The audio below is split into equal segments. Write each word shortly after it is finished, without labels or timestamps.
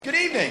Good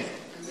evening.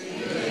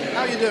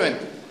 How are you doing?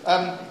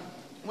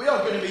 We are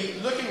going to be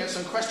looking at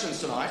some questions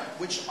tonight,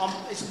 which a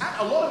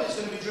lot of it's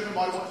going to be driven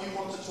by what you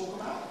want to talk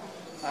about,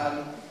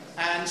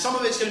 and some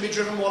of it's going to be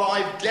driven what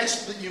I've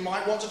guessed that you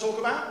might want to talk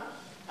about,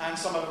 and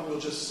some of it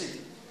we'll just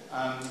see.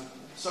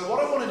 So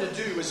what I wanted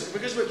to do was,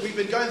 because we've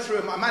been going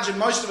through, I imagine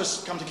most of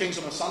us come to Kings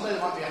on a Sunday,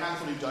 there might be a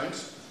handful who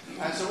don't,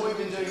 and so what we've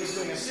been doing is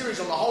doing a series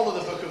on the whole of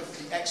the book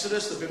of the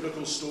Exodus, the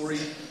biblical story,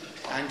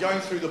 and going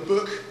through the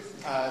book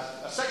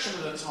a section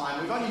at a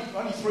time. We've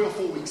only 3 or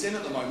 4 weeks in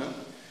at the moment.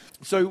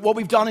 So what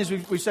we've done is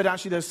we've said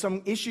actually there's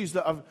some issues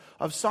that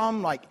of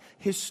some like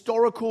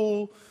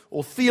historical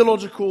or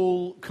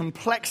theological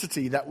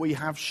complexity that we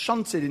have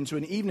shunted into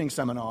an evening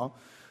seminar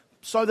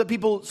so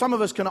that some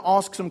of us can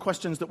ask some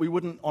questions that we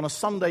wouldn't on a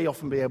Sunday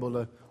often be able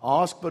to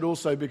ask, but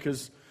also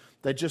because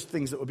they're just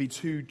things that would be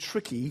too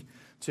tricky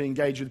to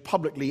engage with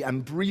publicly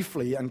and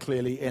briefly and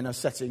clearly in a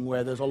setting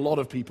where there's a lot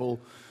of people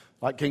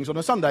like Kings on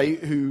a Sunday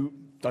who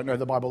don't know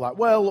the Bible that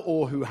well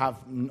or who are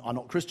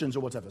not Christians or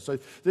whatever. So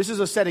this is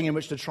a setting in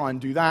which to try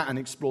and do that and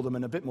explore them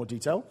in a bit more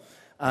detail.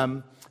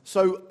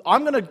 So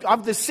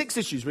there's 6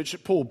 issues,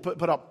 which Paul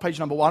put up, page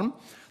number 1.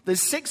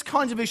 There's 6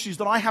 kinds of issues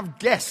that I have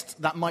guessed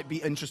that might be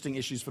interesting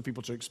issues for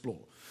people to explore.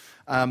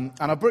 And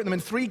I've broken them in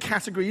 3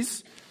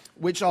 categories,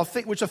 which are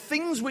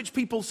things which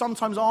people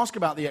sometimes ask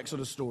about the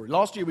Exodus story.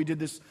 Last year we did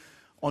this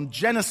on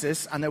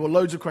Genesis, and there were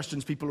loads of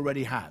questions people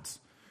already had.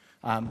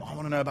 I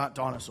want to know about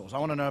dinosaurs. I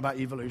want to know about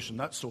evolution,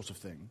 that sort of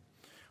thing.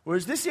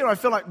 Whereas this year, I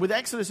feel like with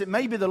Exodus, it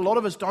may be that a lot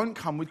of us don't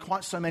come with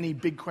quite so many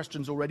big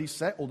questions already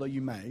set, although you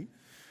may.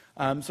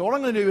 So what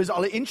I'm going to do is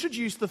I'll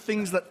introduce the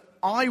things that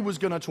I was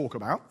going to talk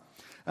about,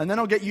 and then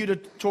I'll get you to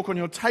talk on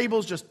your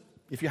tables. Just,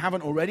 if you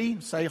haven't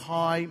already, say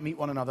hi, meet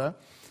one another,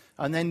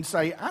 and then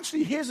say,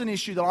 actually, here's an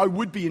issue that I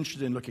would be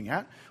interested in looking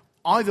at,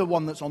 either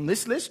one that's on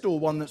this list or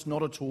one that's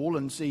not at all,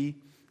 and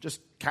just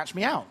catch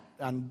me out.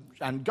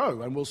 And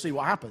go, and we'll see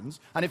what happens.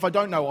 And if I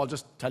don't know, I'll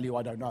just tell you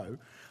I don't know.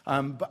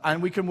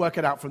 And we can work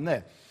it out from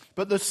there.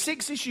 But the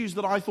 6 issues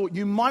that I thought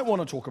you might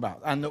want to talk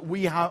about, and that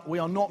we are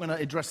not going to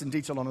address in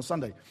detail on a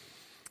Sunday.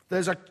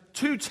 There's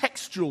 2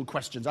 textual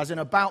questions, as in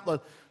about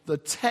the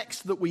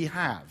text that we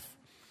have.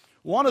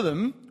 One of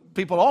them,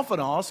 people often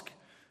ask,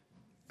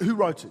 who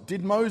wrote it?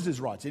 Did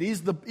Moses write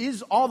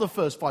it? Are the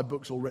first 5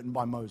 books all written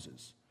by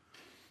Moses?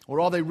 Or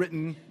are they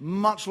written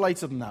much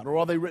later than that? Or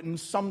are they written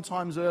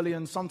sometimes earlier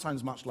and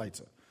sometimes much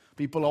later?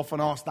 People often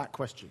ask that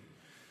question.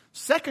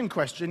 Second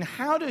question,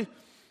 how do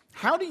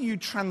you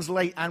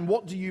translate, and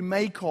what do you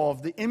make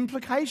of the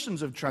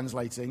implications of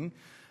translating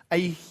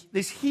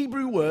this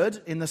Hebrew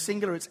word? In the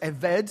singular it's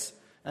eved,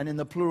 and in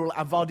the plural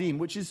avadim,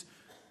 which is,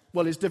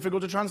 it's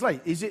difficult to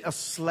translate. Is it a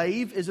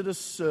slave? Is it a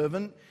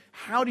servant?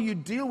 How do you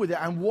deal with it?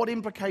 And what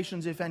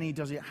implications, if any,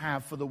 does it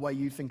have for the way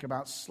you think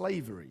about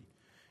slavery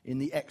in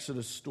the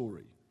Exodus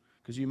story?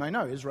 Because you may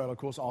know, Israel, of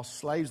course, are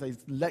slaves.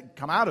 They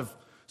come out of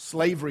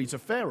slavery to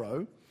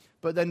Pharaoh,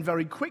 but then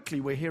very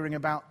quickly we're hearing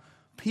about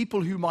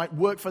people who might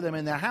work for them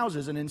in their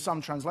houses, and in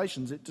some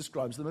translations it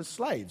describes them as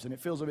slaves. And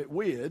it feels a bit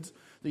weird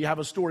that you have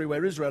a story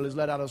where Israel is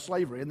led out of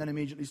slavery and then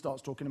immediately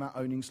starts talking about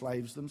owning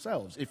slaves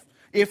themselves,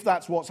 if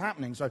that's what's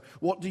happening. So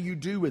what do you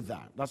do with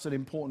that? That's an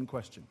important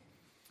question.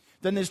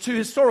 Then there's 2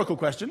 historical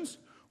questions.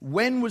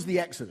 When was the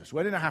Exodus?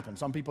 When did it happen?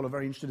 Some people are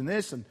very interested in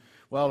this, and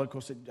of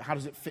course, how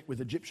does it fit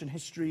with Egyptian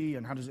history,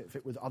 and how does it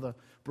fit with other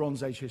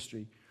Bronze Age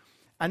history?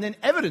 And then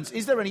evidence.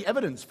 Is there any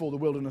evidence for the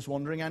wilderness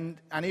wandering? And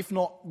if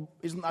not,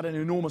 isn't that an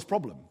enormous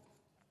problem?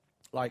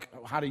 Like,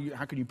 how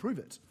can you prove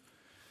it?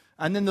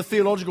 And then the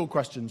theological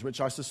questions, which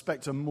I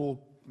suspect are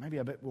maybe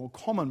a bit more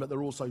common, but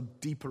they're also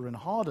deeper and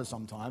harder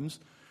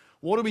sometimes.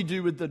 What do we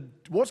do with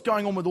what's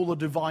going on with all the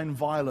divine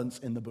violence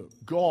in the book?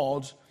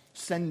 God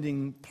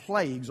sending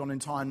plagues on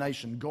entire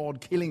nation, God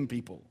killing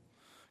people,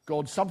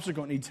 God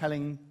subsequently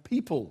telling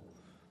people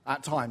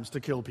at times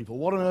to kill people.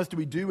 What on earth do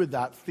we do with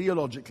that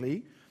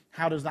theologically?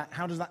 Is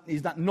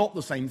that not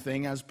the same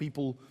thing as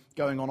people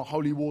going on a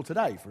holy war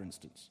today, for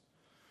instance?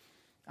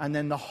 And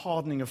then the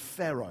hardening of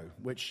Pharaoh,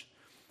 which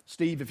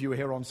Steve, if you were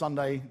here on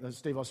Sunday,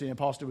 Steve, our senior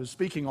pastor, was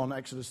speaking on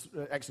Exodus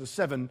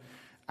 7,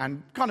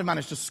 and kind of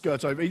managed to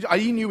skirt over.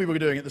 He knew we were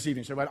doing it this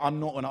evening, so I'm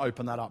not going to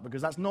open that up,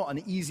 because that's not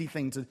an easy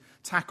thing to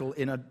tackle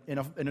in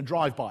a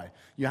drive-by.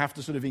 You have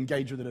to sort of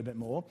engage with it a bit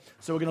more.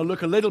 So we're going to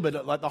look a little bit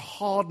at the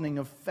hardening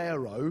of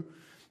Pharaoh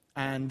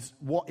and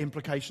what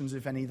implications,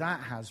 if any, that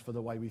has for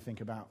the way we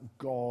think about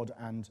God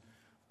and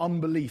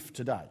unbelief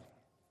today.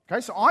 Okay,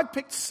 so I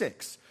picked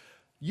 6.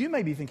 You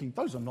may be thinking,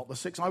 those are not the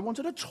 6 I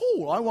wanted at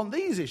all. I want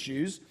these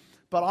issues.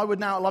 But I would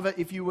now love it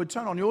if you would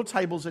turn on your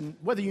tables, and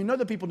whether you know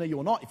the people near you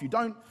or not, if you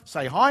don't,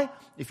 say hi.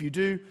 If you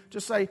do,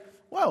 just say,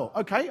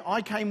 okay,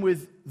 I came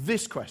with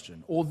this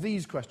question, or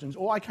these questions,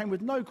 or I came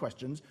with no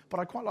questions, but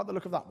I quite like the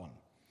look of that one,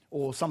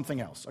 or something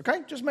else,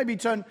 okay? Just maybe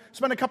spend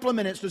a couple of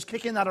minutes just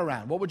kicking that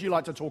around. What would you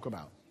like to talk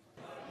about?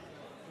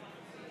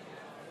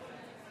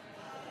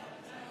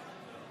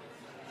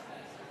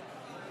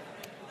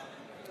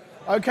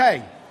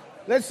 Okay,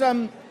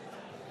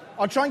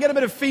 I'll try and get a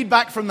bit of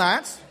feedback from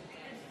that.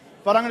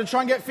 But I'm going to try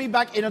and get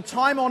feedback in a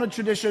time-honored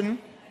tradition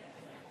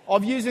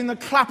of using the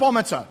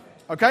clapometer,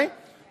 okay?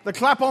 The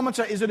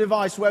clapometer is a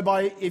device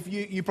whereby if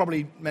you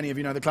probably, many of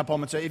you know the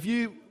clapometer, if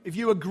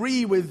you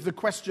agree with the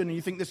question and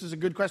you think this is a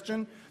good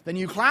question, then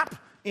you clap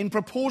in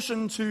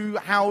proportion to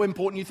how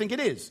important you think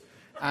it is.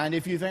 And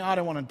if you think, I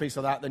don't want a piece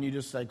of that, then you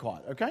just stay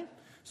quiet, okay?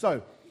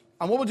 So,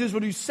 and what we'll do is we'll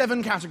do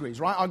 7 categories,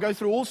 right? I'll go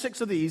through all 6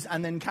 of these,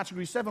 and then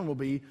category 7 will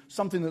be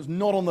something that's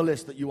not on the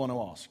list that you want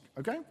to ask,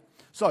 okay?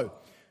 So,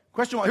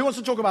 question 1, who wants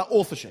to talk about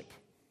authorship?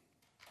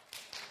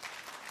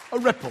 A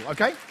ripple,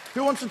 okay?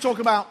 Who wants to talk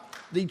about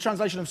the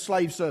translation of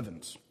slave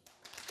servants?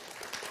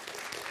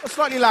 A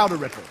slightly louder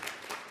ripple.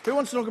 Who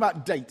wants to talk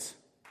about date?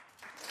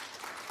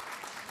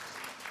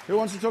 Who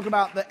wants to talk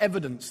about the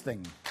evidence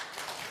thing?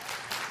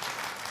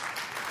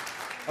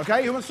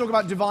 Okay, who wants to talk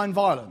about divine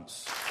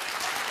violence?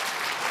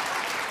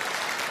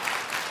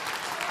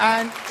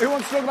 And who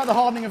wants to talk about the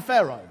hardening of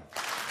Pharaoh?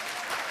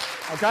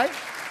 Okay,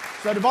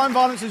 so divine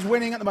violence is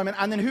winning at the moment.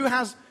 And then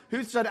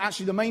who said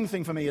actually the main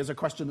thing for me is a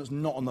question that's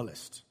not on the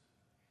list?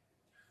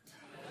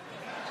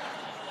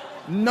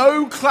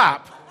 No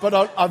clap, but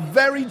a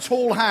very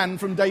tall hand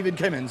from David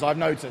Kimmins, I've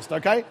noticed,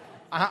 okay?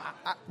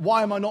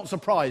 Why am I not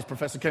surprised,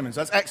 Professor Kimmins?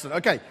 That's excellent.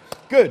 Okay,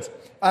 good.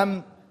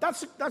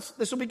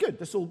 This will be good.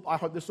 I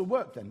hope this will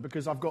work then,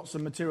 because I've got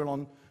some material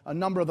on a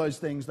number of those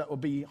things that will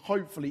be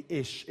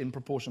hopefully-ish in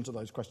proportion to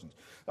those questions.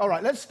 All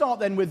right, let's start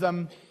then with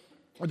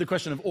the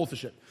question of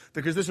authorship,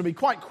 because this will be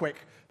quite quick.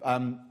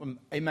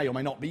 It may or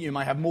may not be. You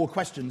may have more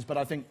questions, but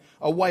I think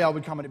a way I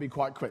would come at it would be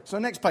quite quick. So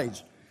next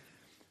page.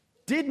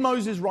 Did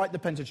Moses write the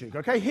Pentateuch?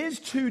 Okay, here's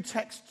 2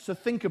 texts to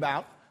think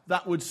about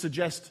that would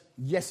suggest,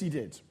 yes, he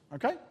did.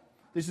 Okay?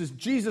 This is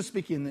Jesus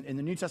speaking in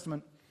the New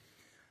Testament.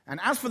 And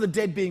as for the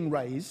dead being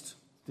raised,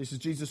 this is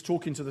Jesus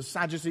talking to the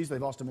Sadducees.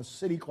 They've asked him a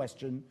silly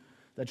question.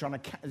 There's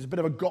a bit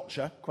of a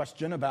gotcha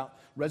question about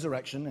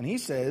resurrection. And he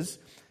says,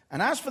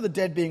 and as for the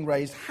dead being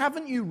raised,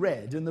 haven't you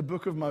read in the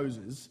book of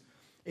Moses,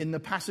 in the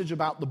passage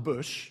about the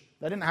bush?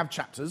 They didn't have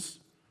chapters,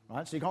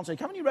 right? So you can't say,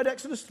 haven't you read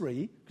Exodus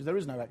 3? Because there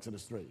is no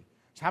Exodus 3.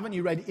 So haven't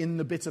you read in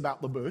the bit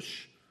about the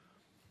bush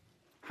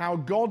how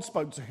God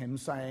spoke to him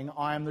saying,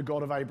 I am the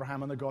God of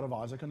Abraham and the God of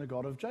Isaac and the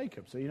God of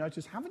Jacob? So you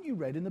notice, haven't you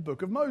read in the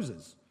book of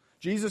Moses?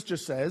 Jesus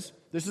just says,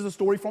 this is a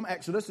story from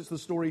Exodus. It's the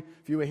story,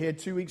 if you were here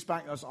 2 weeks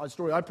back, a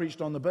story I preached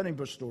on, the burning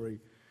bush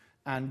story.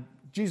 And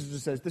Jesus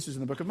just says, this is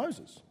in the book of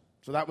Moses.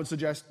 So that would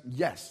suggest,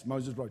 yes,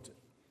 Moses wrote it.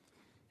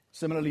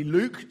 Similarly,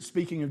 Luke,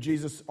 speaking of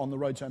Jesus on the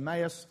road to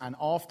Emmaus and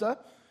after,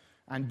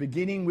 and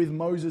beginning with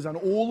Moses and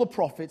all the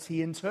prophets,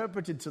 he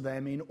interpreted to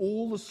them in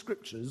all the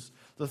scriptures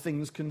the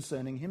things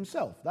concerning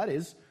himself. That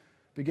is,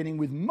 beginning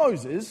with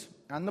Moses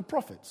and the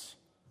prophets.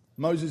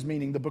 Moses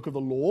meaning the book of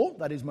the law,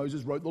 that is,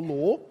 Moses wrote the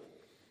law,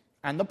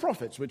 and the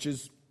prophets, which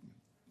is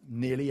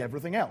nearly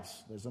everything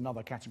else. There's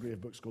another category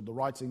of books called the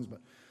writings, but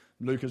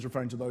Luke is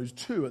referring to those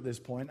 2 at this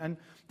point. And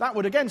that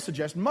would again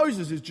suggest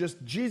Moses is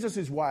just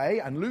Jesus'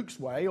 way and Luke's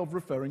way of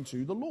referring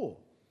to the law.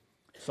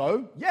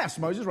 So, yes,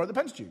 Moses wrote the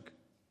Pentateuch.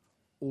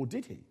 Or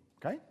did he?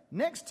 Okay.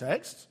 Next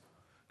text.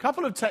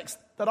 Couple of texts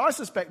that I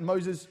suspect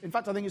Moses, in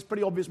fact, I think it's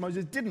pretty obvious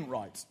Moses didn't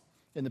write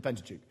in the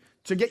Pentateuch.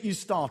 To get you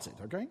started,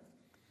 okay?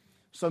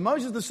 So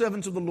Moses, the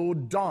servant of the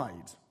Lord,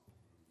 died.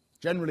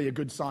 Generally a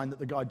good sign that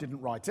the guy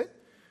didn't write it.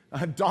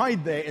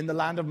 Died there in the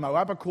land of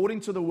Moab, according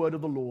to the word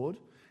of the Lord.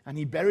 And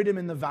he buried him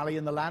in the valley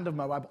in the land of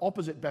Moab,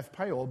 opposite Beth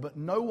Peor. But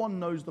no one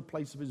knows the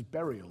place of his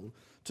burial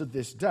to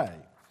this day.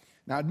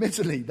 Now,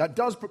 admittedly, that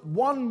does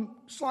one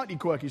slightly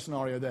quirky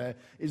scenario there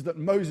is that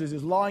Moses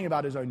is lying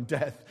about his own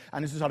death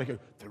and is deciding to go,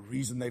 the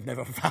reason they've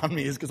never found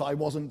me is because I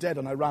wasn't dead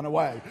and I ran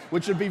away,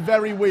 which would be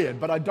very weird,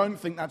 but I don't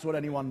think that's what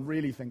anyone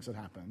really thinks had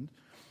happened.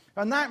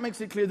 And that makes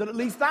it clear that at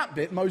least that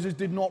bit Moses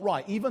did not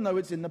write, even though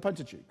it's in the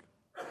Pentateuch.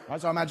 Right,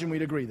 so I imagine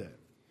we'd agree there.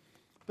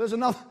 There's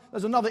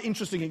another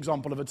interesting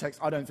example of a text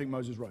I don't think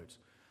Moses wrote.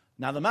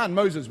 Now, the man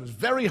Moses was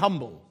very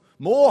humble.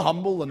 More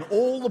humble than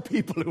all the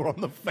people who are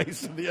on the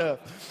face of the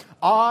earth.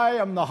 I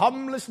am the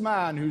humblest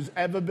man who's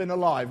ever been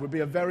alive would be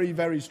a very,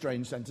 very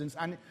strange sentence.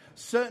 And it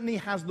certainly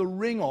has the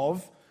ring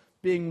of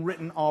being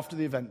written after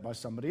the event by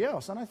somebody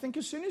else. And I think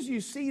as soon as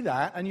you see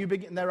that, and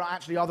there are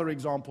actually other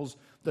examples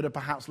that are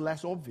perhaps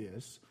less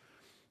obvious,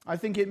 I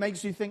think it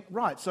makes you think,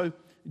 right, so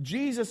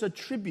Jesus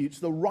attributes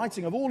the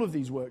writing of all of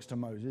these works to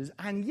Moses,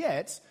 and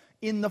yet,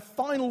 in the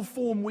final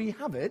form we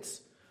have it,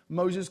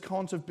 Moses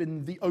can't have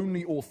been the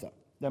only author.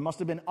 There must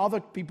have been other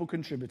people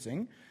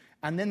contributing.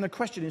 And then the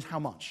question is how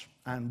much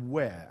and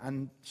where.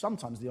 And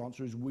sometimes the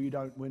answer is we're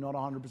not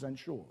 100%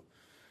 sure.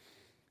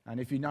 And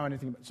if you know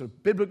anything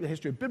about the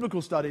history of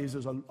biblical studies,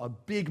 there's a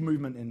big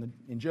movement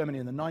in Germany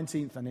in the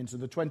 19th and into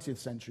the 20th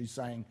century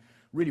saying,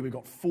 really, we've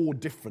got 4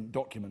 different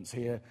documents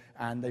here,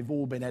 and they've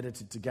all been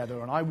edited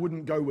together. And I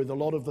wouldn't go with a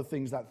lot of the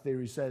things that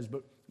theory says,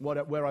 but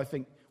where I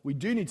think we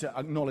do need to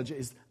acknowledge it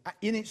is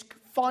in its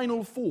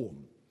final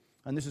form.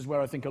 And this is where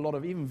I think a lot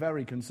of even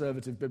very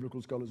conservative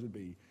biblical scholars would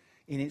be.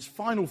 In its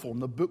final form,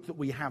 the book that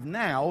we have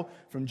now,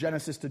 from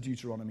Genesis to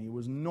Deuteronomy,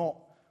 was not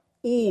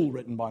all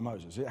written by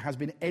Moses. It has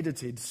been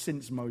edited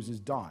since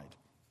Moses died.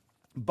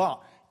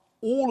 But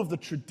all of the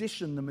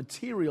tradition, the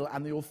material,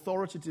 and the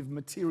authoritative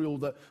material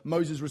that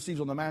Moses receives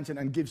on the mountain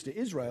and gives to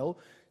Israel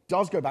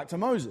does go back to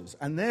Moses.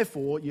 And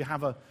therefore, you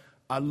have a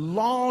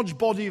large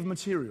body of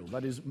material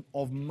that is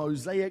of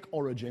Mosaic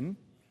origin,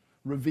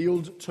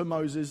 revealed to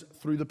Moses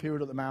through the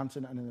period at the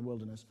mountain and in the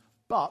wilderness.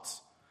 But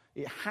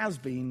it has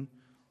been,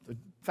 the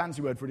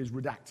fancy word for it is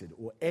redacted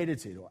or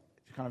edited, or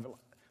kind of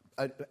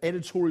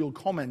editorial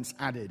comments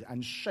added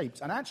and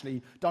shaped, and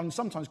actually done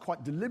sometimes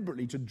quite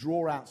deliberately to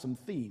draw out some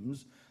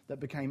themes that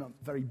became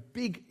very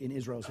big in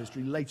Israel's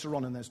history later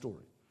on in their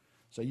story.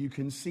 So you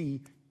can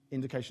see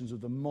indications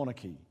of the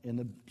monarchy in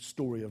the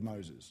story of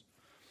Moses,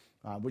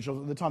 which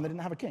was at the time they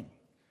didn't have a king,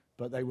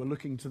 but they were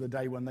looking to the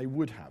day when they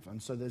would have.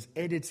 And so there's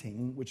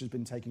editing which has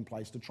been taking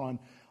place to try and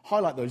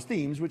highlight those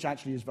themes, which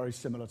actually is very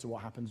similar to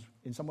what happens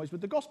in some ways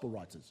with the gospel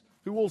writers,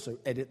 who also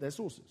edit their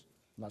sources.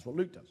 And that's what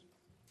Luke does.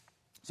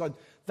 So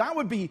that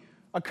would be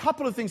a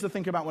couple of things to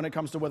think about when it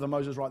comes to whether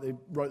Moses wrote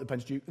the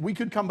Pentateuch. We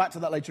could come back to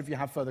that later if you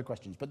have further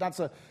questions. But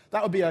so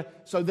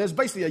there's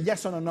basically a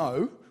yes and a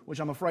no, which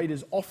I'm afraid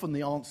is often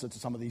the answer to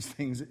some of these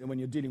things when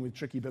you're dealing with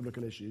tricky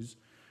biblical issues.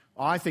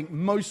 I think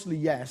mostly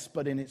yes,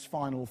 but in its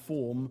final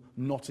form,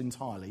 not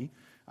entirely.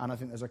 And I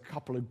think there's a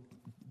couple of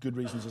good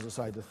reasons, as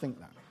I say, to think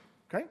that.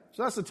 Okay?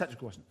 So that's the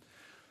technical question.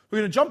 We're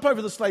going to jump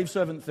over the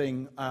slave-servant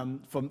thing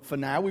for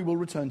now. We will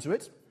return to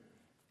it.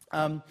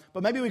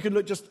 But maybe we could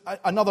look just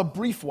another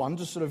brief one,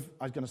 just sort of,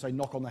 I was going to say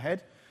knock on the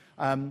head.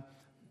 The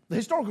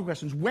historical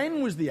questions,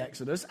 when was the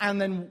Exodus,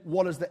 and then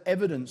what is the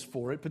evidence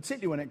for it,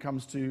 particularly when it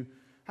comes to,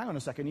 hang on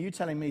a second, are you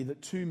telling me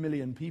that 2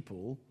 million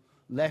people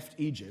left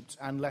Egypt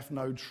and left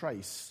no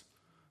trace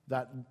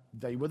that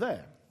they were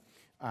there?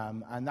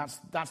 And that's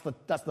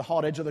the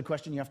hard edge of the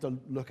question you have to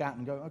look at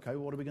and go, okay,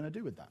 well, what are we going to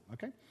do with that?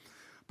 Okay?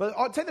 But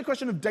I'll take the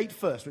question of date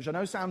first, which I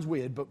know sounds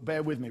weird, but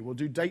bear with me. We'll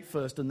do date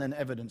first and then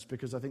evidence,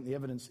 because I think the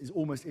evidence is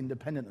almost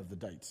independent of the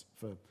dates,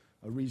 for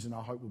a reason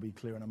I hope will be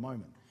clear in a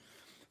moment.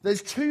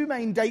 There's 2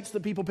 main dates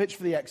that people pitch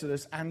for the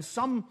Exodus, and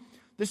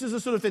this is the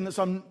sort of thing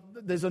that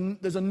there's a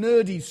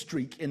nerdy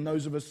streak in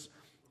those of us,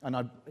 and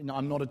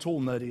I'm not at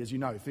all nerdy, as you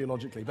know,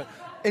 theologically, but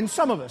in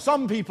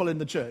some people in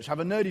the church have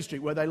a nerdy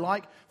streak where they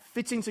like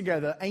fitting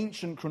together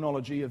ancient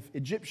chronology of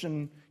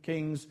Egyptian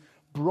kings,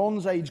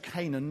 Bronze Age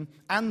Canaan,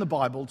 and the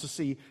Bible to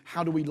see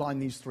how do we line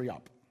these 3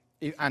 up.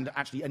 And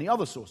actually any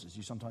other sources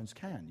you sometimes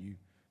can. You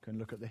can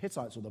look at the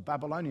Hittites or the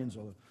Babylonians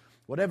or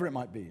whatever it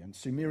might be, and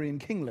Sumerian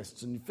king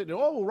lists, and fit,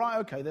 oh, right,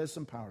 okay, there's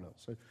some parallels.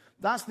 So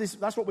that's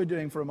what we're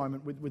doing for a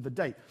moment with the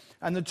date.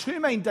 And the 2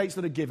 main dates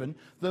that are given,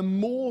 the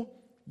more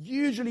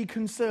usually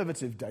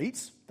conservative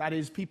dates, that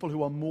is, people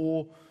who are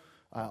more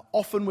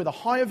often with a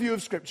higher view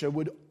of Scripture,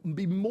 would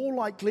be more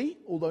likely,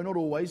 although not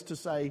always, to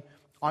say,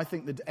 I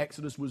think the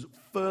Exodus was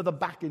further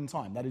back in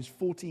time. That is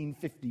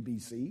 1450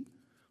 BC,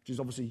 which is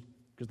obviously,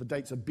 because the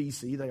dates are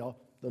BC, they are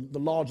the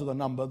larger the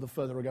number, the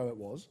further ago it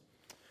was.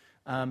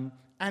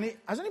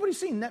 Has anybody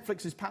seen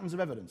Netflix's Patterns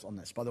of Evidence on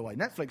this, by the way?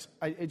 Netflix,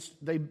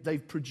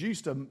 they've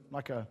produced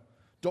a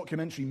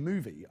documentary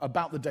movie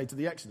about the date of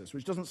the Exodus,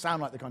 which doesn't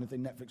sound like the kind of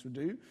thing Netflix would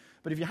do.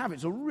 But if you have,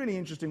 it's a really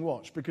interesting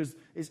watch because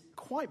it's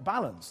quite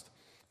balanced.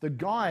 The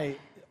guy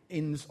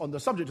on the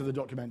subject of the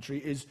documentary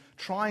is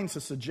trying to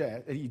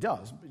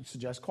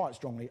suggest quite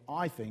strongly,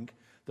 I think,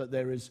 that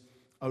there is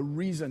a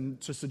reason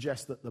to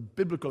suggest that the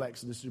biblical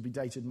Exodus should be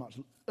dated much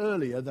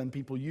earlier than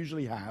people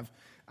usually have.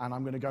 And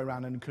I'm going to go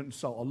around and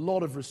consult a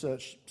lot of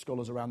research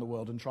scholars around the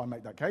world and try and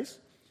make that case.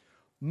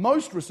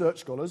 Most research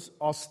scholars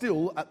are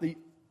still at the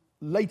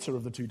later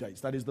of the 2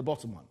 dates, that is the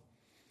bottom one.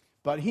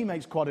 But he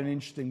makes quite an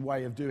interesting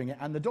way of doing it,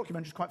 and the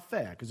documentary is quite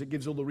fair because it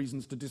gives all the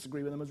reasons to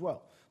disagree with them as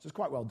well. So it's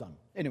quite well done.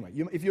 Anyway,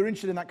 if you're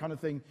interested in that kind of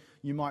thing,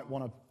 you might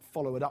want to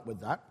follow it up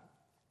with that.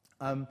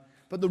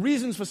 But the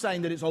reasons for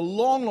saying that it's a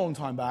long, long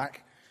time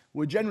back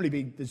would generally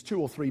be, there's 2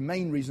 or 3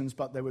 main reasons,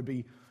 but there would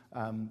be,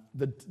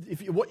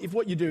 if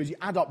what you do is you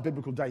add up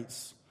biblical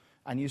dates,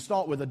 and you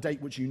start with a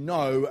date which you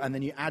know, and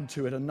then you add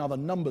to it another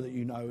number that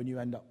you know, and you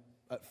end up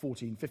at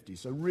 1450.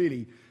 So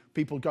really,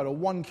 people go to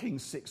 1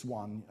 Kings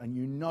 6:1, and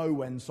you know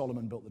when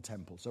Solomon built the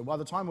temple. So by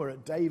the time we're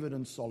at David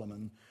and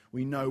Solomon,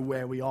 we know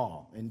where we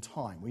are in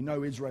time. We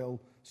know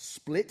Israel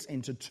split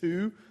into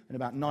 2 in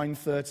about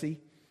 930,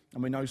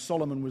 and we know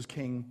Solomon was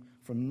king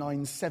from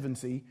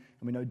 970, and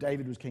we know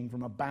David was king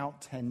from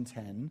about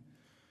 1010.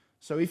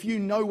 So if you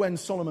know when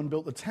Solomon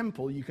built the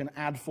temple, you can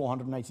add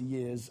 480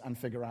 years and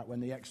figure out when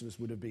the Exodus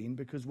would have been,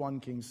 because 1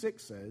 Kings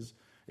 6 says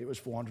it was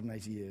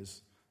 480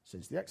 years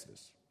since the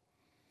Exodus.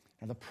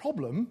 And the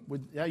problem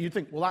with, you'd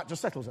think, well, that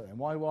just settles it then.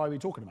 Why are we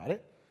talking about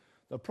it?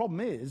 The problem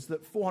is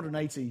that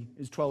 480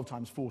 is 12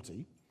 times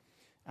 40,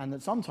 and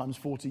that sometimes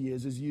 40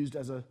 years is used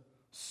as a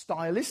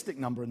stylistic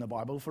number in the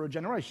Bible for a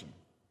generation.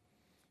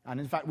 And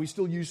in fact, we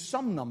still use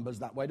some numbers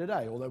that way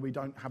today, although we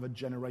don't have a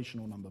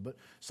generational number. But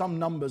some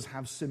numbers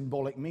have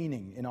symbolic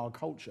meaning in our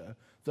culture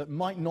that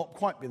might not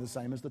quite be the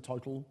same as the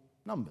total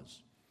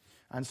numbers.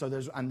 And so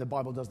the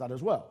Bible does that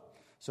as well.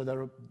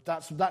 So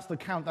that's the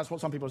count. That's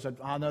what some people have said.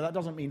 No, that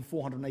doesn't mean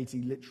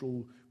 480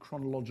 literal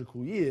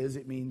chronological years.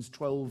 It means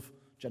 12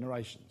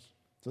 generations.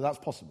 So that's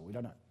possible. We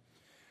don't know.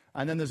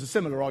 And then there's a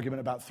similar argument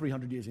about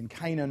 300 years in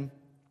Canaan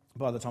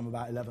by the time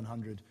about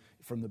 1100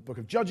 from the book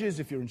of Judges,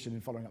 if you're interested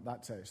in following up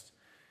that text.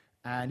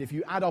 And if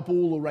you add up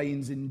all the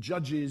reigns in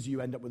Judges,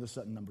 you end up with a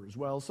certain number as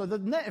well. So the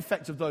net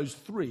effect of those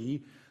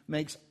three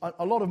makes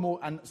a lot of more,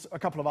 and a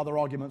couple of other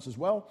arguments as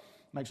well,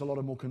 makes a lot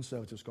of more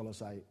conservative scholars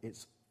say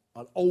it's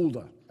an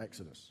older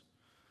Exodus.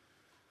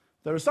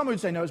 There are some who would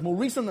say, no, it's more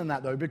recent than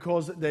that, though,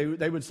 because they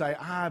would say,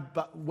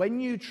 but when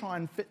you try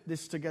and fit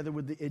this together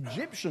with the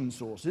Egyptian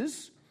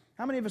sources,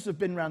 how many of us have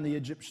been around the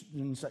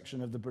Egyptian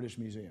section of the British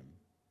Museum?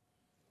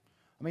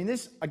 I mean,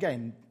 this,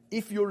 again,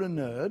 if you're a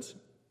nerd,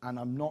 and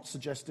I'm not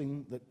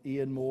suggesting that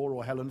Ian Moore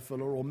or Helen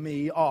Fuller or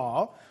me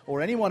are,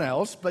 or anyone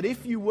else, but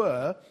if you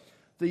were,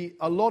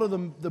 a lot of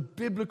the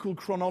biblical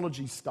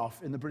chronology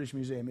stuff in the British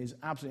Museum is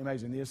absolutely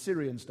amazing. The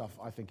Assyrian stuff,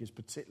 I think, is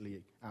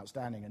particularly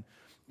outstanding, and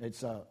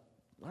it's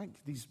like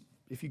these.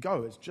 If you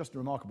go, it's just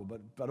remarkable,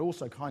 but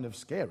also kind of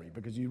scary,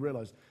 because you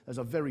realize there's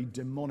a very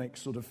demonic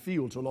sort of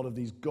feel to a lot of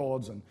these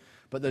gods,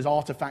 but there's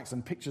artifacts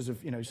and pictures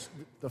of,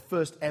 the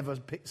first ever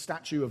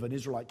statue of an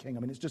Israelite king. I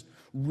mean, it's just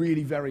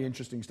really very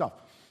interesting stuff.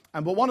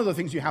 But one of the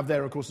things you have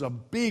there, of course, is a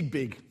big,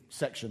 big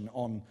section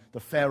on the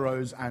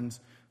pharaohs. And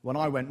when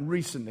I went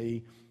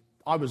recently,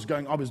 I was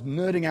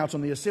nerding out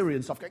on the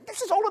Assyrian stuff, going,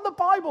 this is all in the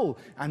Bible.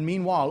 And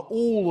meanwhile,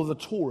 all of the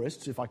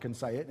tourists, if I can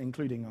say it,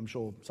 including, I'm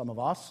sure, some of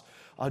us,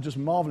 are just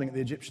marveling at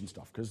the Egyptian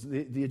stuff, because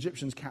the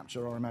Egyptians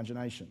capture our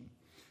imagination.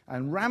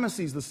 And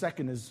Ramesses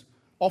II is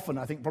often,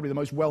 I think, probably the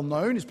most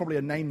well-known. It's probably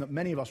a name that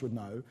many of us would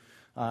know.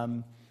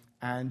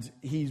 And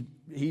he's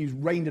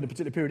reigned in a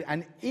particular period.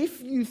 And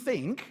if you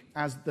think,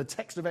 as the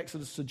text of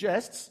Exodus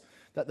suggests,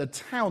 that the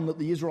town that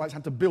the Israelites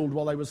had to build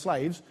while they were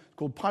slaves,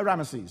 called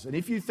Pi-Ramesses, and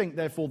if you think,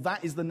 therefore,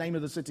 that is the name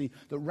of the city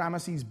that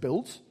Ramesses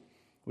built,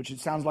 which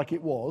it sounds like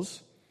it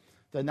was,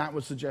 then that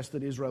would suggest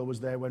that Israel was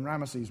there when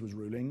Ramesses was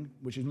ruling,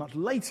 which is much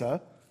later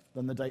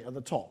than the date at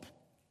the top.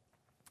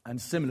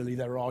 And similarly,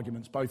 there are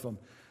arguments both on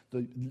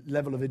the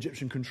level of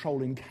Egyptian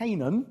control in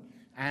Canaan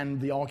and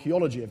the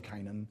archaeology of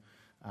Canaan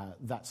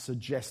that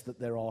suggest that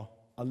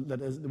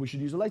that we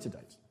should use a later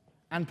date.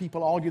 And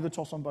people argue the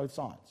toss on both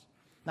sides.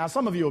 Now,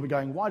 some of you will be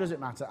going, why does it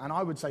matter? And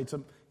I would say,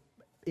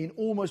 in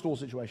almost all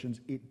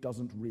situations, it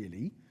doesn't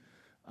really,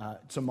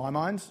 to my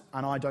mind,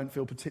 and I don't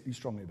feel particularly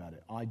strongly about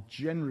it. I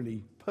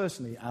generally,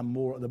 personally, am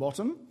more at the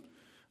bottom,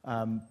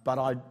 but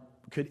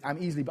I'm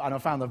easily, and I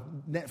found the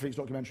Netflix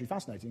documentary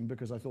fascinating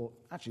because I thought,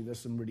 actually, there's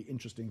some really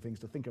interesting things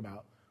to think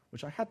about,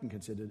 which I hadn't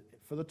considered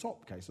for the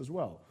top case as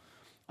well.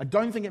 I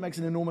don't think it makes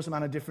an enormous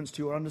amount of difference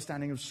to your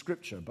understanding of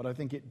Scripture, but I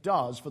think it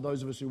does for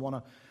those of us who want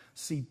to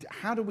see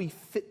how do we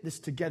fit this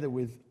together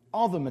with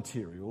other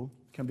material,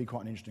 can be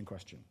quite an interesting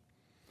question.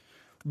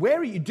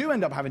 Where you do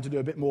end up having to do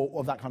a bit more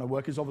of that kind of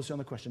work is obviously on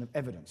the question of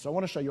evidence. So I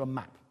want to show you a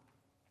map.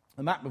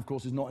 A map, of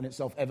course, is not in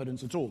itself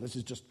evidence at all. This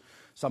is just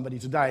somebody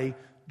today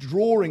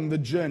drawing the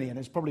journey, and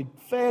it's probably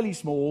fairly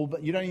small,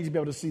 but you don't need to be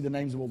able to see the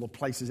names of all the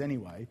places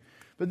anyway.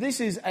 But this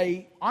is,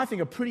 I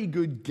think, a pretty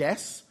good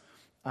guess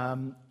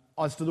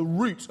as to the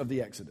route of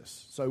the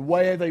Exodus, so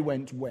where they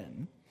went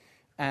when.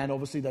 And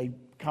obviously they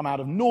come out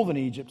of northern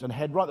Egypt and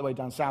head right the way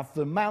down south.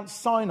 The Mount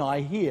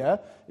Sinai here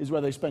is where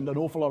they spend an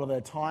awful lot of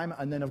their time,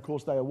 and then, of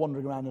course, they are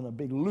wandering around in a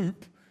big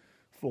loop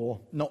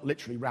not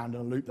literally round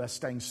in a loop, they're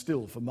staying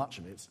still for much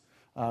of it.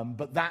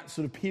 But that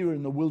sort of period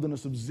in the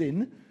wilderness of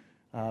Zin,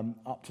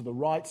 up to the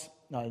right,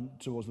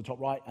 towards the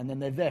top right, and then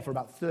they're there for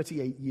about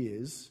 38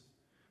 years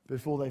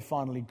before they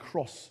finally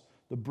cross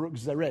the brook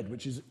Zered,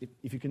 which is,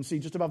 if you can see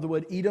just above the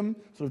word Edom,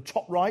 sort of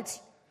top right.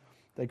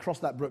 They cross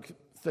that brook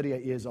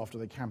 38 years after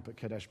they camp at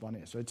Kadesh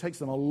Barnea. So it takes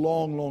them a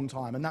long, long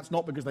time. And that's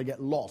not because they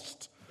get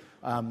lost.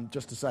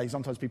 Just to say,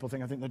 sometimes people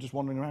think they're just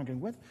wandering around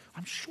going,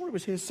 I'm sure it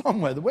was here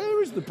somewhere.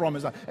 Where is the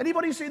promised land?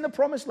 Anybody seen the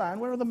promised land?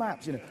 Where are the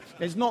maps?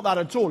 It's not that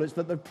at all. It's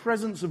that the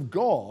presence of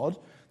God,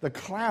 the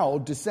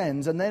cloud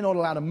descends, and they're not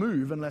allowed to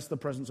move unless the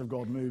presence of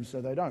God moves,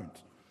 so they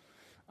don't.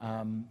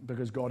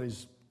 Because God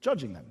is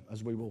judging them,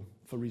 as we will,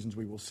 for reasons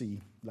we will see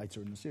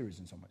later in the series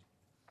in some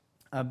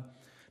ways.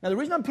 Now, the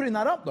reason I'm putting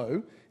that up,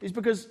 though, is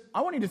because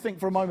I want you to think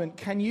for a moment,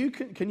 can you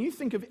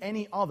think of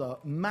any other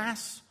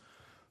mass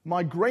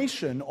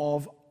migration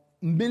of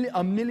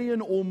a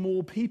million or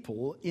more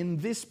people in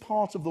this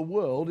part of the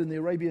world, in the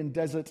Arabian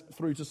desert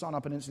through to Sinai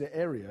Peninsula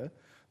area,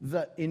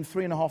 that in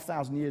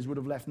 3,500 years would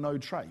have left no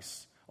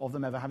trace of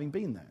them ever having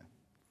been there?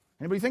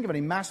 Anybody think of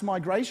any mass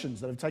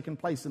migrations that have taken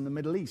place in the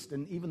Middle East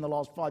in even the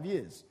last 5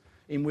 years,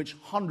 in which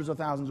hundreds of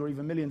thousands or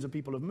even millions of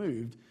people have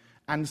moved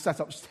and set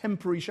up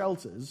temporary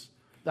shelters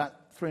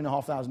that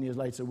 3,500 years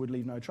later would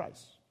leave no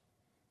trace?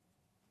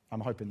 I'm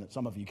hoping that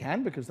some of you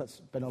can, because that's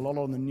been a lot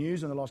on the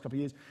news in the last couple of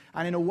years.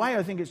 And in a way,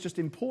 I think it's just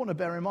important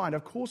to bear in mind,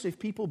 of course, if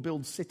people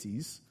build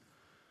cities,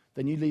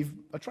 then you leave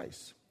a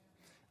trace.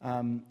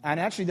 And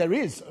actually there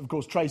is, of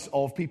course, trace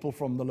of people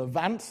from the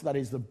Levant. That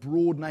is the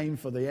broad name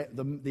for the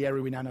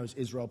area we now know as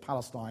Israel,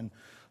 Palestine,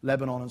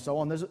 Lebanon, and so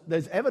on.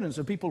 There's evidence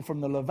of people from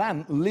the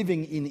Levant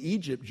living in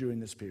Egypt during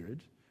this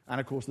period. And,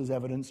 of course, there's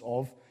evidence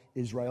of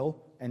Israel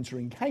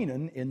entering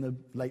Canaan in the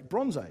late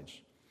Bronze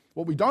Age.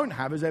 What we don't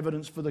have is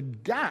evidence for the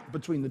gap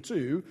between the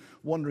two,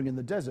 wandering in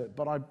the desert,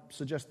 but I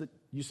suggest that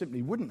you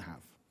simply wouldn't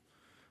have.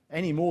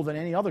 Any more than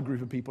any other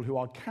group of people who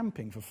are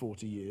camping for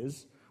 40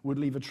 years would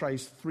leave a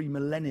trace 3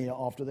 millennia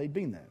after they'd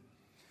been there.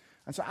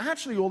 And so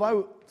actually,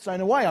 so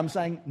in a way I'm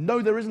saying,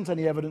 no, there isn't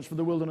any evidence for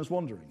the wilderness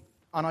wandering.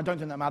 And I don't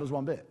think that matters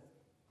one bit.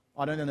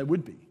 I don't think there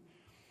would be.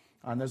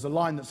 And there's a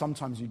line that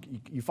sometimes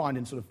you find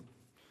in sort of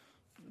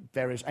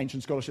various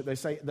ancient scholarship. They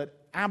say that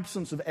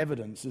absence of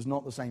evidence is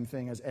not the same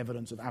thing as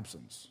evidence of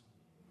absence.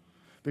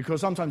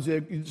 Because sometimes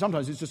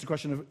it's just a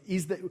question of,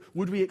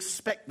 would we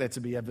expect there to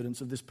be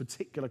evidence of this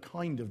particular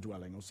kind of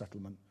dwelling or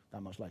settlement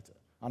that much later?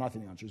 And I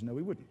think the answer is no,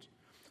 we wouldn't.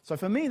 So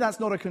for me, that's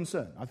not a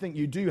concern. I think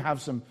you do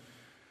have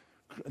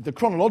the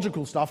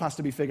chronological stuff has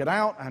to be figured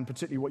out, and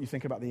particularly what you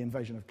think about the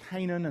invasion of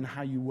Canaan and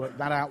how you work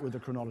that out with the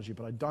chronology.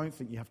 But I don't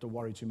think you have to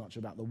worry too much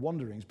about the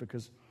wanderings,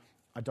 because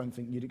I don't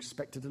think you'd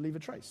expect it to leave a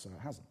trace, so it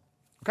hasn't.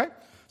 Okay?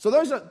 So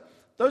those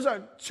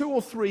are 2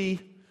 or 3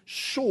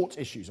 short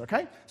issues,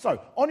 okay?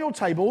 So on your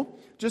table,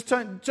 just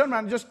turn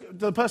around, just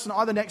the person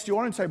either next to you or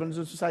on your table, and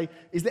just say,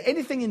 is there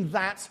anything in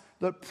that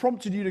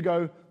prompted you to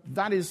go,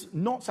 that is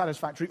not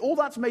satisfactory, or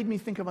that's made me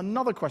think of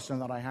another question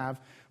that I have,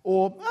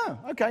 or,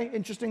 okay,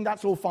 interesting,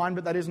 that's all fine,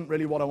 but that isn't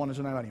really what I wanted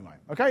to know anyway.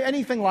 Okay?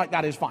 Anything like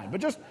that is fine, but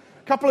just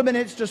a couple of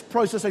minutes just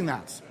processing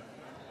that.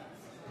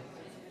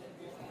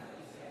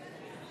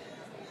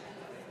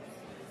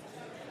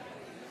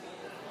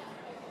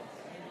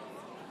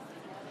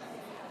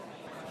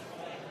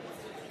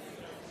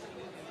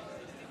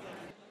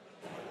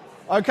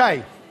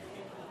 Okay.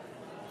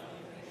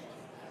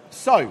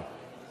 So,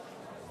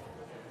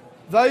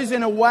 those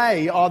in a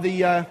way are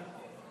the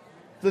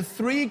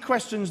 3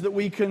 questions that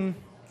we can,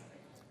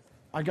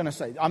 I'm going to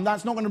say,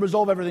 that's not going to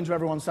resolve everything to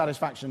everyone's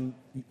satisfaction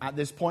at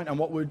this point, and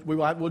what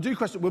we'll do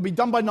questions, we'll be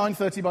done by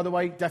 9:30, by the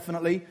way,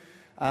 definitely,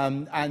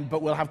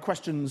 but we'll have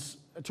questions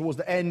towards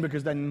the end,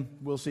 because then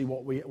we'll see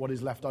what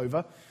is left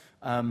over.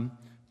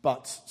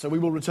 So we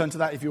will return to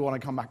that if you want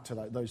to come back to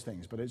those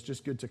things. But it's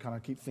just good to kind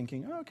of keep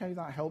thinking, okay,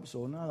 that helps,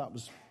 or no, that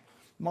was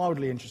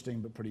mildly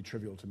interesting but pretty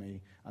trivial to me,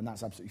 and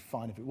that's absolutely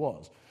fine if it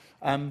was.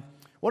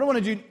 What I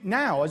want to do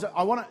now is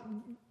I want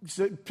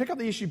to pick up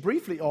the issue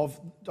briefly of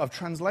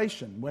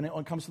translation when it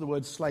comes to the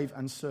words slave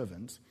and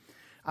servant.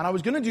 And I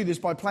was going to do this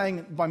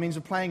by means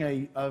of playing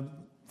a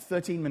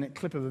 13-minute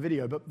clip of a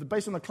video, but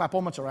based on the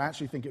clapometer, I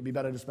actually think it would be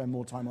better to spend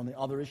more time on the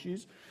other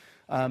issues.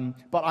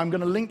 But I'm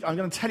going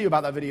to tell you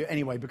about that video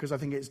anyway, because I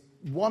think it's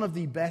one of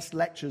the best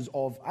lectures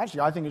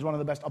actually I think it's one of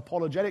the best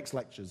apologetics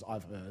lectures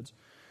I've heard.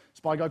 It's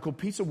by a guy called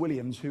Peter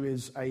Williams, who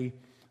is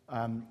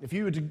if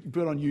you were to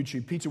put it on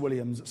YouTube, Peter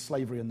Williams,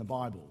 Slavery in the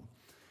Bible,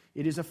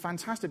 it is a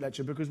fantastic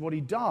lecture, because what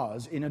he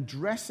does in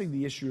addressing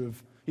the issue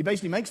of, he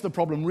basically makes the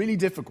problem really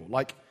difficult.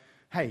 Like,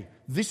 hey,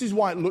 this is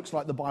why it looks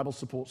like the Bible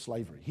supports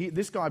slavery.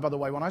 This guy, by the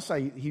way, when I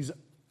say he's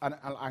an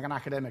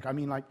academic, I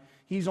mean like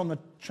he's on the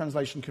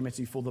translation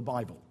committee for the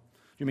Bible.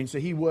 You mean, so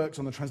he works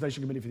on the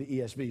translation committee for the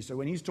ESV. So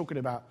when he's talking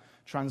about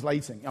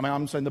translating,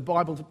 I'm saying the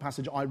Bible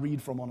passage I read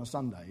from on a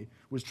Sunday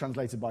was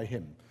translated by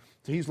him.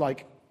 So he's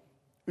like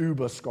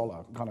uber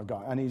scholar kind of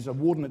guy. And he's a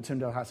warden at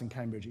Tyndale House in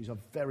Cambridge. He's a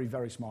very,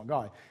 very smart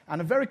guy.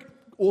 And a very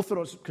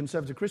orthodox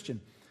conservative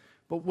Christian.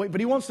 But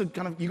he wants to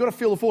you've got to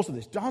feel the force of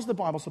this. Does the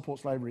Bible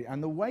support slavery?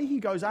 And the way he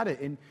goes at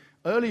it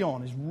early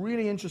on is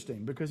really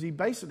interesting, because he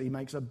basically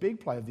makes a big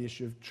play of the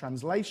issue of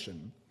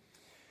translation.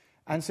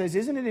 And says,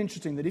 isn't it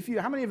interesting that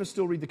how many of us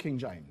still read the King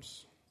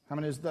James? How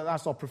many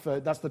that's our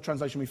preferred, that's the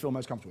translation we feel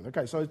most comfortable with.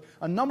 Okay, so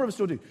a number of us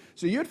still do.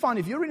 So you'd find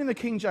if you're reading the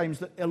King James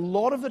that a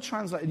lot of the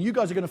translation, and you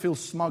guys are going to feel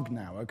smug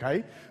now,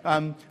 okay?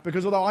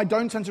 Because although I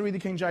don't tend to read the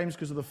King James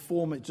because of the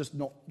form, it just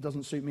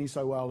doesn't suit me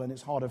so well, and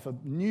it's harder for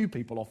new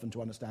people often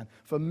to understand.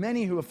 For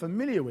many who are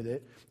familiar with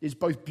it, it's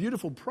both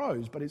beautiful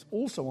prose, but it's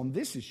also on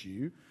this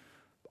issue,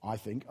 I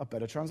think, a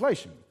better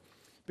translation.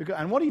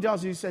 And what he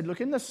does is he said,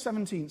 look, in the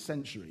 17th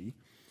century,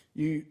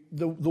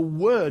 the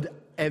word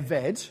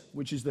eved,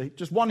 which is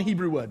just one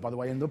Hebrew word, by the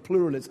way, and the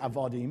plural is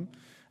avadim,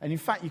 and in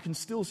fact you can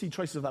still see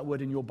traces of that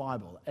word in your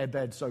Bible,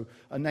 ebed. So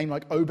a name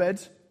like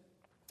Obed,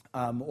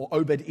 or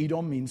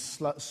Obed-Edom means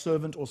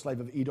servant or slave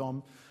of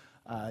Edom.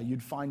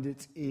 You'd find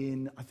it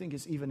I think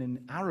it's even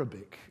in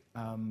Arabic.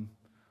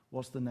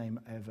 What's the name?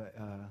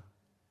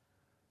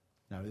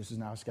 No, this is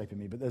now escaping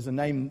me, but there's a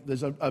name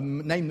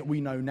that we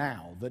know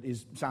now that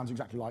sounds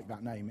exactly like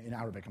that name in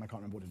Arabic, and I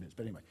can't remember what it is.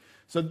 But anyway,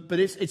 but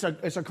it's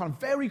a kind of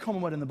very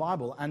common word in the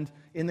Bible, and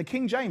in the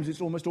King James, it's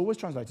almost always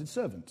translated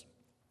servant.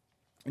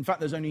 In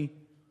fact, there's only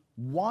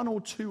 1 or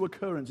 2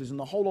 occurrences in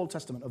the whole Old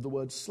Testament of the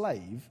word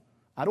slave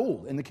at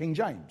all in the King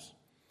James.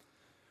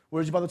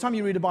 Whereas by the time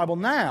you read a Bible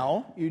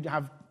now, you'd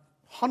have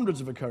hundreds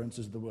of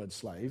occurrences of the word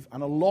slave,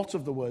 and a lot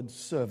of the word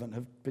servant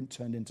have been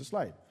turned into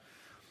slave.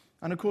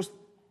 And of course,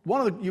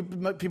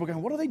 people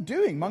going, what are they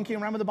doing, monkeying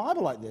around with the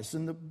Bible like this?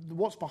 And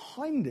what's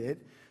behind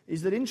it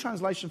is that in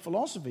translation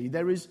philosophy,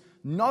 there is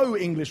no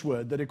English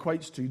word that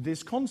equates to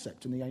this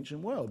concept in the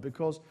ancient world.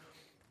 Because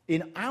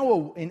and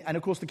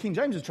of course the King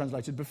James is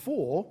translated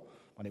before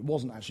and it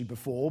wasn't actually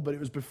before, but it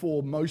was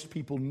before most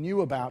people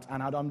knew about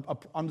and had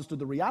understood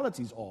the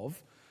realities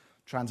of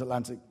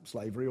transatlantic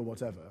slavery or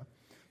whatever.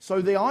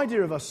 So the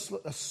idea of a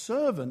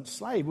servant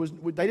slave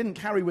they didn't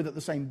carry with it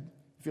the same,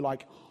 if you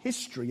like,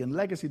 history and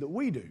legacy that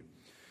we do.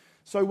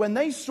 So when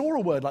they saw a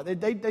word like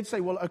they'd say,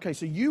 well, okay,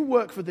 so you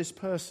work for this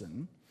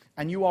person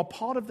and you are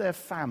part of their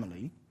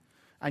family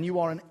and you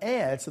are an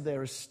heir to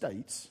their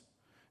estates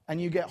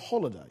and you get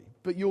holiday,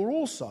 but you're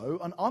also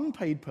an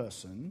unpaid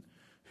person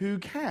who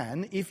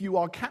can, if you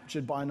are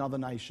captured by another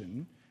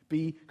nation,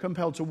 be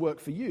compelled to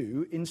work for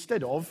you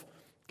instead of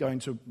going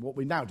to what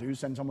we now do,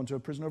 send someone to a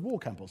prisoner of war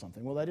camp or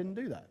something. Well, they didn't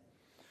do that.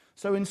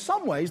 So in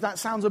some ways, that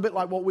sounds a bit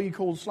like what we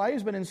call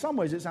slaves, but in some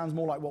ways it sounds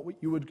more like what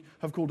you would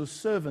have called a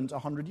servant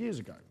 100 years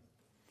ago.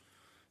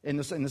 In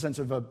the sense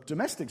of a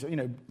domestic,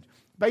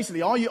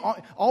 basically,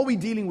 are we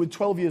dealing with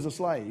 12 years a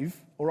slave,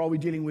 or are we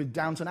dealing with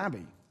Downton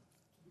Abbey?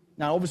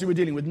 Now, obviously, we're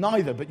dealing with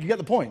neither, but you get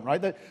the point,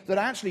 right? That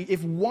actually,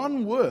 if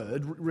one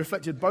word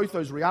reflected both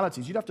those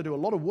realities, you'd have to do a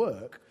lot of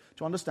work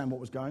to understand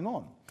what was going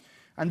on.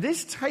 And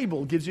this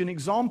table gives you an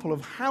example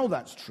of how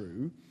that's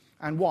true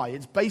and why.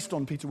 It's based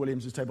on Peter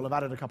Williams' table. I've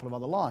added a couple of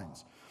other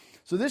lines.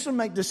 So this will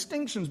make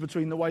distinctions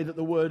between the way that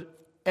the word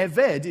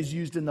eved is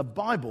used in the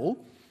Bible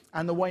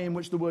and the way in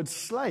which the word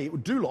slave,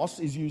 doulos,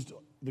 is used,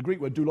 the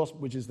Greek word doulos,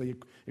 which is the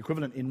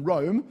equivalent in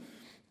Rome,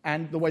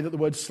 and the way that the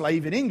word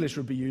slave in English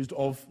would be used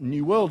of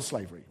New World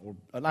slavery, or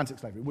Atlantic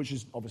slavery, which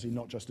is obviously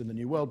not just in the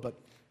New World, but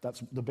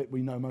that's the bit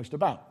we know most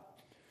about.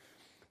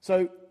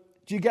 So,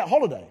 do you get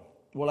holiday?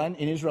 Well, in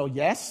Israel,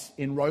 yes.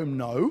 In Rome,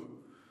 no.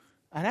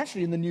 And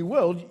actually, in the New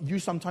World, you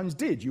sometimes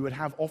did. You would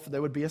have off,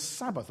 there would be a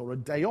Sabbath or a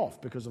day off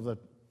because of the,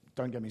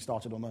 don't get me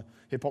started on the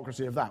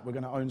hypocrisy of that. We're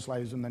going to own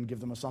slaves and then give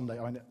them a Sunday.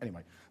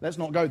 Anyway, let's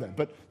not go there.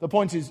 But the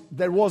point is,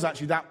 there was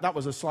actually, that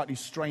was a slightly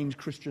strange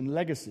Christian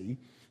legacy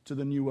to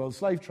the New World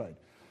slave trade.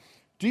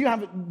 Do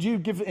you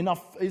give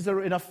enough, is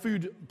there enough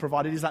food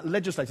provided? Is that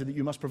legislated that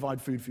you must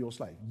provide food for your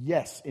slave?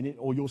 Yes,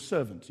 or your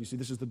servant. You see,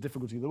 this is the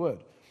difficulty of the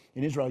word.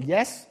 In Israel,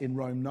 yes. In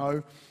Rome,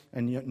 no.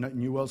 And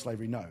New World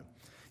slavery, no.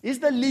 Is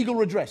there legal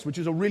redress, which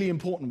is a really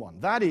important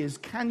one? That is,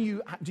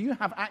 do you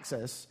have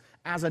access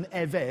as an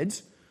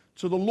eved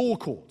to the law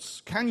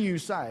courts? Can you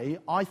say,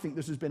 I think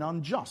this has been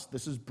unjust.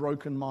 This has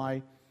broken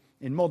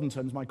in modern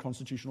terms, my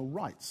constitutional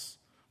rights,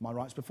 my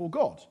rights before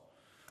God?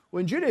 Well,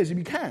 in Judaism,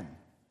 you can.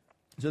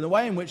 So the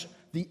way in which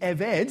the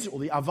eved, or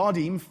the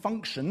avadim,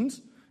 functioned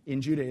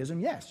in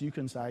Judaism, yes, you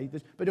can say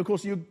this. But of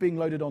course, you're being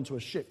loaded onto a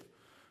ship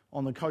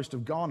on the coast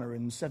of Ghana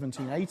in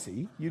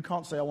 1780. You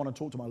can't say, I want to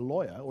talk to my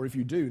lawyer, or if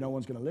you do, no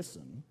one's going to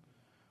listen.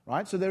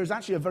 Right? So there is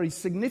actually a very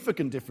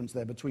significant difference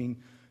there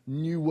between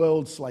New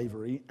World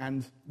slavery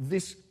and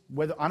this.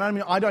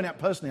 I don't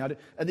personally,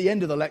 at the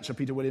end of the lecture,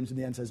 Peter Williams in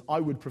the end says, I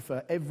would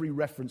prefer every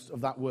reference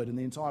of that word in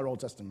the entire Old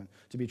Testament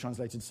to be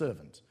translated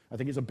servant. I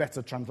think it's a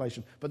better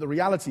translation. But the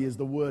reality is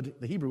the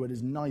Hebrew word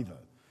is neither.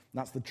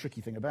 That's the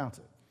tricky thing about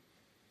it.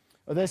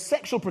 Are there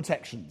sexual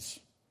protections?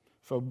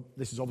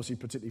 This is obviously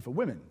particularly for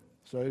women.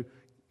 So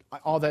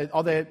are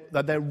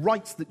there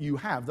rights that you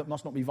have that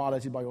must not be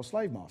violated by your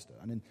slave master?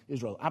 And in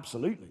Israel,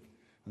 absolutely.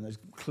 And there's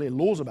clear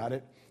laws about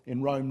it.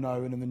 In Rome,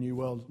 no. And in the New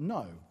World,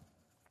 no.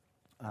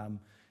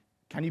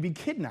 Can you be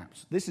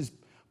kidnapped? This is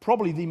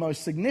probably the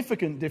most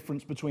significant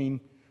difference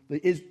between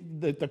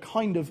the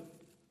kind of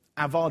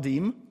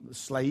avadim,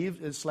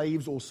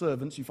 slaves or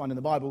servants you find in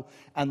the Bible,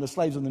 and the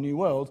slaves in the New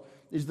World,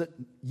 is that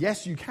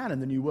yes, you can in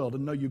the New World,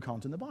 and no, you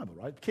can't in the Bible,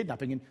 right?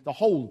 Kidnapping, in the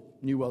whole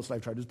New World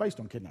slave trade is based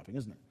on kidnapping,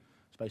 isn't it?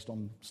 It's based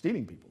on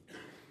stealing people.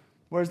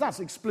 Whereas that's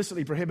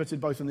explicitly prohibited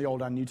both in the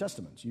Old and New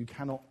Testaments. You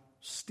cannot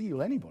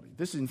steal anybody.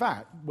 This is, in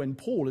fact, when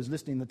Paul is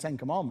listing the Ten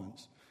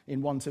Commandments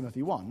in 1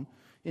 Timothy 1,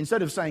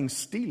 instead of saying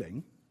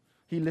stealing,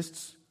 he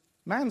lists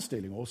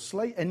man-stealing, or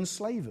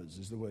enslavers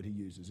is the word he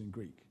uses in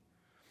Greek.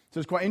 So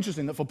it's quite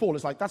interesting that for Paul,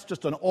 it's like that's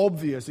just an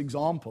obvious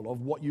example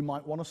of what you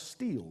might want to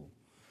steal.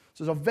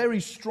 So there's a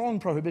very strong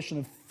prohibition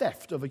of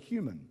theft of a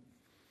human.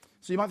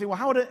 So you might think, well,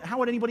 how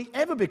would anybody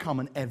ever become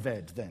an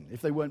eved then,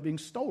 if they weren't being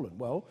stolen?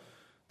 Well,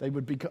 they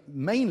would be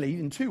mainly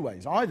in two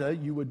ways. Either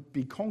you would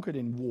be conquered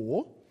in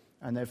war,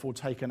 and therefore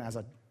taken as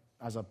a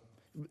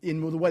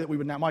in the way that we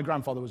would now. My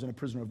grandfather was in a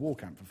prisoner of war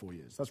camp for 4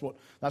 years. That's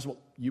what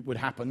would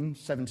happen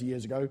 70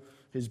 years ago.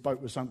 His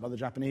boat was sunk by the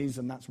Japanese,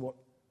 and that's what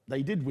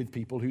they did with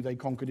people who they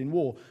conquered in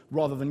war.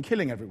 Rather than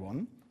killing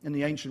everyone, in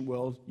the ancient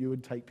world, you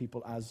would take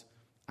people as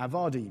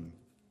avadim.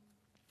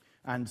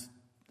 And,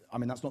 I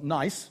mean, that's not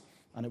nice,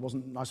 and it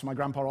wasn't nice for my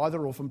grandpa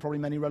either, or from probably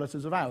many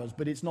relatives of ours,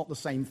 but it's not the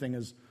same thing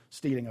as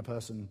stealing a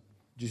person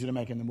due to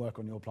making them work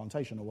on your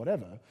plantation or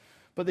whatever.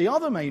 But the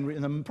other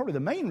probably the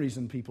main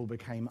reason people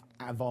became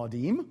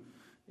avadim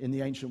in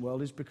the ancient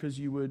world is because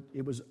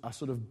it was a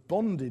sort of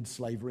bonded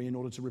slavery in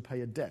order to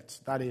repay a debt.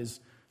 That is,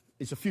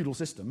 it's a feudal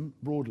system,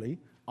 broadly.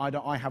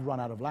 I have run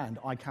out of land.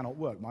 I cannot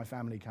work. My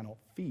family cannot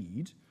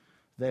feed.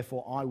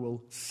 Therefore, I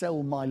will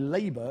sell my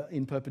labor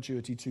in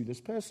perpetuity to this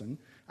person,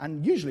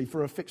 and usually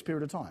for a fixed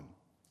period of time.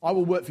 I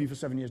will work for you for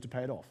 7 years to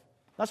pay it off.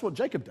 That's what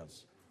Jacob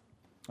does.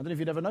 I don't know if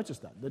you'd ever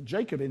noticed that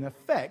Jacob, in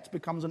effect,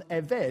 becomes an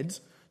eved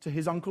to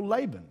his uncle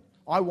Laban.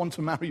 I want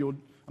to marry your...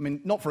 I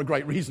mean, not for a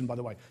great reason, by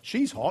the way.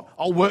 She's hot.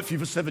 I'll work for you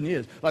for 7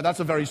 years. Like, that's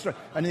a very strange...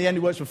 And in the end,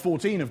 he works for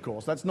 14, of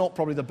course. That's not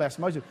probably the best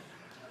motive.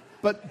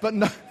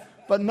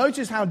 But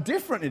notice how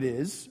different it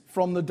is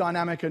from the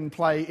dynamic and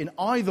play in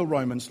either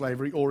Roman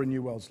slavery or in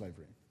New World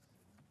slavery.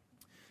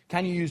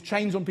 Can you use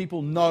chains on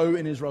people? No.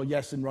 In Israel,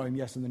 yes. In Rome,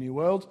 yes. In the New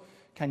World.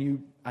 Can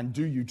you and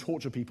do you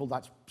torture people?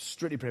 That's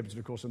strictly prohibited,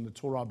 of course, in the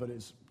Torah, but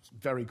it's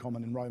very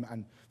common in Rome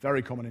and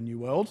very common in New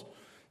World.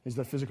 Is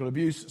there physical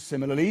abuse?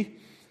 Similarly.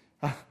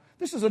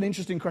 This is an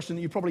interesting question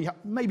that you probably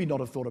maybe not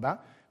have thought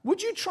about.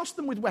 Would you trust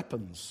them with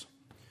weapons?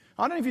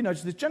 I don't know if you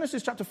noticed this.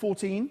 Genesis chapter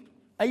 14,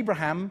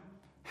 Abraham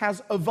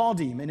has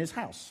avadim in his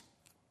house.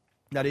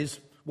 That is,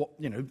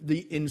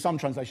 in some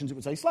translations it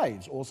would say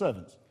slaves or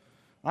servants.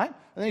 Right? And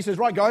then he says,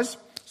 right, guys,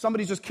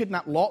 somebody's just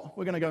kidnapped Lot.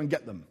 We're going to go and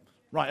get them.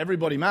 Right,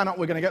 everybody, man up.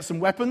 We're going to get some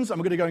weapons and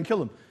we're going to go and kill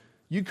them.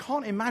 You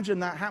can't imagine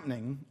that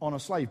happening on a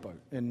slave boat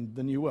in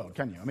the New World,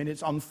 can you? I mean,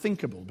 it's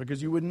unthinkable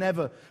because you would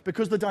never,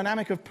 because the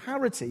dynamic of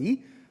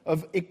parity,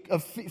 of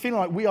feeling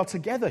like we are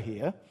together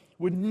here,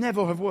 would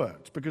never have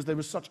worked because there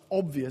was such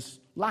obvious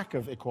lack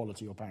of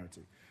equality or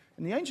parity.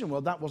 In the ancient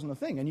world, that wasn't a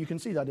thing, and you can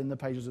see that in the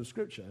pages of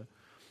Scripture.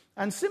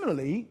 And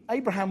similarly,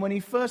 Abraham, when he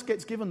first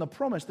gets given the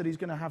promise that he's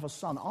going to have a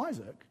son,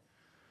 Isaac,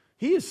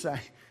 he's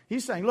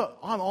saying, look,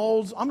 I'm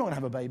old, I'm not going to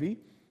have a baby.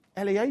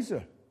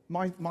 Eliezer,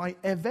 my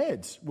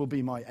Eved, will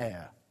be my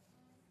heir.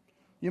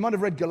 You might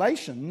have read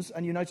Galatians,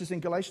 and you notice in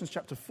Galatians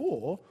chapter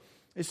 4,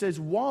 it says,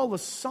 while the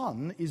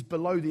son is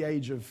below the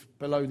age of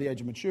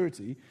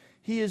maturity,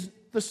 he is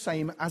the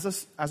same as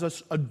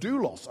a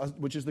doulos,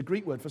 which is the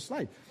Greek word for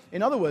slave.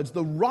 In other words,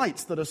 the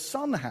rights that a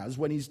son has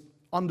when he's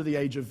under the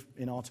age of,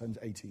 in our terms,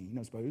 18,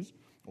 I suppose,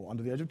 or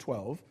under the age of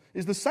 12,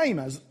 is the same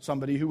as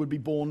somebody who would be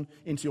born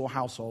into your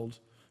household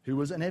who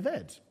was an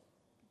Eved,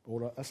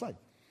 or a slave.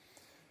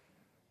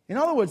 In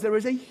other words, there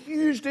is a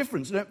huge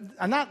difference,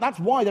 and that's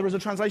why there is a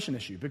translation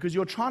issue, because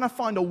you're trying to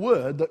find a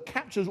word that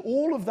captures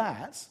all of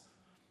that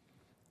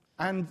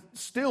and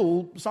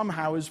still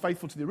somehow is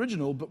faithful to the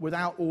original, but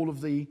without all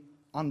of the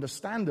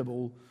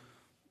understandable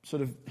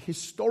sort of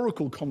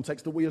historical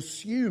context that we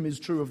assume is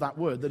true of that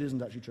word that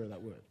isn't actually true of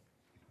that word.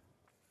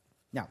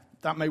 Now,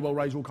 that may well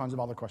raise all kinds of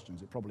other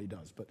questions. It probably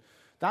does. But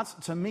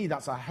to me,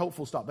 that's a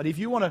helpful start. But if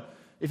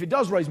it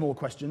does raise more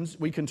questions,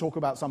 we can talk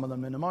about some of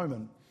them in a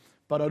moment.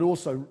 But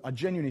I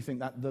genuinely think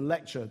that the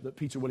lecture that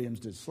Peter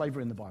Williams did,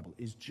 Slavery in the Bible,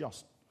 is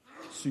just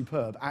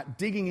superb at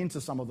digging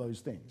into some of those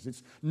things.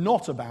 It's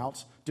not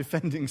about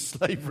defending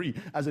slavery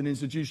as an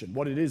institution.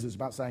 What it is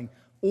about saying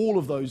all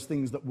of those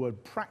things that were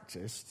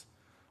practiced,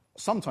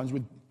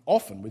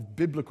 often with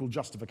biblical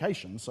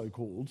justification,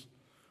 so-called,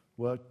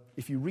 were,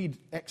 if you read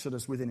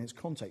Exodus within its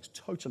context,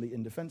 totally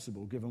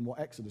indefensible given what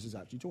Exodus is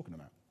actually talking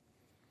about.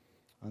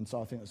 And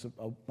so I think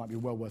that might be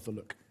well worth a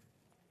look.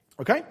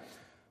 Okay?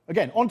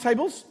 Again, on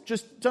tables,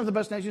 just turn to the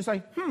person next to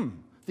you and say,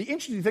 the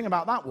interesting thing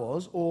about that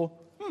was, or,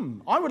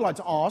 I would like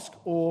to ask,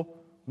 or,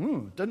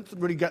 didn't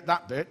really get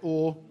that bit,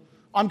 or,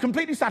 I'm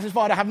completely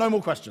satisfied, I have no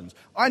more questions.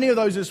 Any of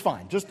those is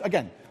fine. Just,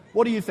 again,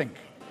 what do you think?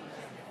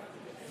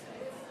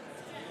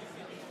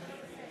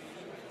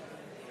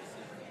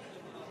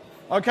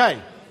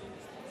 Okay.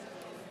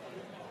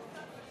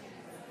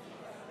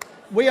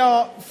 We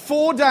are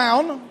 4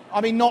 down.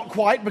 I mean, not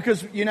quite,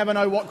 because you never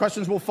know what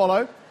questions will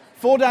follow.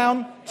 4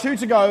 down, 2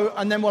 to go,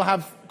 and then we'll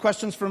have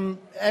questions from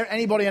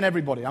anybody and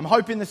everybody. I'm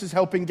hoping this is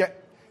helping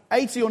get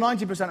 80 or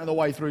 90% of the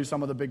way through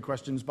some of the big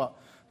questions, but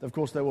of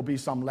course there will be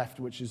some left,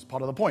 which is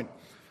part of the point.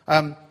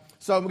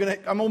 So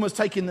I'm almost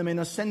taking them in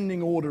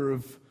ascending order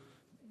of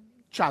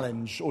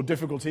challenge or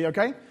difficulty,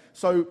 okay?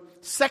 So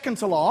second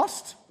to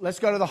last, let's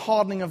go to the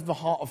hardening of the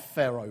heart of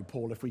Pharaoh,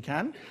 Paul, if we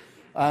can.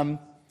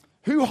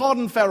 Who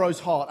hardened Pharaoh's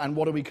heart, and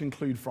what do we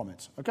conclude from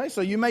it? Okay,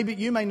 so you may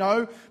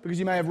know, because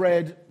you may have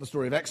read the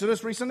story of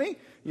Exodus recently.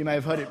 You may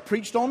have heard it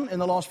preached on in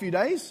the last few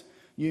days.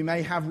 You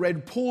may have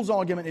read Paul's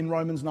argument in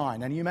Romans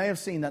 9, and you may have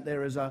seen that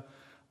there is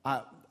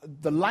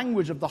the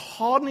language of the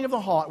hardening of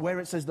the heart, where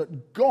it says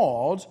that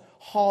God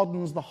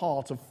hardens the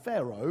heart of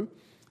Pharaoh,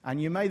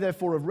 and you may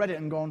therefore have read it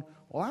and gone,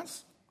 well,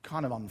 that's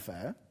kind of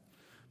unfair,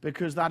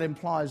 because that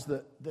implies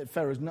that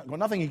Pharaoh's got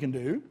nothing he can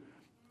do,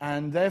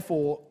 and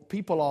therefore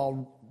people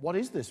are... What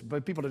is this?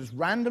 But people are just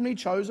randomly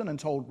chosen and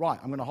told, right,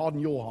 I'm going to harden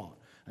your heart.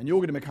 And you're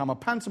going to become a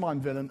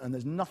pantomime villain, and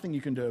there's nothing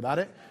you can do about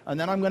it. And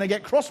then I'm going to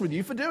get cross with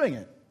you for doing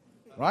it.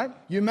 Right?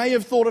 You may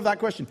have thought of that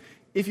question.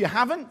 If you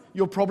haven't,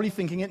 you're probably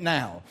thinking it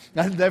now.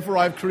 And therefore,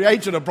 I've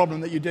created a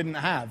problem that you didn't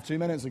have 2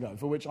 minutes ago,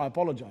 for which I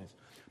apologize.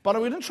 But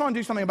I'm going to try and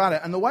do something about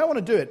it. And the way I want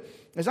to do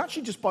it is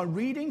actually just by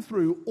reading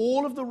through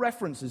all of the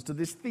references to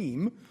this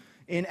theme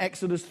in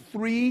Exodus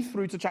 3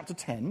 through to chapter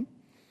 10,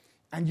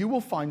 and you will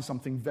find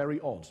something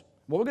very odd.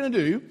 What we're going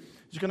to do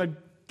is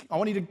I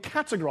want you to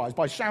categorize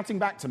by shouting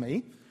back to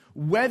me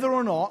whether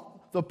or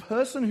not the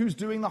person who's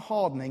doing the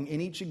hardening in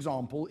each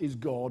example is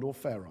God or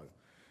Pharaoh.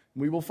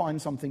 We will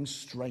find something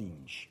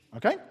strange.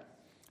 Okay?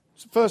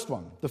 So first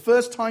one. The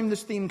first time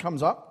this theme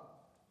comes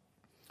up,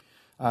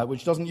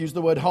 which doesn't use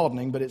the word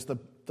hardening, but it's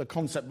the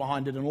concept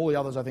behind it, and all the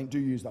others, I think, do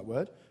use that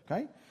word.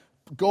 Okay?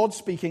 God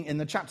speaking in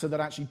the chapter that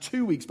actually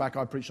 2 weeks back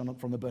I preached on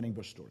from the burning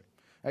bush story.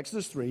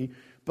 Exodus 3,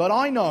 but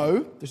I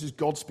know, this is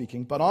God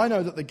speaking, but I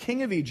know that the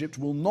king of Egypt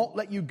will not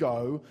let you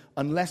go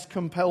unless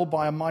compelled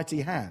by a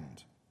mighty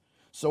hand.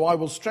 So I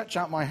will stretch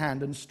out my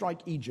hand and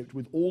strike Egypt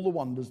with all the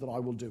wonders that I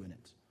will do in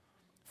it.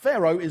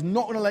 Pharaoh is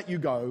not going to let you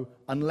go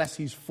unless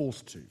he's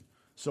forced to.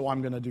 So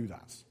I'm going to do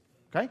that.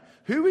 Okay?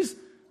 Who is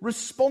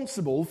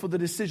responsible for the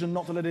decision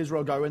not to let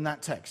Israel go in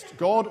that text?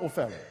 God or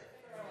Pharaoh?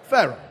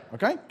 Pharaoh.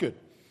 Okay? Good.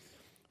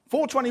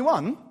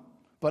 4:21,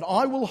 but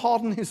I will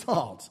harden his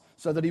heart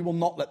so that he will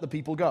not let the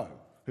people go.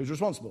 Who's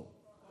responsible?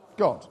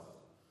 God.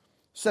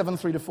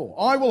 7:3-4.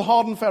 I will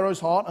harden Pharaoh's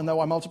heart, and though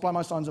I multiply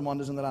my signs and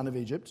wonders in the land of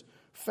Egypt,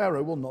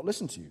 Pharaoh will not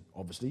listen to you.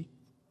 Obviously,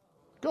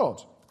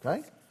 God.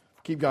 Okay?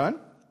 Keep going.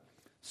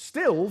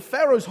 Still,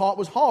 Pharaoh's heart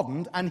was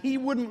hardened, and he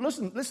wouldn't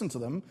listen to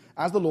them,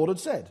 as the Lord had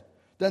said.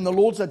 Then the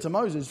Lord said to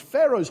Moses,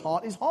 Pharaoh's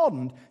heart is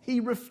hardened. He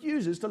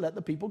refuses to let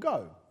the people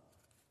go.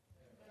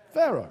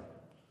 Pharaoh.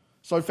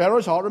 So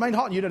Pharaoh's heart remained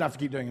hardened. You don't have to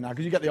keep doing it now,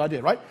 because you get the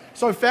idea, right?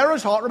 So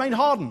Pharaoh's heart remained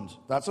hardened.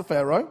 That's a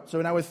Pharaoh.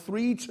 So now we're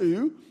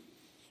 3:2.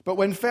 But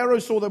when Pharaoh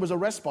saw there was a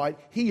respite,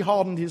 he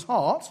hardened his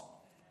heart.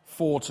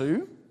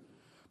 4:2.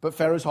 But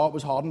Pharaoh's heart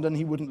was hardened, and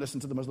he wouldn't listen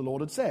to them as the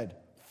Lord had said.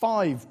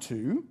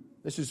 5:2.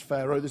 This is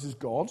Pharaoh, this is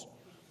God.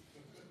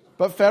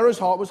 But Pharaoh's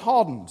heart was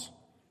hardened.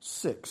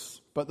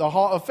 6. But the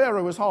heart of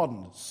Pharaoh was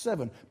hardened.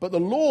 7. But the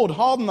Lord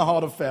hardened the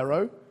heart of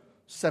Pharaoh.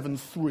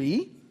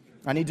 7:3.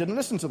 And he didn't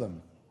listen to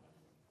them.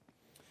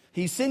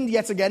 He sinned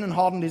yet again and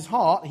hardened his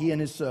heart, he and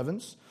his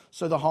servants.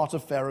 So the heart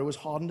of Pharaoh was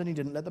hardened, and he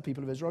didn't let the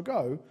people of Israel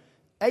go.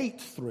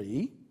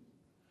 8:3.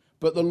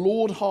 But the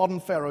Lord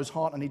hardened Pharaoh's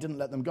heart, and he didn't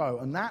let them go.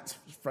 And that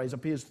phrase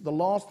appears the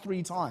last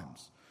 3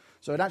 times.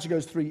 So it actually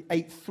goes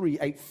 8:3,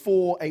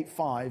 8:4,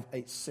 8:5,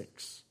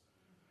 8:6.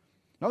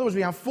 In other words,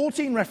 we have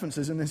 14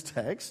 references in this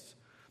text.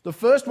 The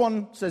first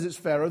one says it's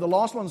Pharaoh, the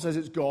last one says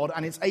it's God,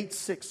 and it's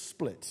 8-6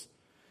 split.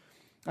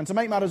 And to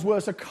make matters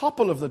worse, a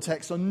couple of the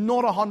texts are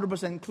not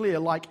 100% clear,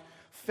 like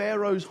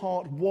Pharaoh's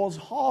heart was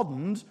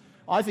hardened.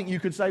 I think you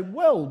could say,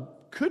 well,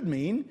 could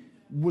mean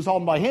was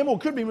hardened by him, or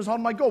could mean was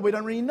hardened by God. We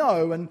don't really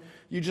know, and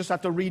you just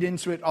have to read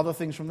into it other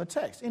things from the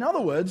text. In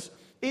other words,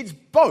 it's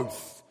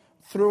both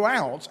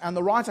throughout, and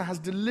the writer has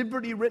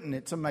deliberately written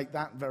it to make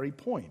that very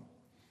point.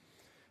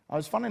 I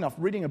was, funny enough,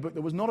 reading a book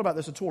that was not about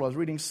this at all. I was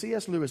reading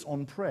C.S. Lewis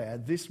on prayer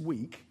this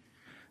week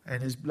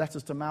in his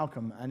letters to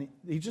Malcolm, and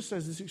he just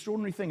says this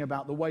extraordinary thing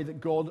about the way that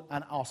God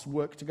and us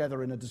work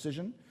together in a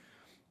decision.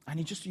 And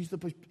he just used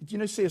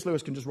C.S.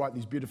 Lewis can just write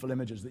these beautiful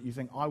images that you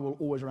think, I will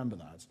always remember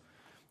that.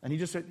 And he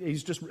just said,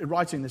 he's just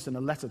writing this in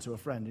a letter to a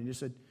friend, and he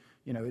just said,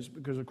 it's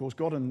because, of course,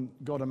 God and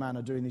man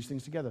are doing these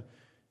things together.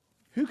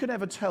 Who can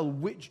ever tell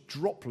which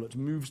droplet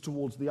moves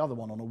towards the other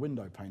one on a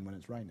window pane when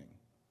it's raining?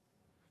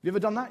 Have you ever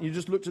done that? You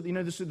just looked at,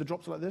 the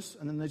drops like this,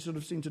 and then they sort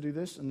of seem to do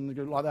this, and they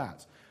go like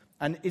that.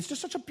 And it's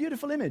just such a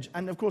beautiful image.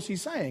 And, of course,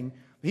 he's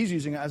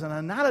using it as an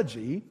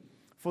analogy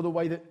for the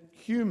way that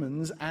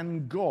humans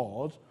and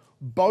God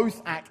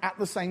both act at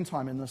the same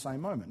time in the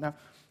same moment. Now,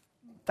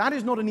 that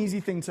is not an easy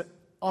thing to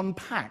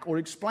unpack or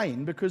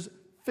explain, because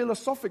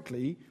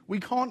philosophically, we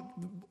can't,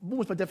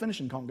 almost by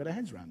definition, can't get our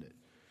heads around it.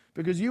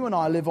 Because you and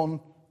I live on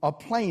a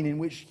plane in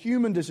which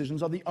human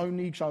decisions are the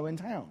only show in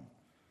town.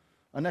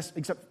 And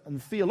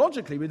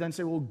theologically, we then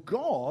say, well,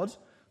 God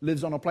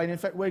lives on a plane, in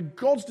fact, where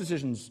God's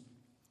decisions,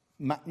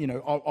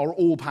 are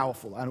all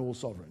powerful and all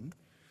sovereign.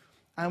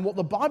 And what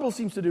the Bible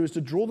seems to do is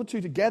to draw the two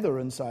together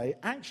and say,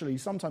 actually,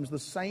 sometimes the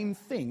same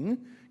thing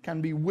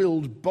can be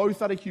willed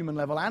both at a human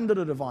level and at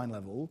a divine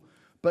level,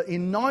 but with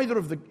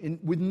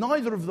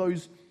neither of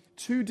those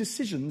two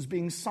decisions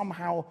being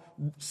somehow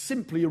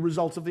simply a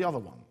result of the other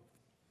one.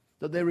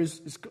 That there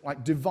is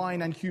like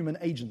divine and human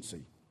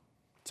agency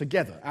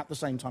together at the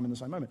same time in the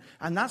same moment.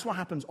 And that's what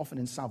happens often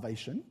in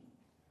salvation,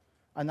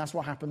 and that's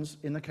what happens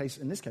in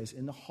this case,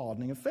 in the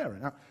hardening of Pharaoh.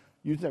 Now,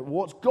 you say,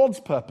 what's God's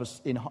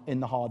purpose in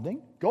the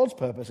hardening? God's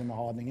purpose in the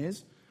hardening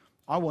is,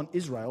 I want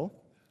Israel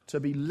to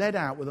be led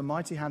out with a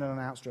mighty hand and an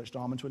outstretched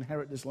arm and to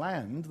inherit this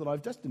land that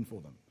I've destined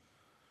for them.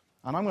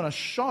 And I'm going to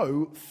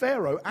show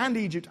Pharaoh and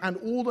Egypt and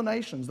all the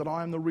nations that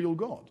I am the real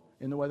God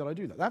in the way that I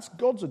do that. That's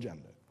God's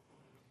agenda.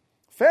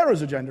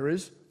 Pharaoh's agenda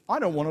is, I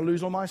don't want to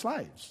lose all my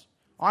slaves.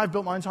 I've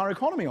built my entire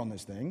economy on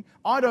this thing.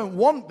 I don't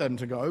want them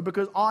to go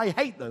because I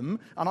hate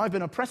them, and I've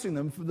been oppressing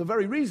them for the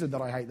very reason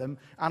that I hate them,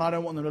 and I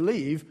don't want them to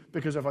leave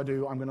because if I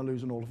do, I'm going to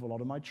lose an awful lot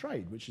of my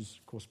trade, which is,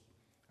 of course,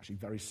 actually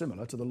very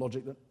similar to the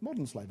logic that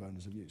modern slave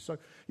owners have used. So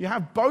you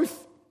have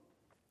both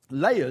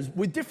layers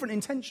with different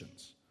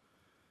intentions.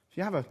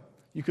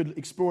 You could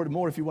explore it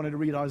more if you wanted to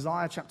read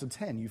Isaiah chapter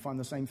 10. You find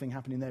the same thing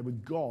happening there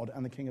with God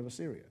and the king of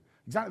Assyria.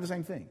 Exactly the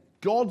same thing.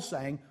 God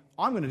saying,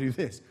 I'm going to do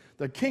this.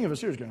 The king of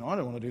Assyria is going, I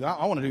don't want to do that.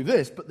 I want to do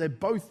this. But they're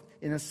both,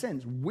 in a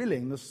sense,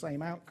 willing the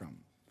same outcome.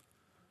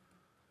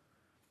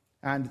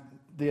 And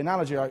the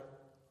analogy, I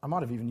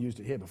might have even used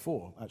it here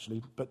before,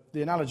 actually, but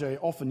the analogy I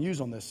often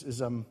use on this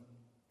is, in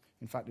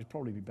fact, it'd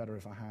probably be better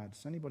if I had,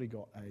 has anybody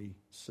got a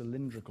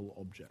cylindrical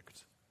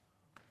object?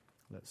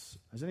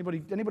 Has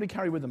anybody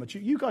carry with them a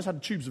tube? You guys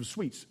had tubes of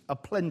sweets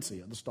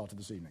aplenty at the start of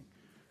this evening,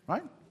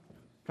 right?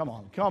 Come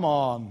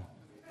on.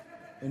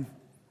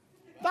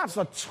 That's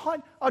an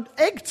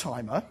egg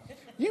timer.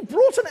 You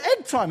brought an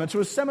egg timer to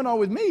a seminar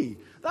with me.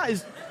 That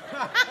is...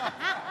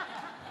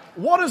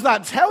 What does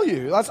that tell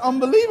you? That's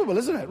unbelievable,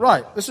 isn't it?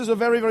 Right, this is a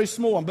very, very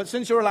small one, but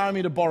since you're allowing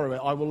me to borrow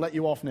it, I will let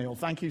you off, Neil.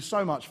 Thank you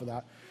so much for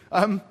that.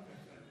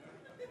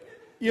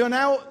 You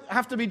now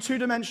have to be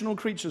two-dimensional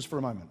creatures for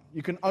a moment.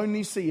 You can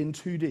only see in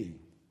 2D,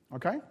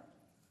 okay?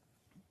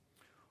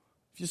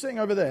 If you're sitting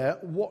over there,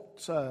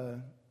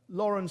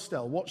 Lauren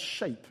Stell, what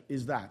shape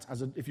is that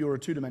if you're a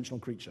two-dimensional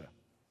creature?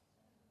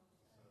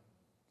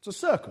 It's a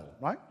circle,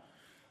 right?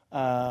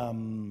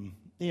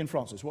 Ian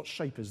Francis, what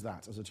shape is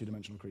that as a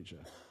two-dimensional creature?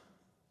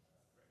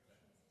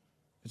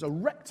 It's a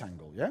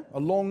rectangle, yeah? A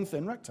long,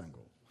 thin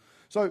rectangle.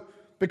 So,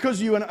 because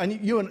you and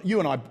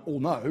I all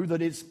know that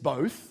it's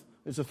both,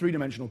 it's a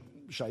three-dimensional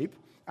shape,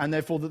 and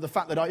therefore the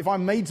fact that if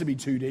I'm made to be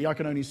 2D, I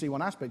can only see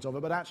one aspect of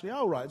it, but actually,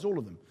 it's all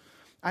of them.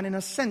 And in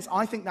a sense,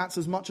 I think that's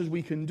as much as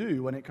we can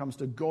do when it comes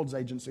to God's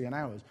agency and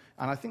ours.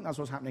 And I think that's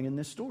what's happening in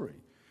this story.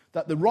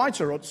 That the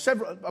writer,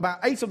 about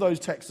 8 of those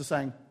texts are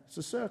saying, it's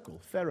a circle,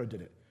 Pharaoh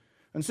did it.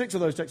 And 6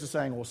 of those texts are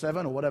saying, or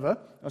 7 or whatever,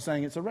 are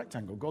saying it's a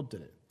rectangle, God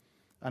did it.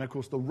 And of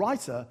course, the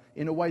writer,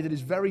 in a way that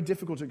is very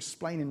difficult to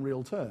explain in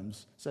real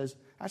terms, says,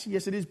 actually,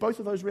 yes, it is both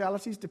of those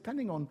realities,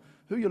 depending on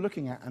who you're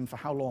looking at and for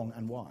how long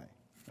and why.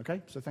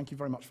 Okay? So thank you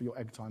very much for your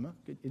egg timer.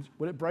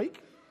 Will it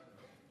break?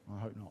 I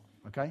hope not.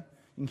 Okay? You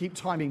can keep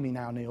timing me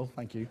now, Neil.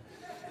 Thank you.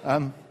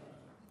 That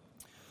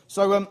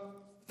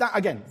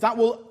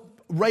will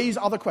raise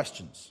other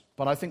questions.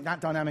 But I think that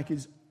dynamic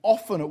is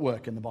often at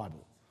work in the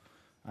Bible.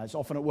 It's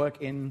often at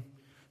work in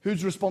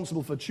who's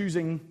responsible for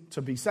choosing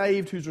to be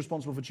saved, who's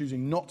responsible for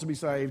choosing not to be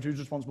saved, who's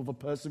responsible for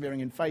persevering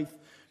in faith,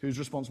 who's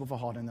responsible for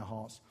hardening their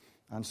hearts,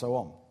 and so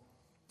on.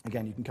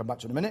 Again, you can come back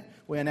to it in a minute.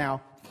 We are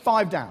now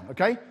 5 down,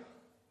 okay?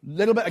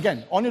 Little bit,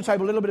 again, on your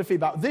table, a little bit of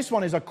feedback. This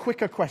one is a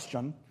quicker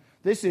question.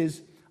 This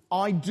is,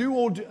 I do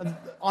or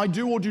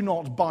do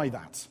not buy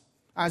that.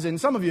 As in,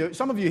 some of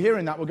you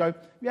hearing that will go,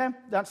 yeah,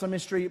 that's a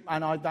mystery,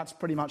 and that's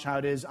pretty much how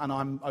it is, and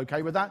I'm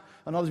okay with that.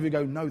 And others of you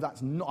go, no,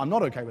 I'm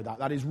not okay with that.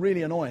 That is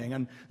really annoying,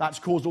 and that's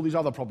caused all these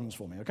other problems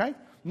for me, okay?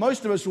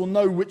 Most of us will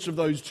know which of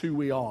those two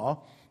we are,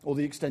 or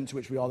the extent to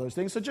which we are those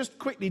things. So just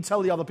quickly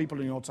tell the other people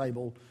on your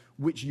table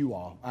which you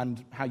are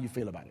and how you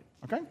feel about it,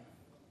 okay?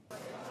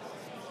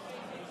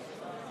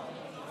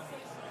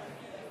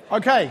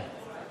 Okay,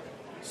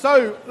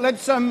 so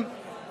let's,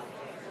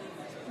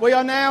 we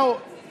are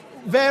now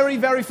very,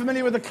 very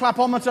familiar with the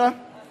clapometer.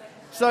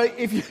 So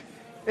if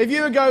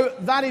you go,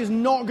 that is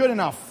not good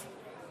enough.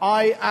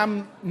 I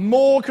am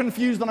more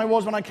confused than I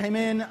was when I came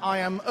in. I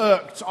am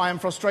irked. I am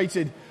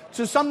frustrated.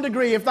 To some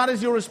degree, if that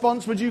is your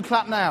response, would you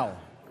clap now?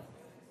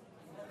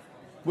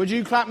 Would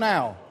you clap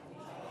now?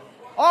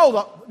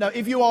 Oh, no,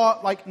 if you are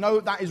like,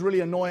 no, that is really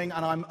annoying,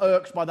 and I'm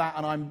irked by that,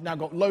 and I've now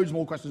got loads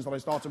more questions than I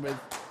started with.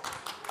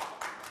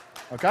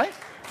 Okay?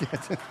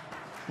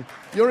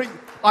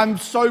 I'm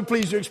so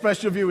pleased you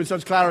expressed your view with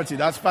such clarity.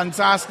 That's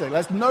fantastic.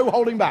 There's no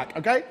holding back,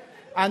 okay?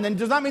 And then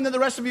does that mean that the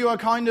rest of you are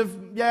kind of,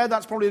 yeah,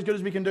 that's probably as good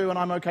as we can do and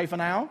I'm okay for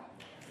now?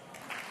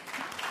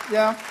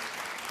 Yeah.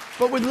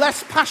 But with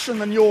less passion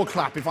than your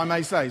clap, if I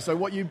may say. So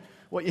what you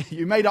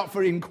made up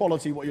for in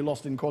quality, what you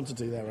lost in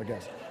quantity there, I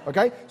guess.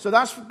 Okay? So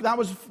that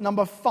was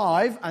number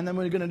 5, and then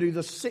we're going to do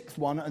the 6th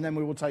one, and then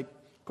we will take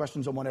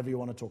questions on whatever you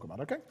want to talk about,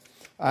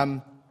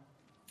 okay?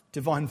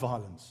 Divine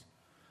violence.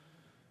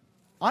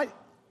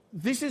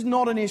 This is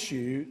not an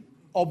issue,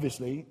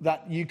 obviously,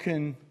 that you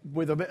can,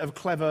 with a bit of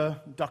clever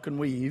duck and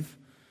weave,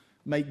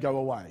 make go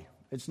away.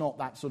 It's not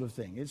that sort of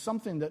thing. It's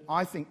something that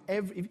I think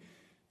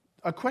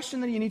a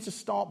question that you need to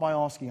start by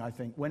asking, I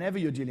think, whenever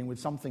you're dealing with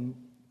something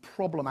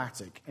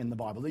problematic in the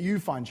Bible that you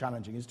find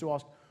challenging, is to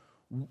ask,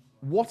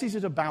 what is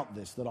it about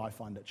this that I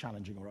find it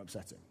challenging or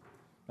upsetting?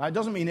 Now, it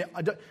doesn't mean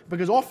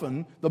because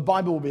often the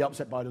Bible will be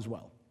upset by it as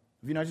well.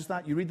 Have you noticed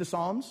that? You read the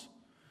Psalms,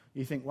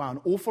 you think, wow, an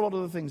awful lot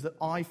of the things that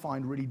I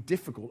find really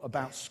difficult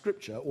about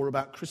Scripture or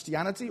about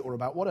Christianity or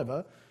about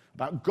whatever,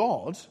 about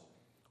God,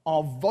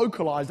 are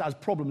vocalized as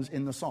problems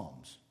in the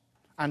Psalms.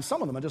 And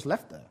some of them are just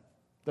left there.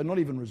 They're not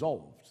even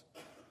resolved.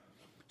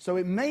 So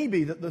it may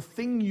be that the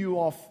thing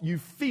you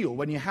feel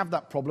when you have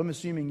that problem,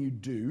 assuming you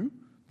do,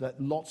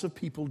 that lots of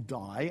people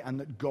die and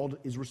that God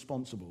is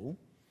responsible,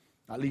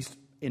 at least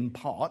in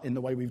part, in the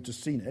way we've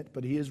just seen it,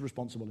 but he is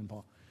responsible in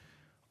part.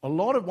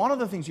 One of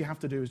the things you have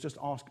to do is just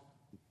ask,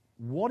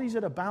 what is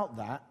it about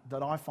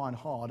that I find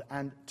hard,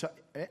 and to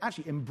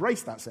actually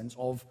embrace that sense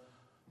of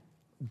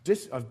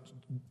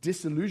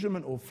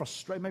disillusionment or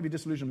frustration. Maybe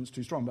disillusionment's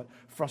too strong, but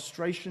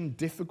frustration,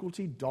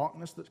 difficulty,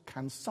 darkness that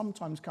can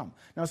sometimes come.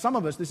 Now, some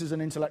of us, this is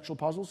an intellectual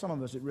puzzle. Some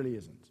of us, it really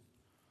isn't.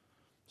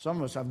 Some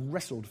of us have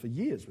wrestled for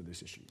years with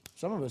this issue.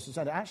 Some of us have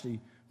said,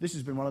 actually, this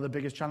has been one of the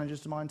biggest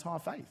challenges to my entire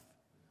faith.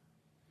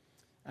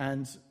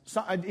 And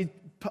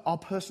our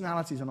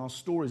personalities and our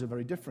stories are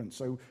very different,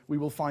 so we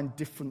will find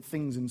different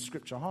things in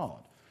Scripture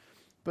hard.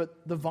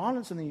 But the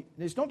violence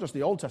it's not just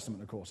the Old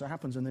Testament, of course. It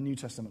happens in the New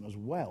Testament as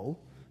well.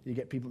 You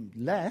get people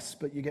less,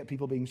 but you get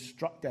people being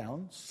struck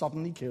down,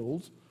 suddenly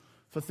killed,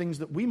 for things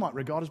that we might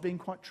regard as being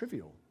quite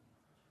trivial.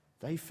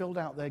 They filled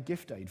out their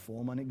gift aid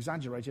form and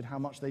exaggerated how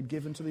much they'd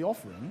given to the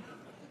offering.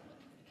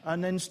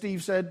 And then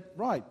Steve said,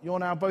 right, you're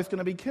now both going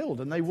to be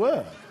killed. And they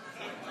were.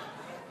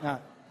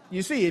 Now,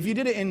 you see, if you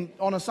did it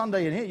on a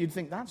Sunday in here, you'd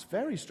think, that's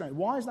very strange.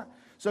 Why is that?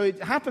 So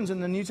it happens in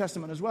the New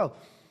Testament as well.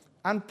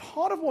 And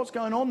part of what's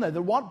going on there,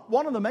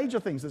 one of the major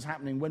things that's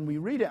happening when we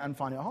read it and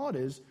find it hard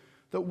is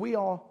that we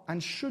are,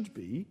 and should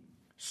be,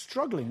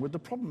 struggling with the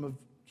problem of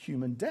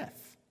human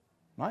death.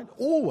 Right?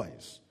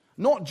 Always.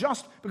 Not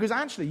just, because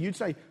actually you'd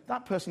say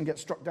that person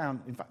gets struck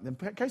down. In fact, in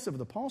the case of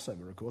the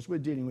Passover, of course, we're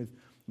dealing with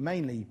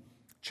mainly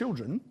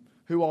children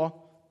who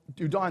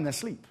die in their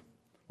sleep,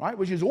 right?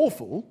 Which is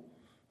awful,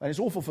 and it's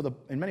awful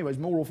in many ways,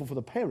 more awful for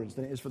the parents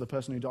than it is for the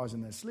person who dies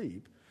in their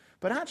sleep.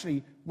 But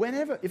actually,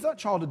 if that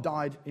child had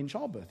died in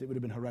childbirth, it would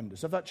have been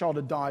horrendous. If that child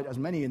had died, as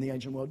many in the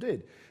ancient world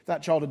did, if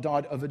that child had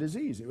died of a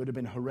disease, it would have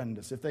been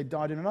horrendous. If they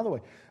died in another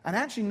way. And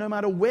actually, no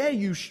matter where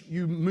you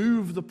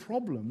move the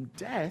problem,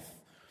 death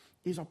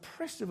is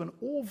oppressive and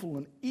awful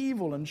and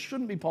evil and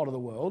shouldn't be part of the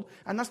world.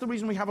 And that's the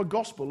reason we have a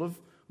gospel of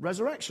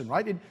resurrection,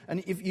 right?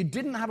 And if you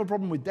didn't have a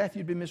problem with death,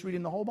 you'd be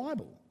misreading the whole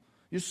Bible.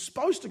 You're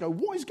supposed to go,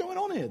 what is going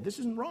on here? This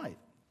isn't right.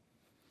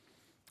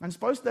 And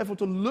supposed, therefore,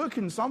 to look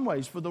in some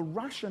ways for the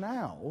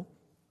rationale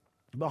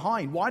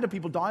behind why do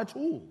people die at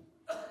all.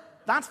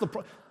 That's the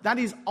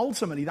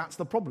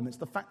problem. It's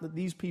the fact that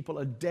these people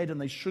are dead and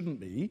they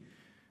shouldn't be.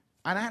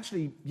 And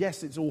actually,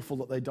 yes, it's awful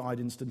that they died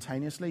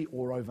instantaneously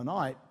or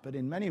overnight, but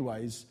in many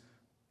ways,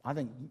 I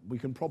think we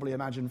can probably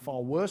imagine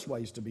far worse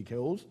ways to be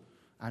killed,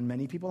 and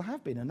many people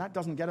have been, and that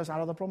doesn't get us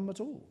out of the problem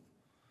at all.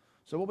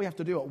 So what we have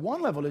to do at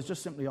one level is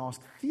just simply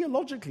ask,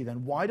 theologically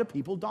then, why do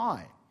people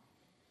die?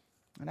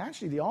 And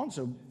actually the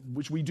answer,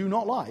 which we do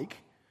not like,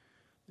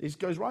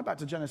 goes right back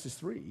to Genesis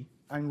 3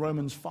 and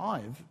Romans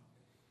 5.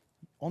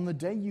 On the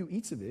day you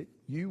eat of it,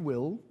 you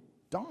will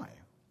die.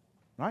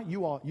 Right?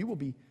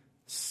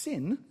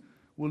 Sin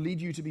will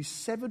lead you to be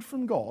severed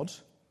from God,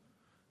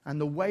 and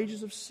the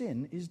wages of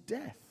sin is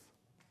death.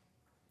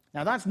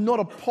 Now, that's not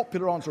a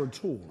popular answer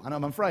at all, and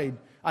I'm afraid,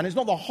 and it's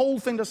not the whole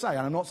thing to say, and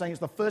I'm not saying it's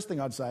the first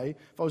thing I'd say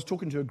if I was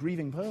talking to a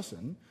grieving person,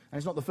 and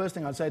it's not the first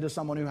thing I'd say to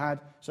someone who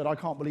had said, I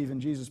can't believe in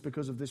Jesus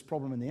because of this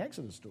problem in the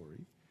Exodus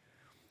story.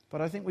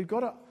 But I think we've got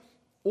to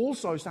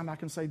also stand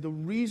back and say the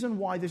reason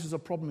why this is a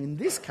problem in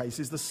this case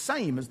is the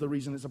same as the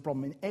reason it's a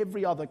problem in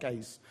every other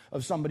case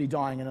of somebody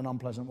dying in an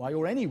unpleasant way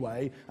or any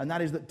way, and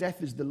that is that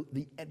death is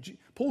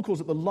Paul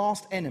calls it the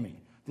last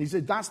enemy. He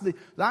said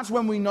that's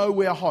when we know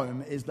we're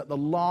home, is that the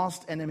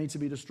last enemy to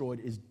be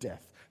destroyed is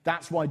death.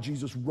 That's why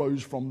Jesus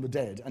rose from the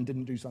dead and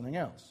didn't do something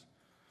else.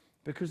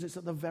 Because it's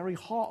at the very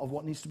heart of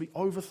what needs to be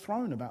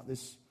overthrown about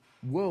this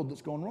world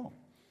that's gone wrong.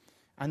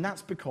 And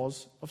that's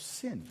because of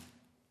sin.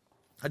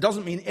 It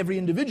doesn't mean every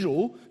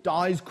individual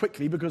dies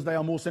quickly because they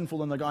are more sinful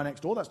than the guy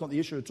next door. That's not the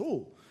issue at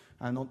all.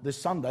 And on this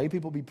Sunday,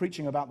 people will be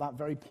preaching about that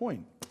very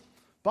point.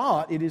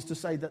 But it is to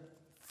say that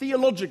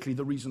theologically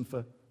the reason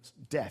for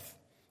death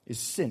is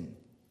sin.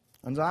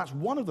 And that's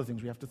one of the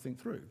things we have to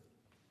think through.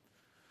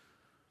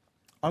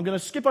 I'm going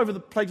to skip over the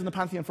plagues in the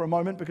Pantheon for a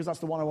moment because that's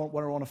the one I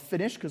want to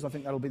finish, because I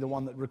think that'll be the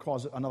one that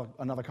requires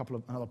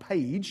another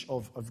page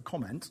of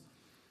comment.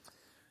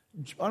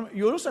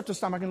 You also have to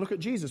stand back and look at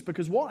Jesus,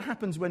 because what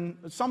happens when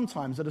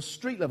sometimes at a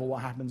street level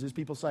what happens is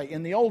people say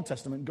in the Old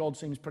Testament God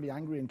seems pretty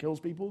angry and kills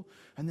people,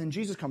 and then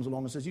Jesus comes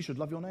along and says you should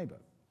love your neighbor.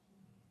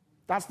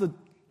 That's the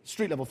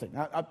street level thing.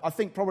 I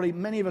think probably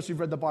many of us who've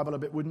read the Bible a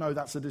bit would know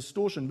that's a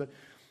distortion, but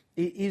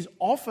it is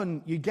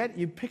often,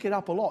 you pick it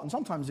up a lot, and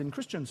sometimes in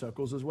Christian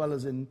circles as well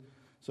as in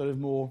sort of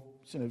more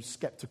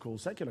skeptical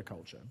secular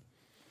culture.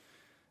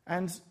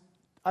 And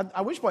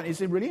at which point it's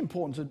really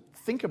important to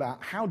think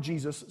about how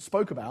Jesus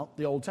spoke about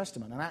the Old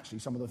Testament, and actually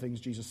some of the things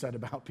Jesus said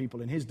about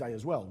people in his day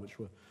as well, which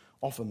were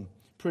often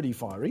pretty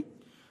fiery.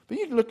 But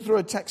you can look through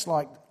a text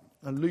like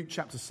Luke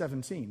chapter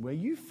 17, where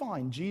you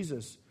find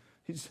Jesus,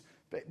 he's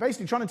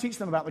basically trying to teach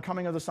them about the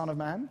coming of the Son of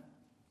Man,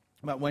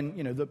 about when,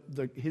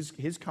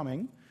 his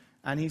coming.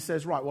 And he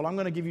says, right, well, I'm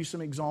going to give you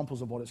some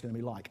examples of what it's going to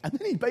be like. And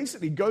then he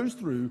basically goes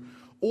through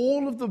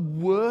all of the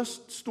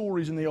worst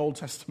stories in the Old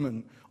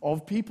Testament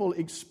of people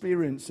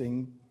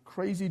experiencing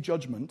crazy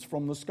judgment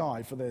from the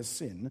sky for their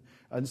sin,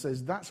 and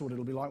says, that's what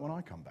it'll be like when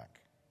I come back.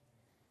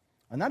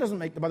 And that doesn't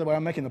by the way,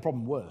 I'm making the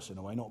problem worse in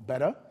a way, not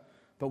better.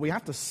 But we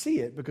have to see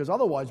it, because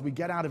otherwise we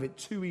get out of it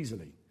too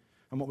easily.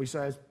 And what we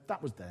say is,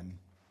 that was them.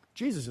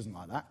 Jesus isn't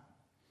like that.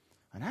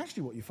 And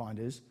actually what you find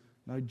is,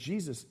 no,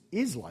 Jesus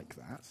is like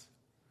that.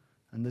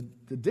 And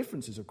the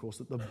difference is, of course,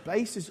 that the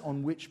basis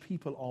on which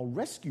people are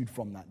rescued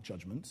from that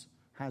judgment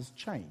has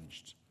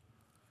changed.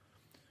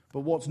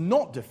 But what's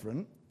not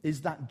different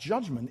is that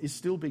judgment is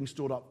still being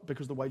stored up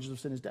because the wages of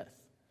sin is death.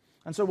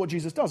 And so what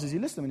Jesus does is he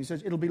lists them and he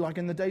says, it'll be like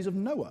in the days of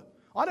Noah.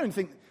 I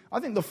think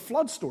the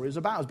flood story is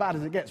about as bad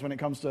as it gets when it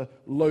comes to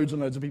loads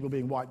and loads of people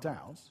being wiped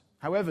out.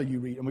 However you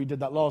read, and we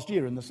did that last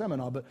year in the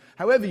seminar, but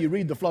however you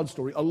read the flood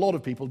story, a lot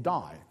of people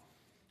die.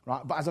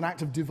 right? But as an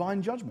act of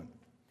divine judgment.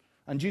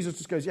 And Jesus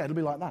just goes, yeah, it'll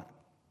be like that.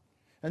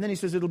 And then he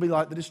says it'll be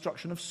like the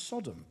destruction of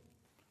Sodom,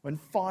 when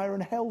fire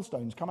and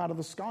hailstones come out of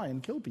the sky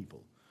and kill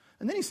people.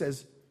 And then he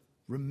says,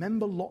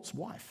 remember Lot's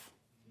wife.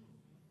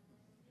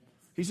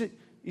 He said,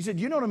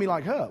 you're not going to be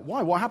like her.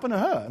 Why? What happened to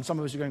her? And some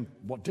of us are going,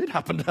 what did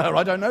happen to her?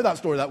 I don't know that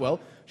story that well.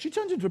 She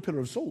turns into a pillar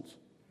of salt.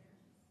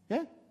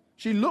 Yeah?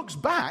 She looks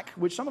back,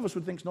 which some of us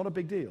would think is not a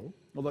big deal,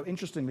 although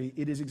interestingly,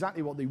 it is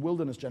exactly what the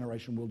wilderness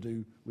generation will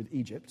do with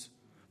Egypt.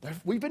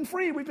 We've been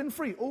free.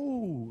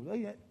 Oh,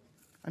 yeah.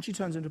 And she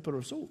turns into a pillar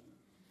of salt.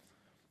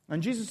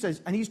 And Jesus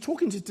says, and he's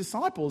talking to his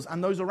disciples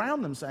and those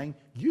around them saying,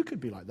 you could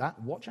be like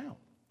that. Watch out.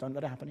 Don't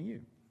let it happen to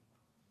you.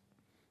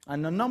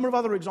 And a number of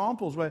other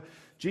examples where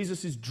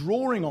Jesus is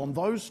drawing on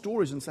those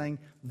stories and saying,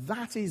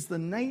 that is the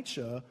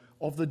nature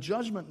of the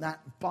judgment that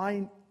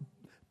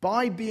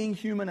by being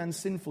human and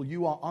sinful,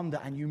 you are under,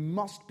 and you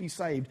must be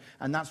saved.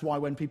 And that's why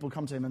when people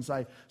come to him and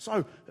say,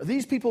 so, are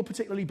these people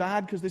particularly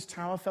bad because this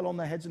tower fell on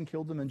their heads and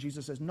killed them? And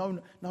Jesus says, no,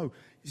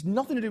 it's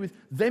nothing to do with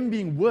them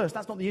being worse.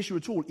 That's not the issue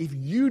at all. If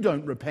you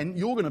don't repent,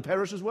 you're going to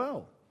perish as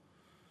well.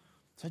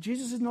 So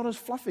Jesus is not as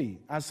fluffy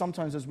as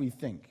sometimes as we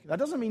think. That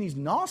doesn't mean he's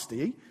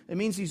nasty. It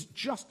means he's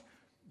just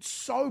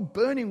so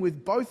burning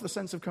with both the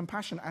sense of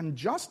compassion and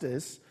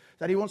justice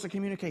that he wants to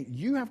communicate.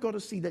 You have got to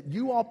see that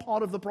you are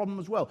part of the problem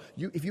as well.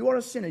 If you are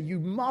a sinner, you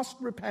must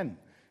repent.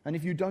 And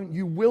if you don't,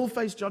 you will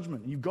face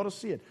judgment. You've got to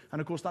see it. And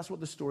of course, that's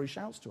what the story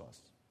shouts to us.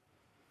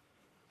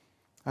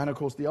 And of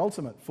course, the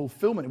ultimate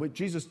fulfillment, which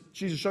Jesus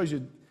shows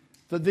you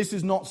that this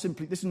is not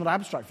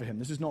abstract for him.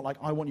 This is not like,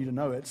 I want you to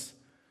know it,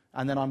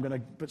 and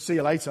then but see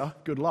you later,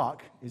 good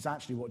luck. Is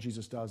actually what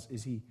Jesus does,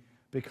 is he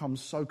becomes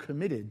so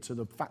committed to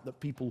the fact that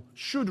people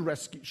should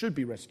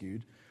be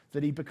rescued,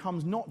 that he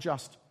becomes not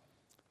just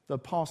the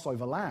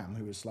Passover lamb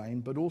who is slain,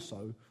 but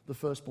also the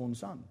firstborn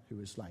son who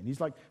is slain. He's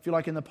like, if you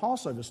like, in the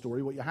Passover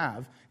story, what you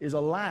have is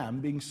a lamb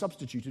being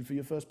substituted for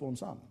your firstborn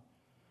son.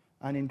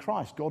 And in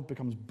Christ, God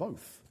becomes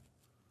both.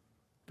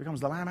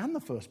 Becomes the lamb and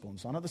the firstborn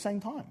son at the same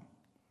time.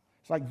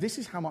 It's like, this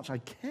is how much I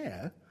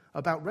care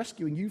about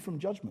rescuing you from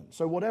judgment.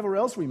 So whatever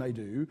else we may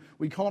do,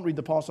 we can't read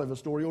the Passover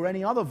story or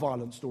any other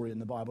violent story in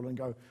the Bible and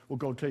go, well,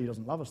 God clearly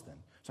doesn't love us then.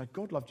 It's like,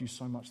 God loved you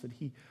so much that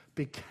he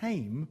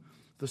became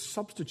the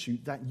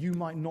substitute that you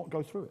might not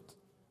go through it.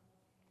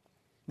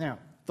 Now,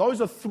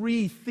 those are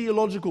three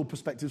theological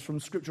perspectives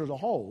from Scripture as a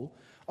whole.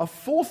 A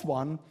fourth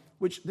one,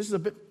 which this is a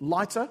bit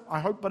lighter,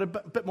 I hope, but a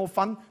bit more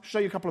fun. Show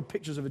you a couple of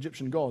pictures of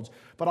Egyptian gods.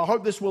 But I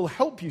hope this will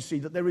help you see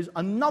that there is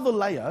another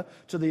layer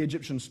to the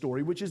Egyptian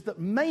story, which is that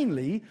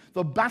mainly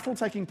the battle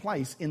taking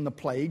place in the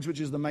plagues, which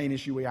is the main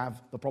issue we have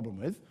the problem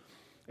with,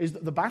 is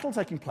that the battle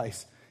taking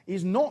place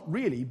is not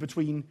really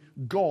between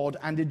God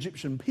and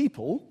Egyptian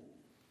people,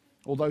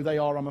 although they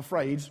are, I'm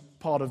afraid,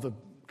 part of the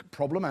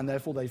problem, and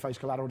therefore they face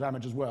collateral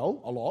damage as well,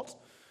 a lot.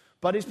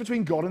 But it's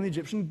between God and the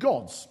Egyptian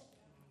gods.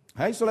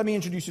 Okay, so let me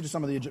introduce you to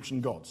some of the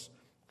Egyptian gods.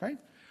 Okay,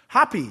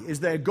 Hapi is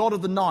their god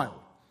of the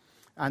Nile,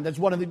 and that's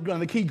one of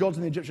the key gods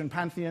in the Egyptian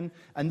pantheon.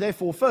 And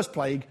therefore, first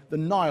plague, the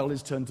Nile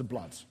is turned to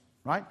blood.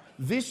 Right?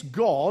 This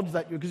god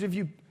because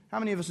how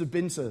many of us have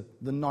been to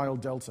the Nile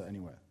Delta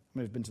anywhere? How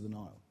many have been to the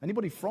Nile?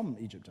 Anybody from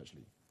Egypt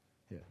actually?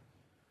 Here,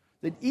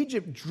 that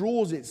Egypt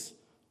draws its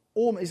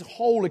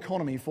whole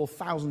economy for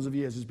thousands of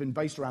years has been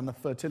based around the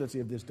fertility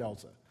of this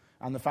delta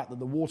and the fact that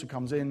the water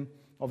comes in.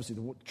 Obviously,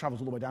 the water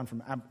travels all the way down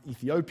from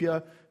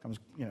Ethiopia, comes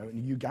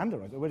in Uganda.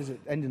 Right? Where does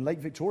it end? In Lake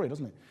Victoria,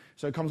 doesn't it?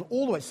 So it comes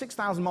all the way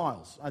 6,000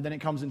 miles, and then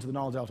it comes into the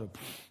Nile Delta.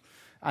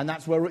 And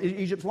that's where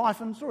Egypt's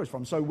life and story is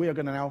from. So we are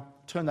going to now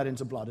turn that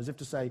into blood, as if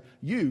to say,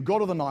 you,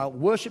 God of the Nile,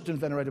 worshipped and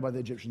venerated by the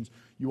Egyptians,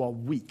 you are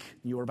weak.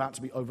 You are about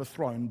to be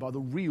overthrown by the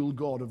real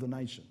God of the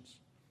nations,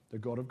 the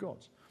God of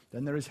gods.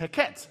 Then there is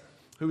Heket,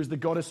 who is the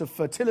goddess of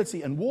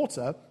fertility and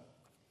water.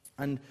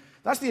 And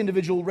that's the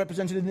individual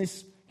represented in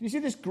this. Can you see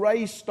this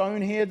grey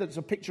stone here that's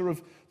a picture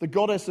of the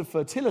goddess of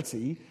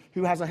fertility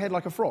who has a head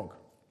like a frog?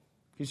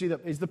 Can you see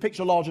that? Is the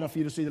picture large enough for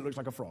you to see that it looks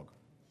like a frog?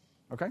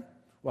 Okay?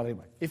 Well,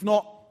 anyway. If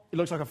not, it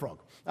looks like a frog.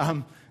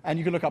 And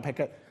you can look up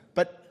Heket.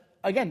 But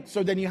again,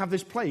 so then you have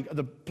this plague.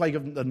 The plague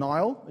of the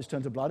Nile is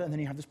turned to blood, and then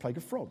you have this plague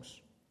of frogs.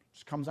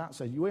 It comes out and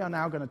says, we are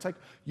now going to take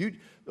you,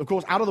 of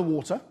course, out of the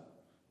water,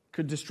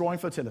 could destroy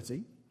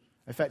fertility.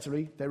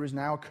 Effectively, there is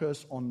now a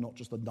curse on not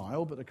just the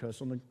Nile, but a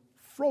curse on the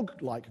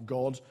frog-like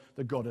god,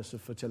 the goddess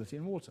of fertility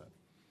and water.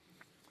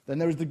 Then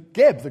there is the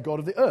Geb, the god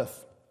of the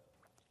earth.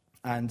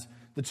 And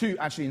the two,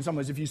 actually, in some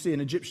ways, if you see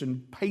an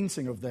Egyptian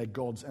painting of their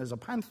gods as a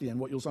pantheon,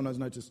 what you'll sometimes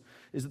notice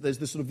is that there's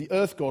this sort of the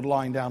earth god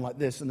lying down like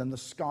this, and then the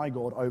sky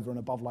god over and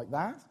above like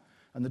that.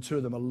 And the two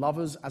of them are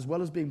lovers, as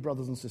well as being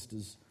brothers and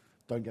sisters.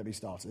 Don't get me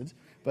started.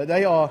 But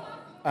they are,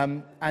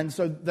 and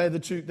so they're the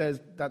two,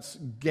 that's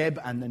Geb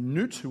and then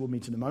Nut, who we'll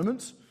meet in a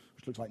moment,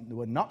 which looks like the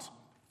word nut.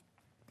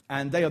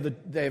 And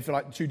they're for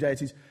like two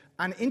deities.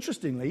 And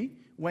interestingly,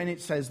 when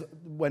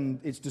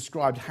it's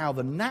described how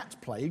the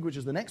gnat plague, which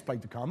is the next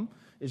plague to come,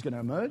 is going to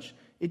emerge,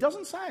 it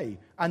doesn't say,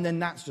 and then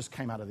gnats just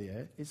came out of the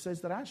air. It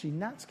says that actually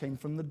gnats came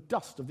from the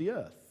dust of the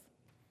earth.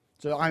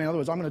 So, in other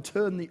words, I'm going to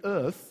turn the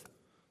earth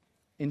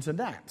into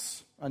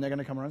gnats, and they're going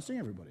to come around and sting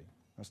everybody.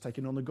 That's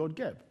taking on the god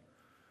Geb.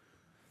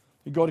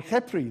 The god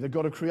Khepri, the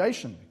god of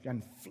creation.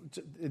 And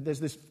there's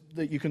this,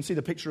 you can see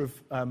the picture of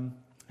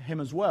him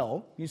as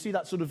well. You see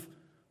that sort of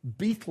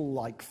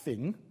beetle-like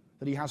thing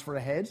that he has for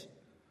a head?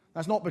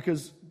 That's not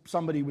because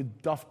somebody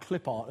with Duff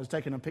clip art has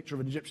taken a picture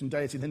of an Egyptian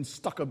deity and then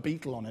stuck a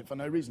beetle on it for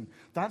no reason.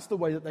 That's the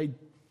way that they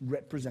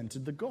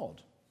represented the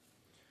god.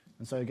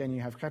 And so again,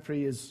 you have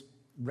Khepri is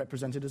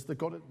represented as the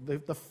god,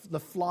 the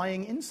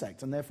flying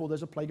insect, and therefore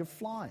there's a plague of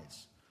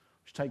flies,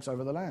 which takes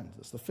over the land.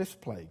 That's the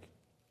fourth plague.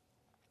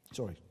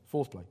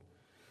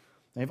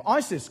 They have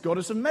Isis,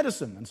 goddess of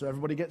medicine, and so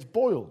everybody gets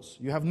boils.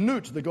 You have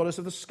Nut, the goddess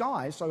of the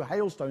sky, so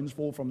hailstones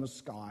fall from the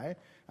sky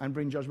and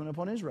bring judgment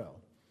upon Israel.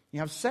 You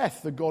have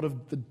Seth, the god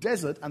of the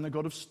desert and the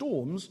god of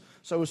storms,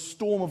 so a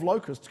storm of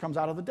locusts comes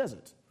out of the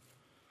desert.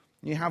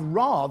 You have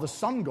Ra, the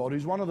sun god,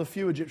 who's one of the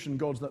few Egyptian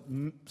gods that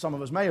some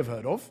of us may have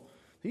heard of.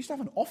 They used to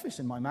have an office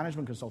in my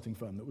management consulting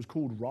firm that was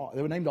called Ra.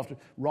 They were named after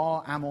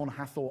Ra, Ammon,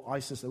 Hathor,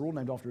 Isis. They're all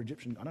named after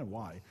Egyptian. I don't know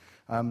why.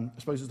 I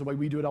suppose it's the way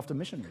we do it after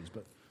missionaries,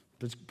 but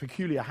it's a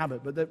peculiar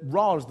habit. But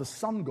Ra is the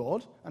sun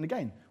god. And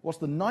again, what's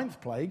the ninth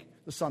plague?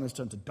 The sun has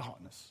turned to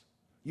darkness.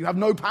 You have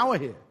no power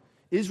here.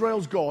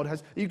 Israel's God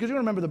has... Because you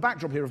remember the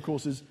backdrop here, of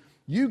course, is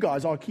you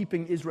guys are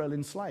keeping Israel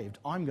enslaved.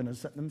 I'm going to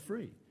set them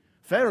free.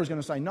 Pharaoh's going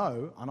to say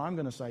no, and I'm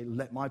going to say,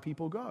 let my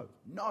people go.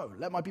 No,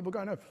 let my people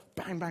go. No.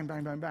 Bang, bang,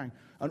 bang, bang, bang.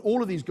 And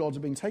all of these gods are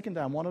being taken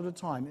down one at a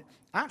time,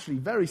 actually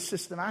very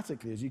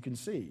systematically, as you can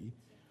see.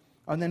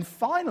 And then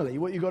finally,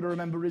 what you've got to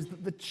remember is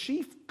that the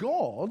chief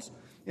god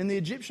in the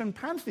Egyptian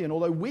pantheon,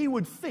 although we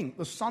would think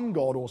the sun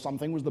god or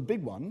something was the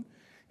big one,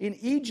 in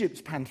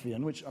Egypt's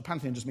pantheon, which a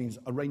pantheon just means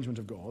arrangement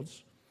of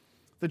gods,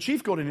 the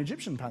chief god in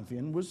Egyptian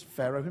pantheon was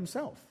Pharaoh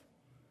himself.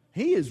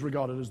 He is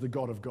regarded as the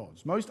god of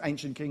gods. Most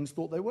ancient kings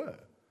thought they were.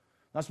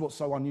 That's what's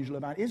so unusual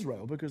about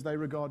Israel, because they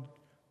regard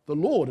the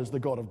Lord as the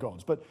God of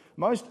gods. But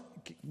most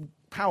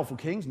powerful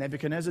kings,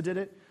 Nebuchadnezzar did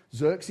it,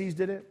 Xerxes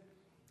did it.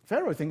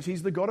 Pharaoh thinks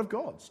he's the God of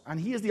gods, and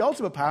he is the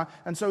ultimate power,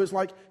 and so it's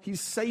like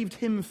he's saved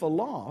him for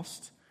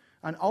last,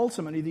 and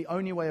ultimately the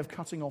only way of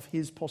cutting off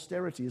his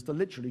posterity is to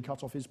literally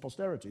cut off his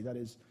posterity, that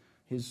is,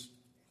 his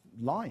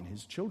line,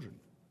 his children.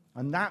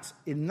 And that's,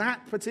 in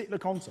that particular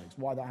context,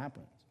 why that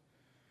happens.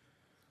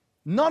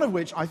 None of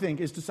which, I think,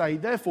 is to say,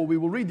 therefore, we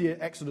will read the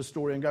Exodus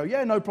story and go,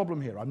 yeah, no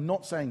problem here. I'm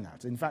not saying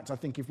that. In fact, I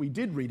think if we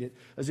did read it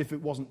as if it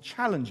wasn't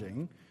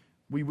challenging,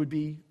 we would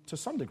be, to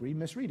some degree,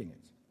 misreading it.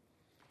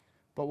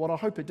 But what I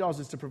hope it does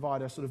is to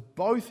provide a sort of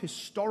both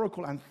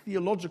historical and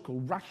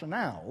theological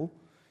rationale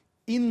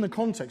in the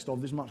context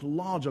of this much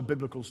larger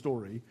biblical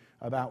story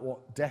about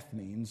what death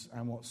means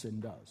and what sin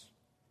does.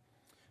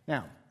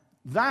 Now,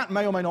 that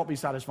may or may not be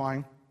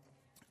satisfying.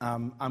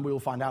 And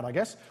we'll find out, I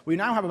guess. We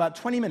now have about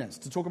 20 minutes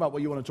to talk about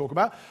what you want to talk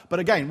about. But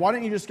again, why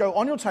don't you just go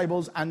on your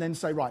tables and then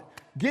say, right,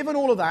 given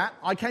all of that,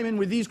 I came in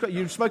with these questions.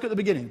 You spoke at the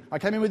beginning. I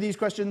came in with these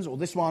questions, or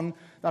this one.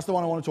 That's the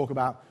one I want to talk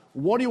about.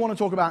 What do you want to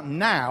talk about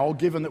now,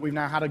 given that we've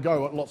now had a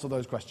go at lots of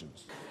those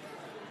questions?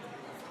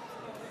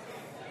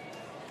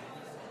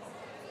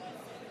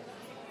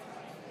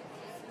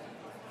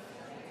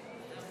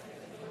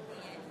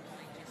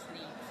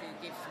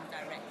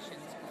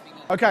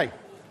 Okay.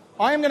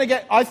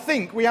 I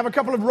think we have a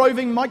couple of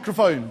roving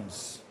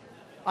microphones.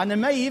 And there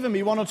may even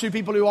be one or two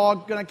people who are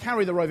going to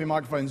carry the roving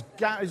microphones.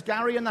 Is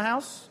Gary in the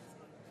house?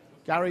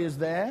 Gary is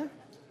there.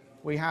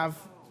 We have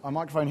a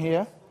microphone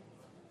here.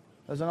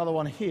 There's another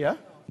one here.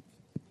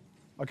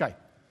 Okay.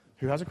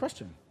 Who has a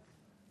question?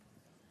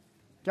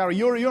 Gary,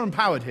 you're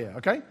empowered here,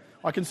 okay?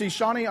 I can see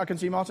Shani, I can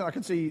see Martin, I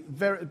can see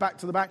back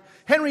to the back.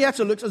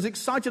 Henrietta looks as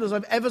excited as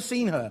I've ever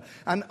seen her.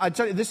 And I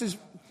tell you, this is,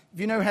 if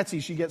you know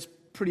Hetty, she gets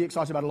pretty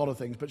excited about a lot of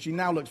things, but she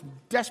now looks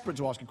desperate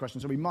to ask a question,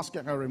 so we must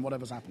get her in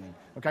whatever's happening.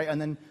 Okay, and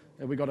then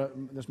we got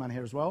this man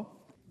here as well.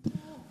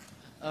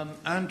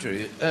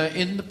 Andrew,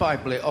 in the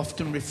Bible it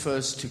often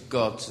refers to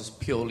gods as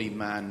purely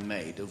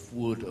man-made, of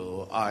wood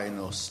or iron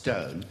or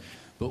stone,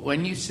 but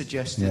when you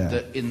suggested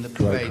that in the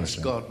parades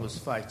God was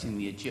fighting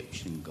the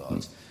Egyptian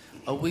gods,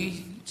 are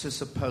we to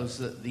suppose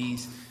that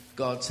these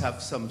gods have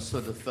some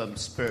sort of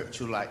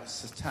spiritual, like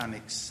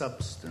satanic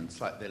substance,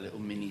 like they're little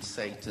mini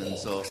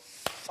Satans or...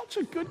 Such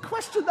a good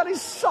question. That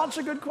is such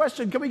a good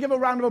question. Can we give a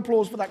round of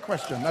applause for that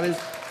question? That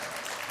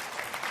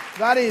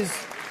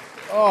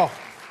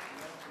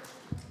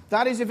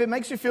is, if it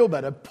makes you feel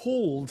better,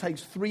 Paul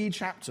takes 3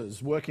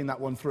 chapters working that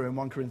one through in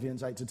 1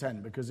 Corinthians 8 to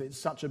 10 because it's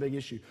such a big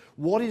issue.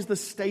 What is the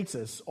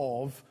status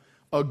of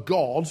a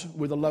god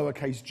with a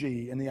lowercase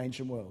g in the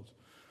ancient world?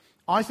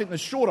 I think the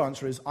short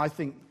answer is, I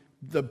think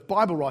the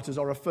Bible writers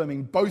are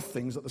affirming both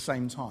things at the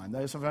same time.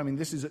 They're affirming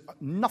this is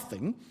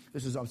nothing.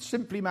 This is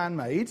simply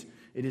man-made.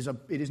 It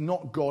is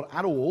not God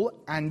at all,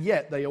 and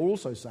yet they are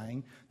also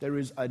saying there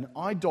is an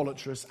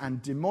idolatrous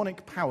and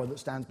demonic power that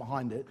stands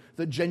behind it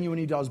that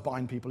genuinely does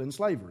bind people in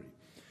slavery.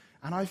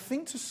 And I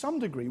think to some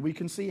degree we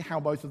can see how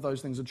both of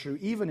those things are true,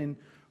 even in,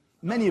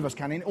 many of us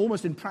can,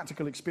 almost in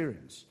practical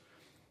experience.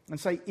 And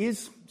say,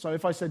 so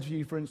if I said to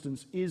you, for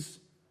instance, is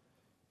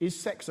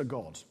sex a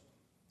god?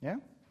 Yeah?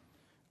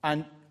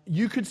 And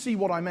you could see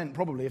what I meant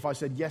probably if I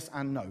said yes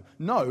and no.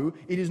 No,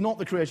 it is not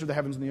the creator of the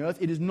heavens and the earth.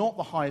 It is not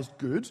the highest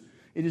good.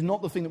 It is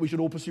not the thing that we should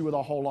all pursue with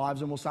our whole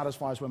lives and will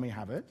satisfy us when we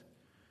have it.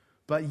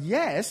 But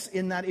yes,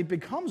 in that it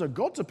becomes a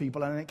god to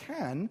people, and it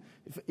can,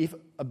 if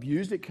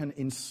abused, it can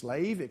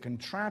enslave, it can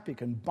trap, it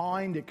can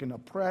bind, it can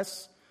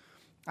oppress.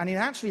 And it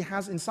actually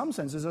has, in some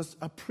senses,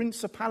 a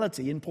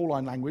principality in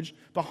Pauline language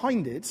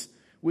behind it,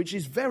 which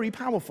is very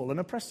powerful and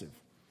oppressive.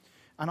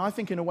 And I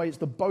think in a way it's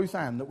the both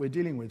and that we're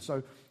dealing with.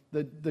 So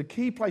the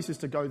key places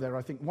to go there,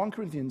 I think, 1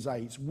 Corinthians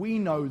 8, we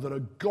know that a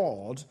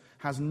god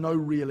has no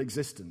real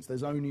existence.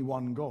 There's only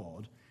one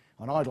God.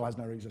 An idol has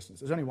no real existence.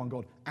 There's only one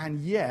God.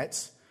 And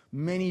yet,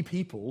 many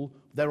people,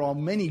 there are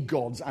many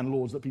gods and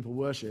lords that people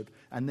worship,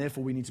 and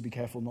therefore we need to be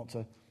careful not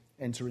to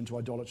enter into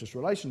idolatrous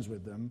relations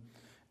with them.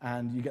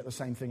 And you get the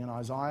same thing in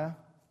Isaiah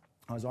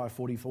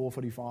 44,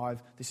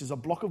 45. This is a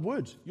block of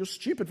wood. You're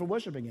stupid for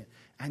worshipping it.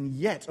 And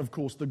yet, of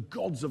course, the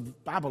gods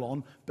of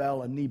Babylon,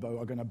 Bel and Nebo,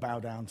 are going to bow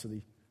down to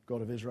the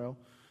God of Israel.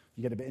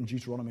 You get a bit in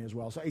Deuteronomy as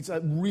well. So it's a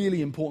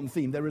really important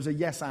theme. There is a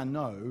yes and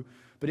no.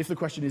 But if the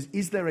question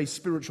is there a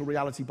spiritual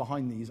reality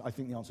behind these? I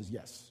think the answer is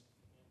yes.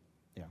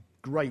 Yeah,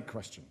 great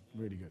question.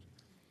 Really good.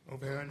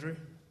 Over here, Andrew.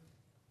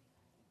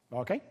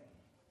 Okay.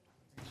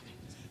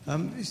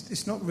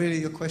 It's not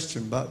really a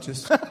question, but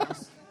just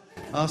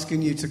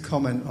asking you to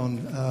comment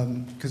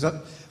on, because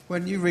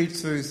when you read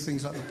through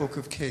things like the Book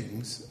of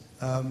Kings,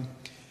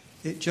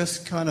 it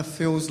just kind of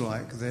feels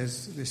like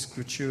there's this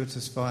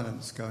gratuitous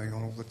violence going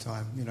on all the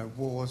time. You know,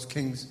 wars,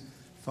 kings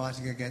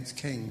fighting against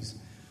kings.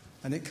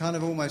 And it kind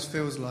of almost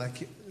feels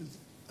like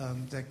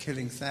they're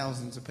killing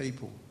thousands of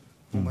people,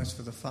 almost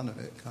for the fun of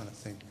it kind of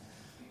thing.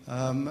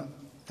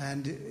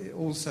 And it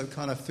also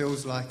kind of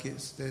feels like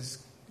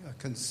there's a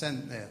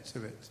consent there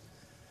to it.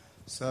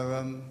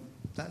 So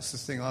that's the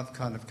thing I've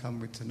kind of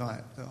come with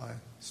tonight that I'm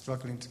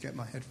struggling to get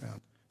my head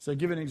around. So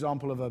give an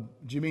example of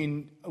do you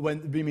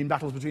mean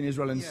battles between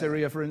Israel and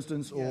Syria, for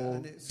instance?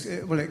 Or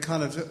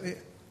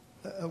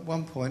at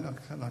one point,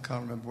 I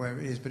can't remember where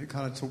it is, but it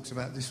kind of talks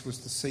about this was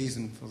the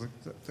season for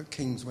the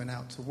kings went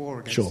out to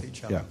war against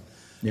each other.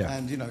 Yeah.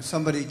 And, you know,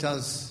 somebody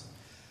does,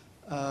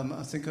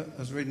 I think I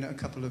was reading it a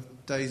couple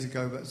of days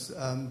ago, but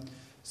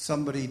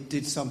somebody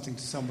did something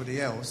to somebody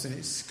else, and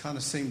it's kind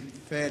of seemed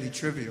fairly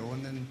trivial,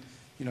 and then,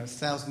 you know,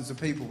 thousands of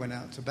people went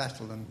out to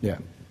battle.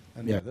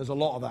 And there's a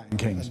lot of that in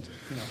Kings. And,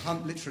 you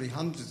know, literally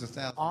hundreds of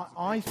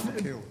thousands were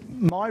killed.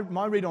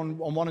 My read on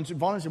 1 and 2,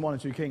 violence in 1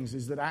 and 2 Kings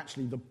is that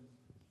actually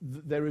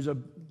there is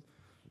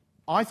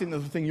I think the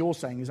thing you're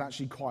saying is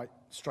actually quite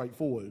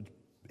straightforward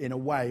in a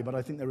way, but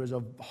I think there is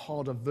a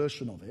harder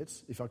version of it,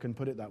 if I can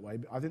put it that way.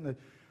 I think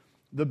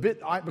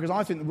because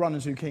I think the 1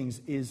 and 2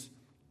 Kings is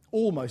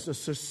almost a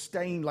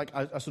sustained, like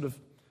a sort of,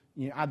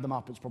 you add them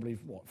up, it's probably,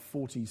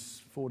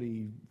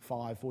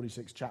 45,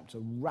 46 chapter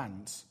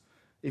rant,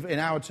 if in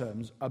our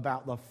terms,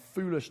 about the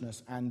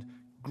foolishness and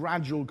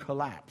gradual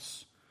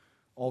collapse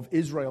of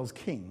Israel's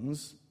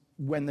kings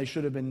when they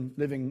should have been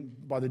living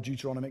by the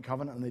Deuteronomic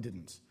covenant and they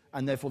didn't.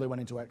 And therefore they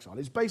went into exile.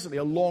 It's basically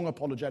a long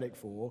apologetic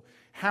for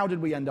how did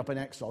we end up in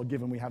exile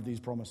given we have these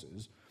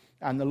promises?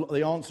 And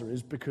the answer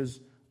is because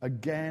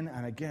again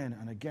and again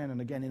and again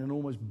and again in an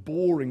almost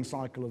boring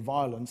cycle of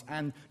violence,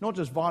 and not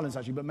just violence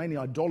actually, but mainly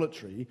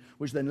idolatry,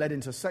 which then led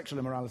into sexual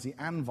immorality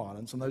and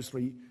violence, and those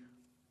three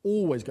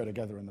always go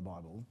together in the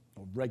Bible,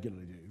 or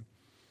regularly do.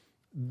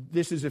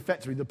 This is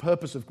effectively the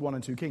purpose of 1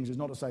 and 2 Kings, is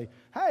not to say,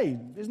 hey,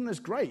 isn't this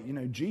great? You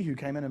know, Jehu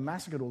came in and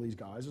massacred all these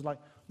guys. It's like,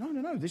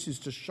 no, this is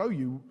to show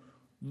you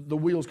the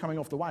wheels coming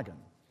off the wagon.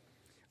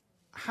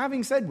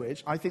 Having said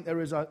which, I think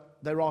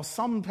there are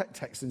some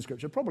texts in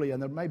Scripture, probably,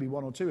 and there may be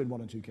one or two in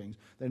 1 and 2 Kings,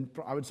 then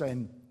I would say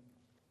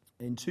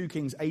in 2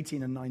 Kings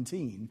 18 and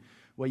 19,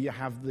 where you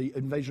have the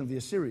invasion of the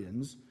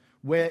Assyrians,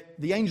 where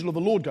the angel of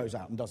the Lord goes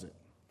out and does it.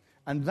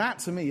 And that,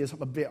 to me, is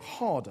a bit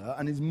harder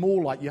and is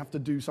more like you have to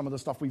do some of the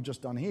stuff we've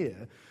just done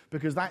here,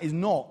 because that is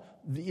not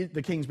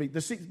the kings.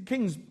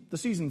 The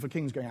season for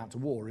kings going out to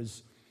war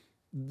is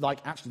like,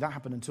 actually, that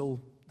happened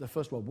until the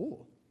First World War.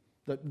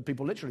 That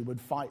people literally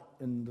would fight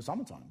in the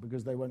summertime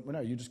because they went,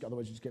 otherwise you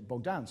just get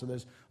bogged down.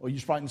 Or you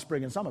fight in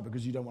spring and summer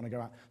because you don't want to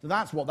go out. So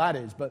that's what that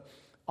is. But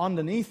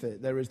underneath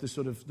it, there is this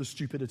sort of the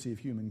stupidity of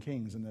human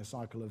kings and their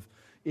cycle of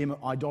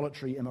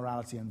idolatry,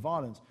 immorality, and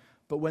violence.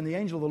 But when the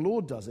angel of the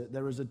Lord does it,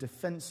 there is a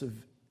defense of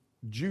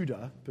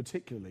Judah,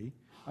 particularly.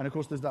 And of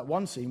course, there's that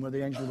one scene where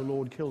the angel of the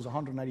Lord kills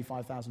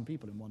 185,000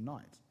 people in one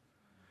night.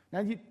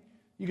 Now,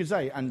 you could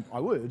say, and I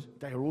would,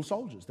 they are all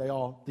soldiers. They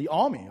are the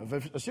army of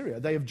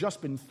Assyria. They have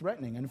just been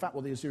threatening. And in fact,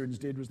 what the Assyrians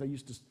did was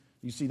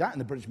you see that in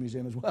the British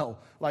Museum as well,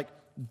 like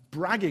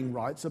bragging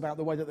rights about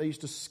the way that they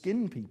used to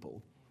skin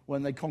people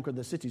when they conquered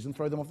their cities and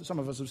throw them off. Some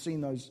of us have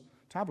seen those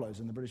tableaus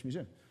in the British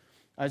Museum.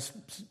 As,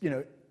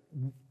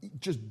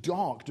 just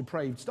dark,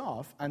 depraved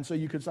stuff. And so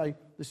you could say,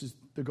 this is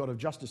the God of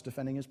justice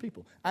defending his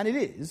people. And it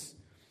is,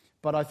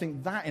 but I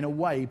think that in a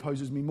way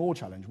poses me more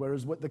challenge.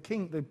 Whereas what the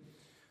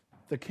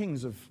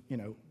kings of,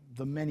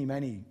 the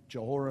many,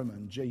 Jehoram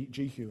and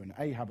Jehu and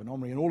Ahab and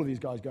Omri and all of these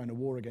guys going to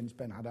war against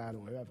Ben-Hadad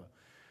or whoever,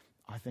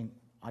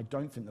 I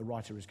don't think the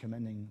writer is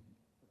commending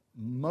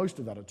most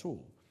of that at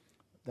all.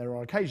 There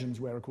are occasions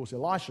where, of course,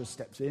 Elisha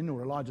steps in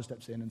or Elijah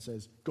steps in and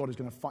says, God is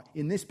going to fight.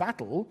 In this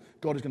battle,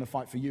 God is going to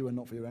fight for you and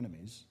not for your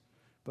enemies.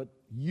 But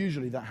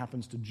usually that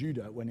happens to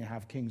Judah when you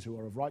have kings who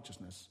are of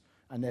righteousness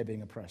and they're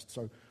being oppressed.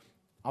 So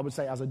I would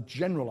say as a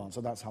general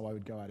answer, that's how I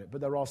would go at it.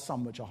 But there are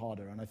some which are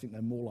harder, and I think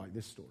they're more like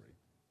this story.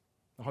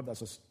 I hope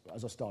that's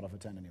as a starter for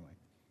 10 anyway.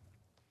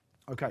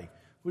 Okay.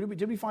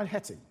 Did we find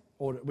Hetty?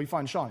 Or did we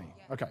find Shani?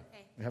 Yeah. Okay.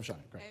 We have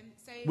Shani. Great.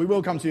 So we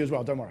will come to you as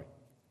well, don't worry.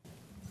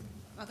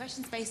 My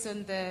question's based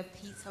on the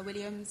Peter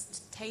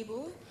Williams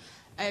table.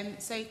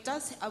 So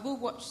I will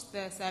watch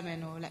the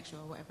sermon or lecture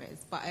or whatever it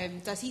is, but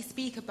does he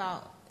speak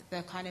about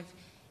the kind of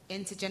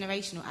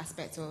intergenerational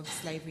aspect of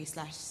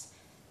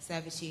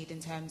slavery/servitude in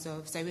terms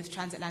of, so with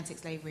transatlantic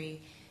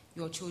slavery,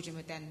 your children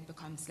would then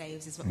become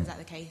slaves? Was that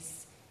the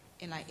case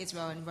in like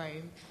Israel and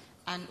Rome?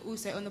 And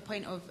also on the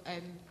point of,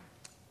 I've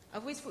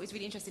always thought it was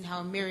really interesting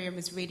how Miriam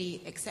was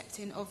really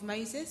accepting of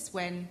Moses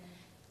when,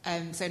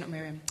 not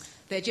Miriam,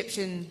 the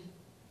Egyptian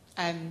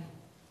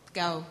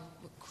girl,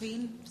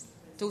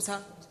 daughter,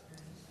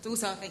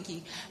 thank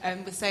you,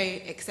 was so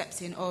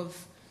accepting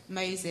of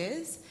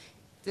Moses.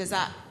 Does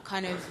that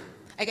kind of,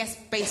 I guess,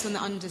 based on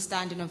the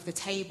understanding of the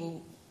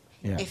table,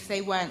 if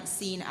they weren't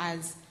seen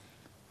as,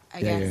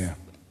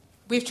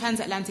 with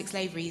transatlantic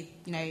slavery,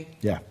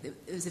 there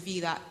was a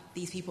view that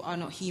these people are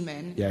not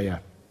human.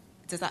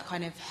 Does that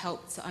kind of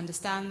help to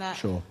understand that?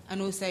 Sure.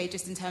 And also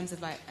just in terms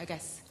of, like, I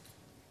guess,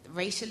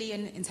 racially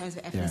and in terms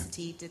of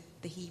ethnicity, did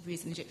the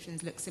Hebrews and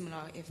Egyptians look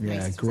similar if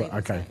Moses was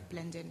able to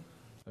blend in?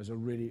 Those are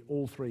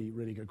all three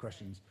really good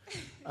questions.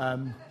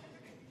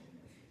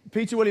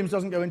 Peter Williams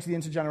doesn't go into the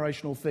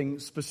intergenerational thing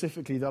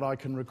specifically that I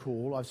can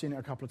recall. I've seen it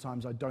a couple of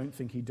times. I don't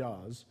think he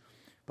does.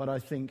 But I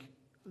think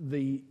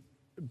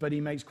but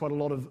he makes quite a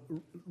lot of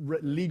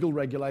legal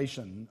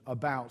regulation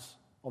about,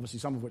 obviously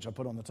some of which I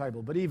put on the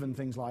table, but even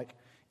things like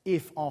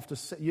if after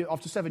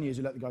 7 years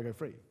you let the guy go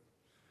free.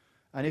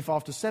 And if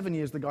after 7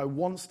 years the guy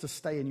wants to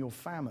stay in your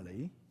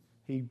family,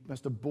 he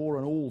has to bore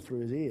an awl through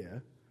his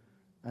ear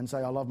and say,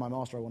 I love my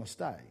master, I want to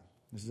stay.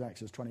 This is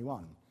Exodus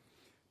 21.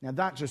 Now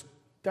that just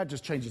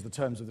changes the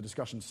terms of the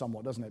discussion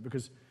somewhat, doesn't it?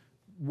 Because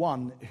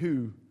one,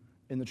 who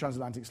in the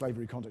transatlantic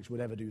slavery context would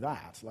ever do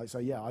that? Like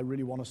say, I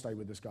really want to stay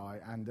with this guy.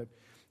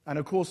 And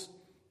of course,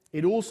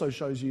 it also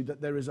shows you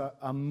that there is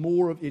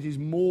it is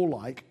more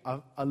like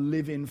a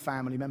live-in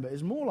family member.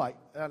 It's more like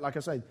I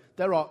say,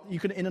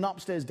 in an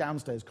upstairs,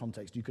 downstairs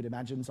context, you could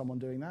imagine someone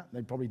doing that.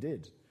 They probably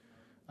did.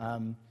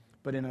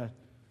 But in a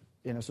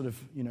sort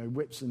of,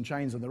 whips and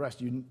chains and the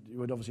rest, you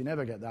would obviously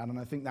never get that. And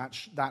I think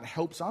that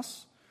helps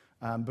us,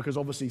 because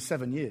obviously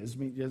 7 years,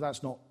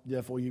 that's not,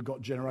 therefore you've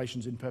got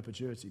generations in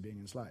perpetuity being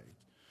enslaved.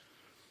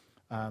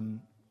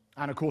 And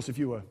of course, if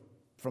you were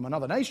from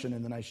another nation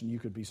in the nation, you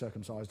could be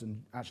circumcised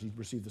and actually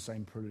receive the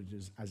same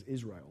privileges as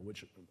Israel,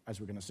 which, as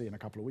we're going to see in a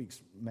couple of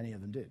weeks, many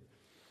of them did.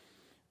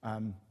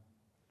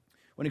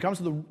 When it comes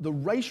to the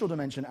racial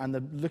dimension and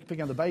the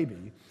picking of the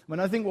baby,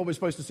 I think what we're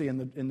supposed to see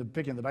in the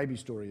picking of the baby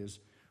story is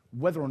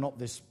whether or not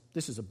this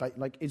is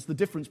it's the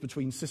difference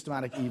between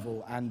systematic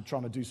evil and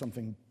trying to do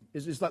something.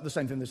 It's like the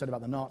same thing they said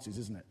about the Nazis,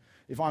 isn't it?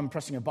 If I'm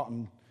pressing a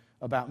button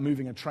about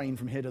moving a train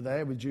from here to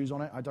there with Jews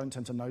on it, I don't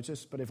tend to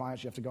notice, but if I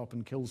actually have to go up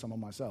and kill someone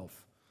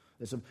myself,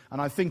 and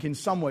I think in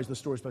some ways the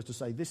story is supposed to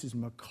say this is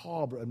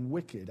macabre and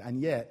wicked,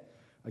 and yet,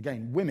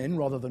 again, women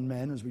rather than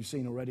men, as we've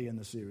seen already in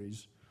the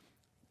series,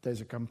 there's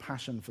a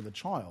compassion for the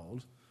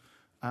child.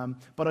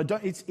 But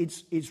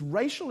it's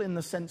racial in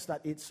the sense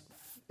that it's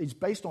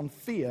based on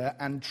fear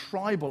and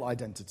tribal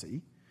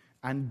identity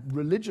and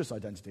religious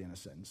identity in a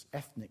sense,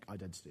 ethnic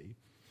identity.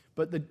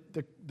 But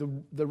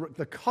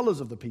the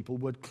colours of the people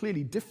were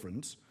clearly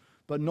different,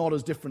 but not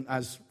as different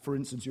as, for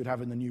instance, you'd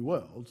have in the New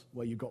World,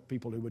 where you've got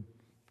people who would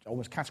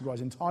almost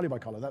categorised entirely by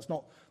colour.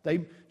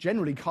 They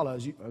generally colour,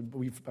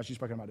 we've actually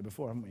spoken about it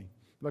before, haven't we?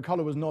 But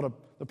colour was not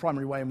the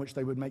primary way in which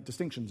they would make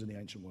distinctions in the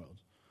ancient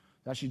world.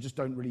 They actually just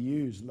don't really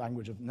use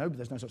language of,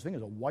 there's no such thing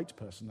as a white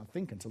person, I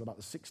think, until about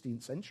the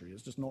 16th century.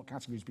 It's just not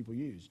categories people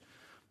use.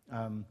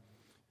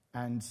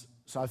 And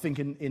so I think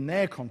in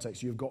their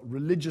context, you've got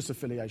religious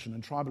affiliation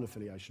and tribal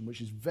affiliation, which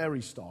is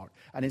very stark,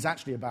 and is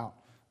actually about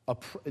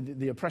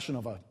the oppression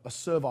of a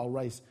servile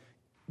race,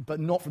 but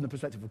not from the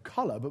perspective of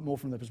colour, but more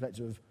from the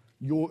perspective of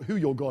who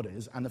your God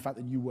is and the fact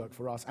that you work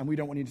for us and we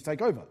don't want you to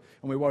take over.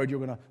 And we're worried you're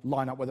going to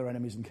line up with our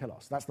enemies and kill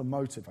us. That's the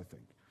motive, I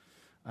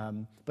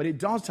think. But it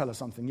does tell us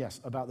something, yes,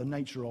 about the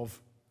nature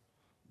of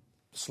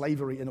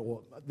slavery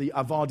or the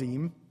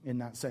avadim in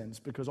that sense,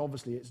 because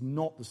obviously it's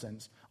not the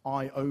sense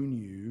I own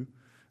you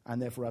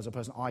and therefore as a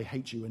person I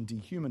hate you and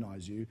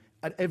dehumanize you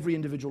at every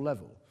individual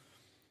level.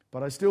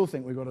 But I still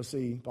think we've got to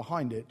see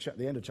behind it, at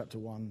the end of chapter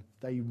 1,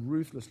 they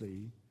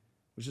ruthlessly,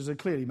 which is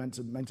clearly meant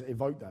to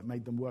evoke that,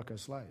 made them work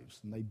as slaves.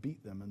 And they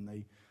beat them and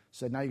they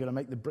said, now you're going to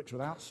make the bricks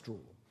without straw.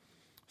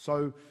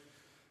 So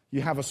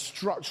you have a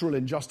structural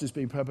injustice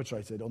being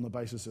perpetrated on the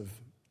basis of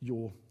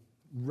your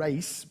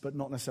race, but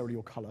not necessarily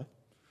your colour.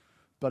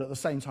 But at the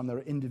same time, there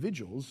are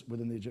individuals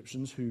within the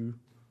Egyptians who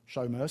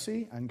show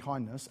mercy and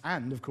kindness,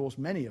 and, of course,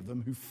 many of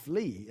them who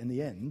flee in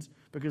the end,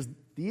 because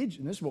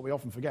and this is what we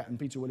often forget, and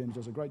Peter Williams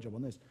does a great job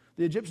on this,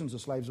 the Egyptians are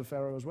slaves of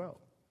Pharaoh as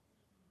well.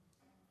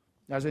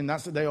 As in,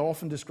 they are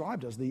often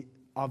described as the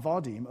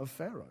Avadim of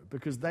Pharaoh,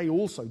 because they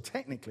also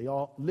technically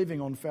are living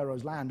on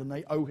Pharaoh's land, and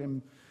they owe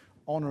him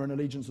honor and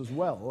allegiance as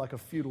well, like a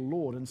feudal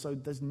lord. And so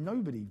there's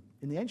nobody,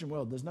 in the ancient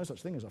world, there's no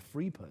such thing as a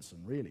free person,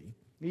 really.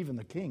 Even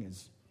the king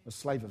is a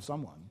slave of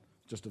someone,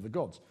 just of the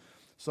gods.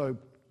 So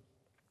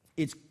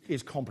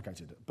it's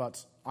complicated,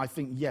 but I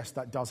think, yes,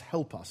 that does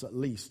help us at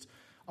least.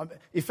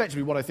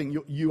 Effectively, what I think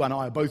you and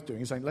I are both doing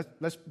is saying,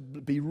 let's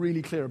be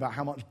really clear about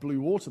how much blue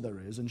water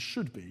there is and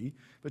should be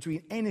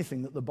between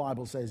anything that the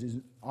Bible says is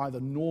either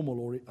normal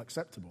or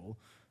acceptable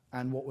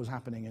and what was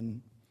happening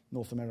in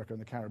North America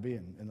and the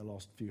Caribbean in the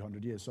last few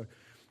hundred years. So,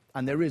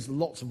 and there is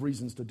lots of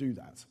reasons to do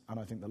that, and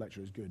I think the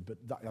lecture is good, but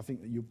I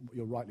think that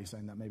you're rightly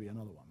saying that may be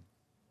another one.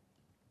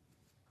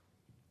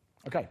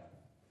 Okay,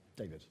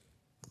 David.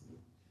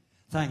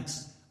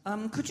 Thanks.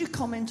 Could you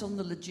comment on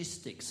the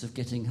logistics of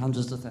getting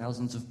hundreds of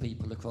thousands of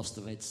people across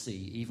the Red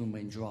Sea, even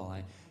when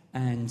dry,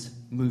 and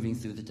moving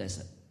through the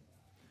desert?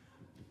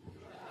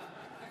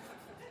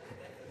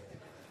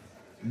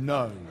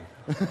 No.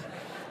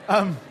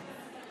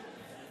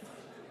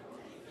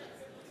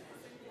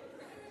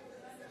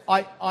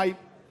 I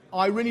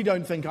really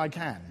don't think I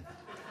can.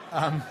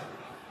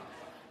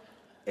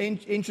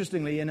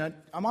 Interestingly, am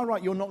I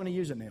right? You're not going to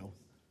use it, Neil.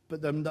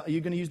 But are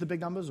you going to use the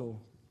big numbers or?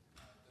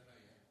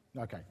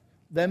 Okay.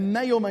 There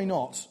may or may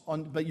not,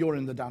 but you're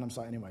in the Downham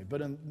site anyway.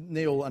 But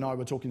Neil and I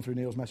were talking through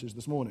Neil's message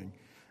this morning,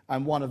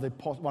 and one of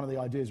the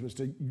ideas was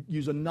to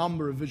use a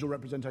number of visual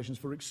representations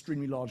for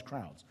extremely large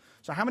crowds.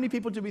 So how many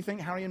people do we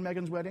think Harry and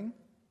Meghan's wedding?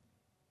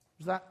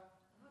 Was that?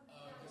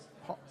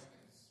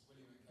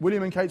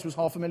 William and Kate's was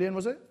 500,000,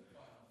 was it?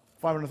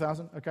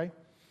 500,000, okay.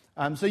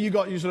 So you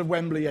sort of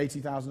Wembley,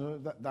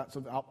 80,000, that's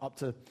up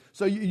to...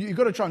 So you've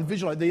got to try and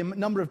visualize the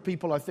number of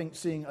people, I think,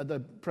 seeing at the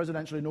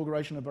presidential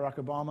inauguration of Barack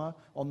Obama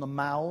on the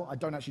Mall. I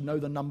don't actually know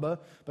the number,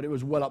 but it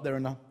was well up there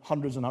in the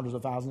hundreds and hundreds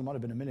of thousands. It might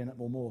have been 1 million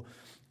or more.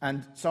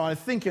 And so I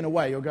think, in a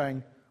way, you're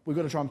going, we've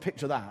got to try and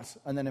picture that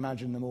and then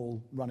imagine them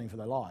all running for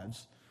their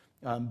lives,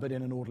 but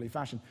in an orderly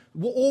fashion.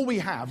 All we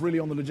have, really,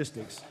 on the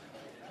logistics...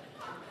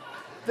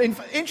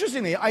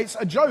 Interestingly, it's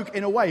a joke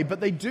in a way,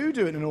 but they do it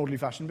in an orderly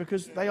fashion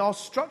because they are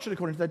structured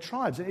according to their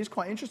tribes. It is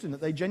quite interesting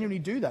that they genuinely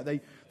do that.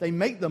 They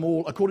make them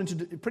all according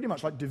to pretty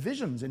much like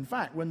divisions. In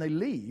fact, when they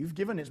leave,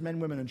 given it's men,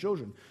 women, and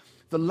children,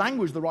 the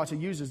language the writer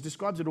uses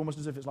describes it almost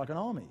as if it's like an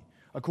army,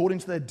 according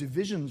to their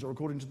divisions or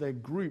according to their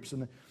groups.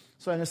 And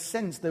so in a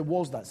sense, there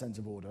was that sense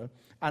of order.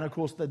 And of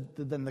course,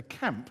 then the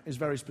camp is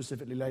very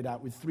specifically laid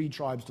out with 3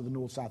 tribes to the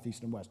north, south,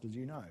 east, and west, as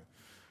you know.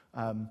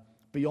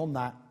 Beyond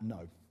that,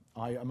 no.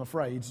 I am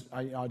afraid,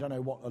 I don't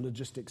know what a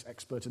logistics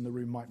expert in the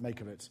room might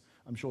make of it.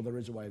 I'm sure there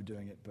is a way of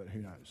doing it, but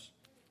who knows?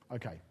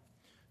 Okay.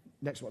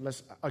 Next one.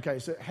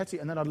 So Hetty,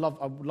 and then I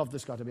would love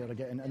this guy to be able to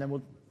get in, and then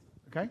we'll...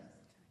 Okay?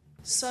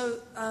 So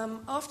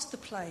after the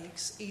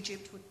plagues,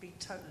 Egypt would be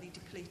totally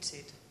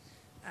depleted,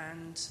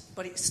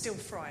 but it still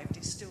thrived,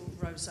 it still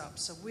rose up.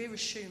 So we're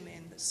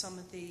assuming that some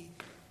of the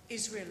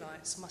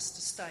Israelites must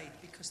have stayed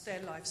because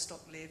their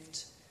livestock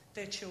lived,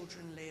 their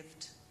children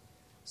lived.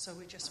 So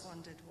we just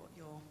wondered what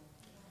your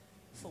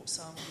thoughts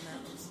are on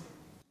that.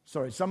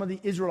 Sorry, some of the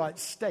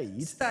Israelites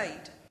stayed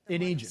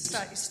in Egypt.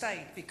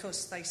 Stayed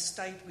because they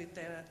stayed with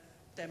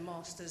their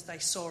masters. They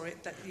saw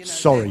it. That,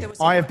 Sorry,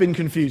 I have been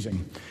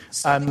confusing.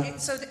 When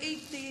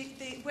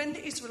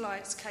the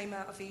Israelites came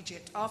out of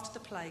Egypt after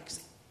the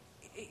plagues,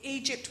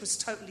 Egypt was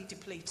totally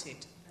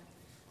depleted,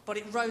 but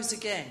it rose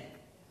again.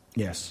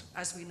 Yes,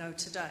 as we know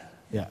today.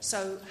 Yeah.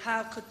 So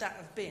how could that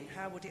have been?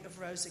 How would it have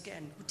rose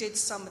again? Did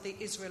some of the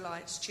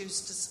Israelites choose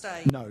to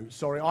stay? No,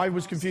 sorry, I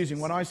was confusing.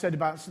 When I said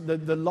about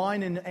the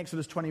line in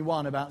Exodus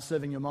 21 about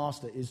serving your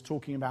master is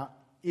talking about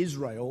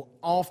Israel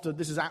after,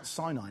 this is at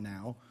Sinai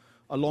now,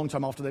 a long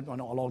time after not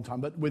a long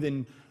time, but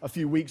within a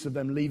few weeks of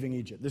them leaving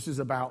Egypt. This is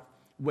about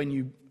when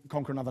you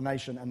conquer another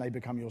nation and they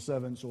become your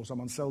servants or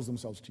someone sells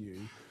themselves to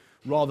you,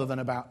 rather than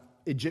about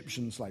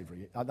Egyptian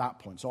slavery at that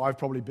point. So I've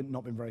probably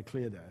not been very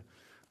clear there.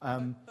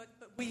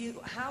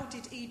 How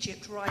did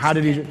Egypt rise when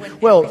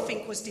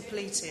everything was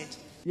depleted?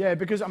 Yeah,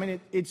 because, I mean,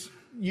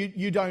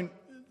 we've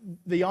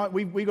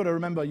got to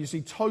remember, you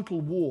see, total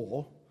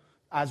war,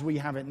 as we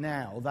have it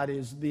now, that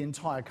is, the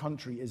entire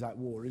country is at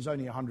war, is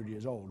only 100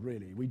 years old,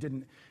 really.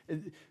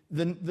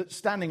 The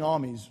standing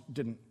armies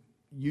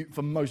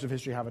for most of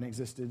history, haven't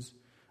existed.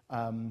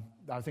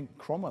 I think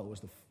Cromwell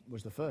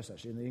was the first,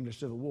 actually, in the English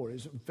Civil War.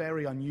 It's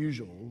very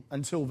unusual,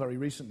 until very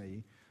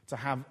recently, to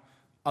have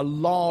a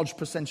large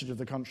percentage of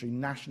the country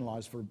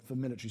nationalised for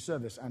military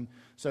service. And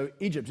so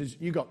Egypt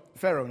you've got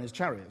Pharaoh and his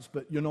chariots,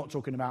 but you're not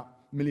talking about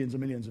millions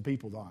and millions of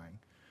people dying.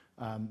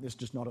 It's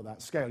just not at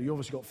that scale. You've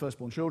obviously got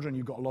firstborn children,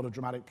 you've got a lot of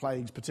dramatic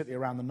plagues,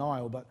 particularly around the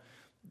Nile, but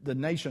the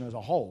nation as a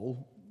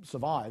whole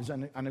survives,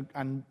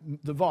 and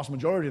the vast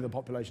majority of the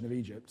population of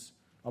Egypt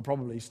are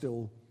probably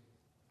still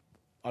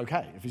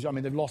okay.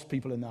 They've lost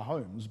people in their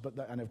homes,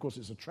 and of course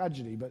it's a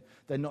tragedy, but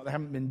they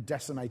haven't been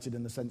decimated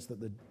in the sense that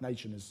the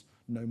nation is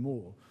no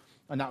more.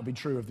 And that would be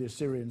true of the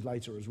Assyrians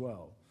later as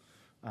well.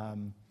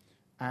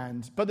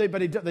 But they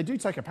do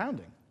take a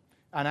pounding.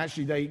 And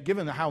actually,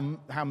 given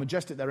how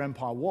majestic their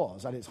empire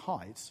was at its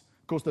height,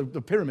 of course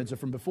the pyramids are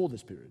from before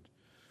this period.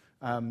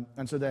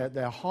 And so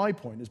their high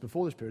point is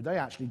before this period. They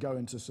actually go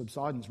into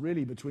subsidence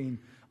really between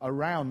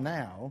around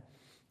now,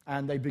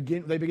 and they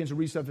begin to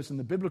resurface in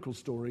the biblical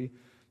story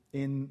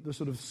in the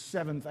sort of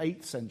 7th,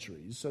 8th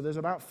centuries. So there's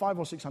about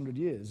 500 or 600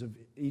 years of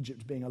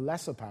Egypt being a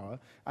lesser power,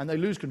 and they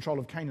lose control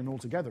of Canaan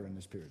altogether in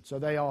this period. So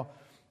they are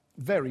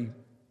very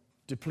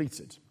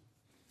depleted.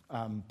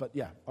 But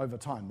yeah, over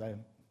time, they're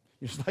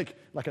just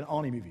like an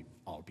Arnie movie.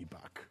 I'll be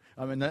back.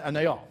 And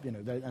they are,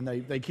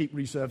 they keep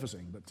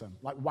resurfacing, but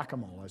like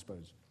whack-a-mole, I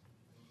suppose.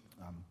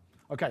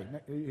 Okay,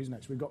 who's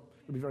next? We'll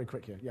be very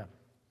quick here. Yeah.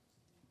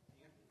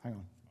 Hang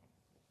on.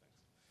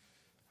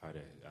 Hi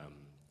there.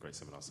 Great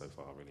seminar so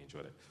far. I really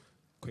enjoyed it.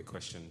 Quick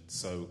question.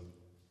 So,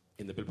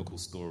 in the biblical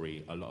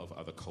story, a lot of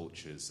other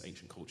cultures,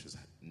 ancient cultures,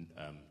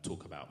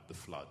 talk about the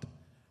flood.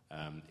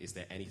 Is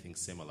there anything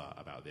similar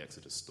about the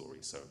Exodus story?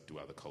 So, do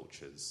other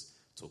cultures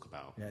talk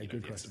about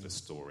the Exodus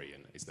story,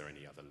 and is there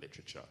any other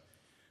literature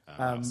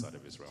outside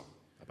of Israel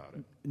about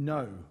it?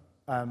 No.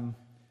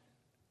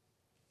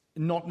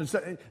 Not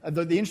necessarily.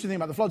 The interesting thing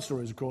about the flood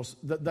story is, of course,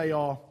 that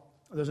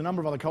there's a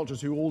number of other cultures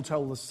who all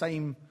tell the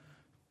same,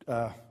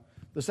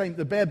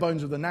 the bare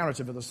bones of the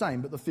narrative are the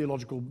same, but the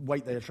theological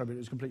weight they attribute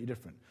is completely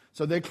different.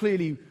 So there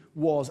clearly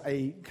was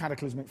a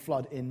cataclysmic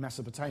flood in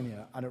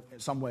Mesopotamia and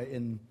somewhere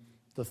in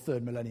the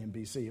 3rd millennium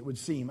BC, it would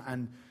seem,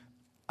 and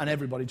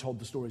everybody told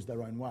the stories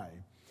their own way.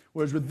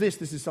 Whereas with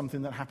this is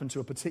something that happened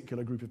to a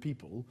particular group of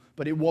people,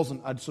 but it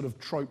wasn't a sort of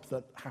trope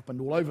that happened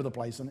all over the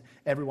place and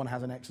everyone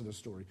has an Exodus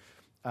story.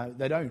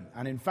 They don't.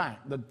 And in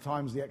fact, the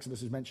times the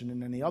Exodus is mentioned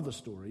in any other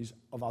stories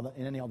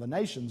in any other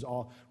nations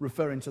are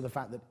referring to the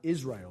fact that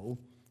Israel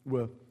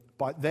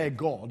by their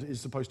God is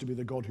supposed to be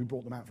the God who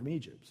brought them out from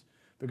Egypt.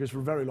 Because for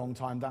a very long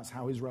time, that's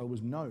how Israel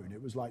was known. It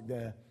was like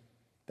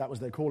that was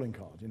their calling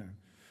card,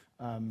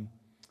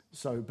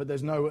 but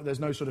there's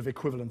no sort of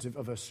equivalent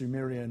of a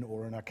Sumerian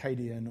or an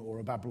Akkadian or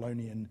a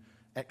Babylonian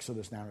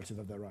Exodus narrative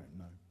of their own,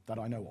 no. That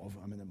I know of.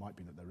 There might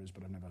be that there is,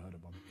 but I've never heard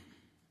of one.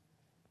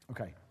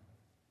 Okay.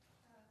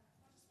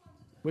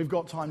 We've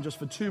got time just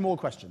for 2 more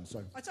questions.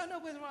 So I don't know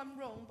whether I'm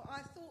wrong, but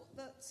I thought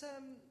that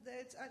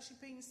there'd actually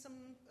been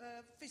some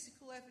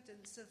physical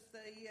evidence of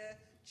the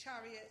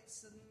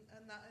chariots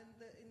and that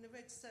in the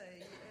Red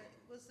Sea.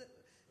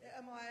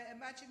 Am I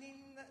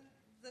imagining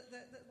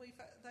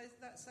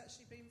that's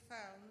actually been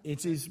found?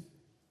 It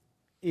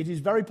is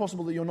very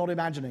possible that you're not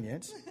imagining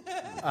it,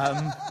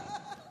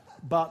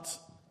 but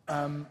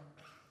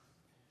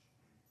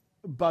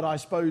I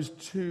suppose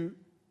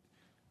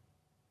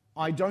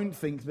I don't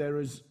think there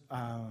is.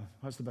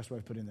 What's the best way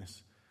of putting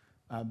this?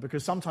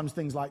 Because sometimes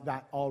things like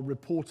that are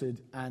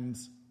reported and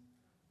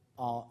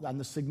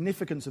the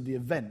significance of the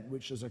event,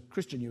 which as a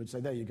Christian you would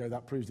say, there you go,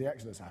 that proves the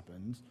Exodus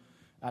happened.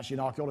 Actually, an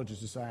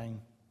archaeologist is saying,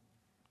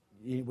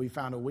 we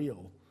found a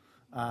wheel.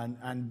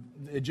 And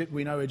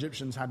we know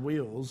Egyptians had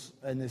wheels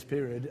in this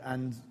period.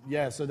 And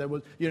so there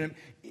was,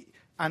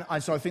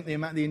 so I think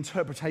the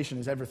interpretation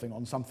is everything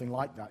on something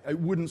like that. It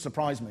wouldn't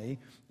surprise me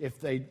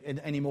if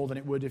any more than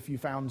it would if you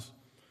found,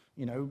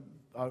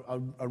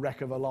 a wreck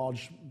of a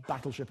large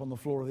battleship on the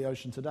floor of the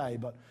ocean today,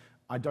 but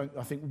I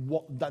think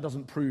that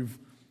doesn't prove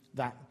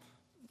that,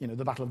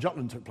 the Battle of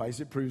Jutland took place.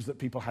 It proves that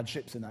people had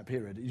ships in that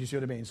period. You see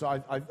what I mean? So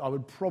I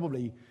would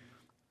probably,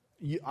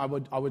 I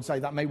would say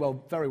that may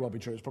very well be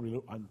true. It's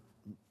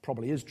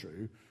probably is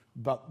true,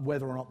 but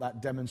whether or not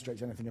that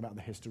demonstrates anything about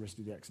the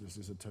historicity of the Exodus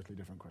is a totally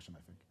different question,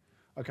 I think.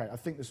 Okay, I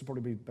think this will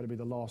probably better be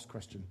the last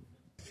question.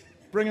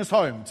 Bring us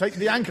home. Take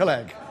the anchor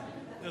leg.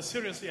 No,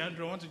 seriously,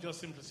 Andrew, I want to just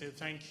simply say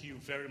thank you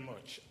very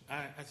much.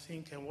 I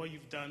think what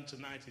you've done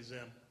tonight is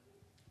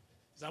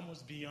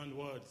almost beyond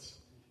words.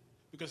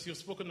 Because you've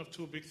spoken of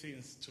 2 big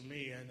things to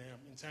me, and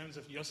in terms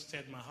of you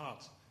stirred my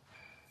heart.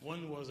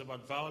 One was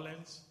about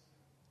violence,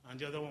 and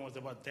the other one was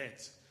about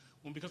death.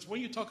 Because when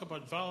you talk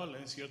about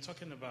violence, you're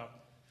talking about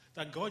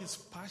that God is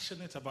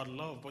passionate about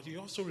love, but you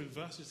also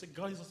reverse it. You say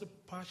God is also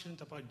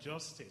passionate about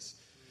justice.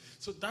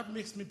 So that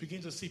makes me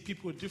begin to see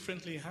people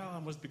differently, how I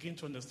must begin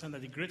to understand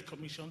that the Great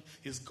Commission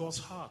is God's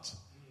heart.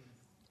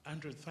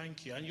 Andrew,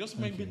 thank you. And you also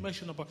made me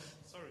mention about,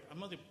 sorry, I'm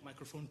not a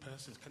microphone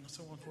person. Can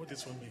someone hold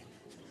this for me?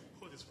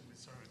 Hold this for me,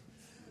 sorry.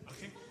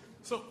 Okay?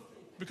 So,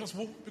 because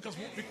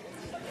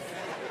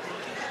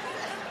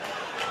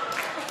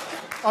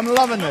I'm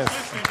loving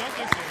this.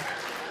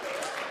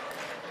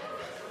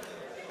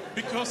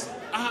 Because,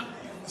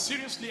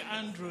 seriously,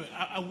 Andrew,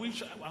 I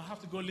wish I'll have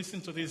to go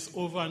listen to this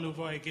over and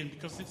over again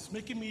because it's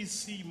making me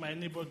see my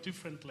neighbor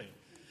differently.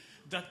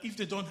 That if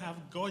they don't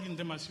have God in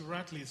them, as you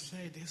rightly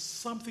say, there's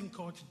something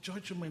called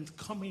judgment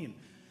coming.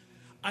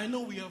 I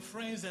know we are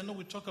friends. I know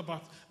we talk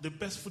about the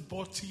best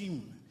football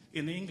team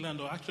in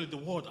England, or actually the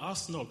world,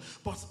 Arsenal.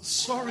 But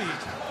sorry.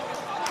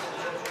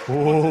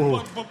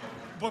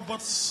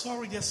 But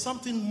sorry, there's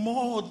something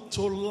more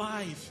to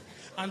life.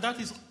 And that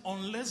is,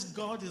 unless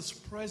God is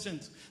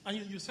present. And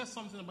you said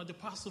something about the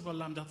Passover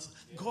lamb, that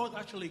God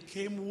actually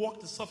came,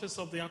 walked the surface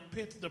of the earth,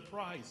 paid the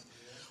price.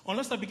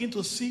 Unless I begin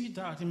to see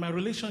that in my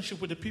relationship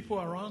with the people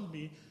around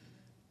me,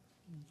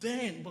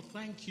 then, but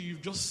thank you,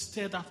 you've just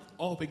stirred that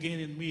up again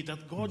in me,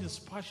 that God is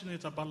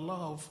passionate about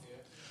love.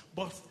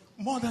 But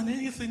more than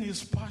anything,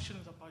 He's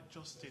passionate about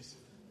justice.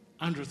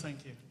 Andrew,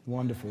 thank you.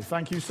 Wonderful.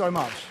 Thank you so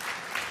much.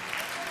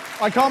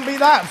 I can't beat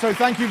that, so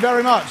thank you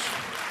very much.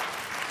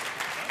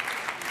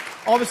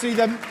 Obviously,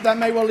 that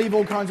may well leave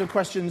all kinds of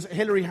questions.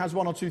 Hilary has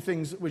one or two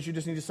things which you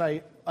just need to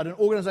say at an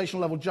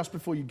organizational level just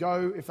before you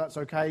go, if that's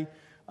okay.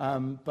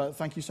 But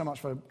thank you so much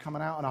for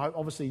coming out. And I hope,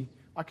 obviously,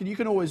 you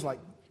can always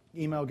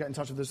email, get in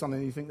touch if there's something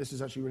you think this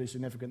is actually really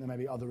significant. There may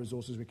be other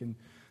resources we can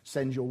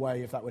send your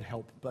way if that would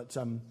help. But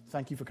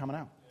thank you for coming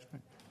out.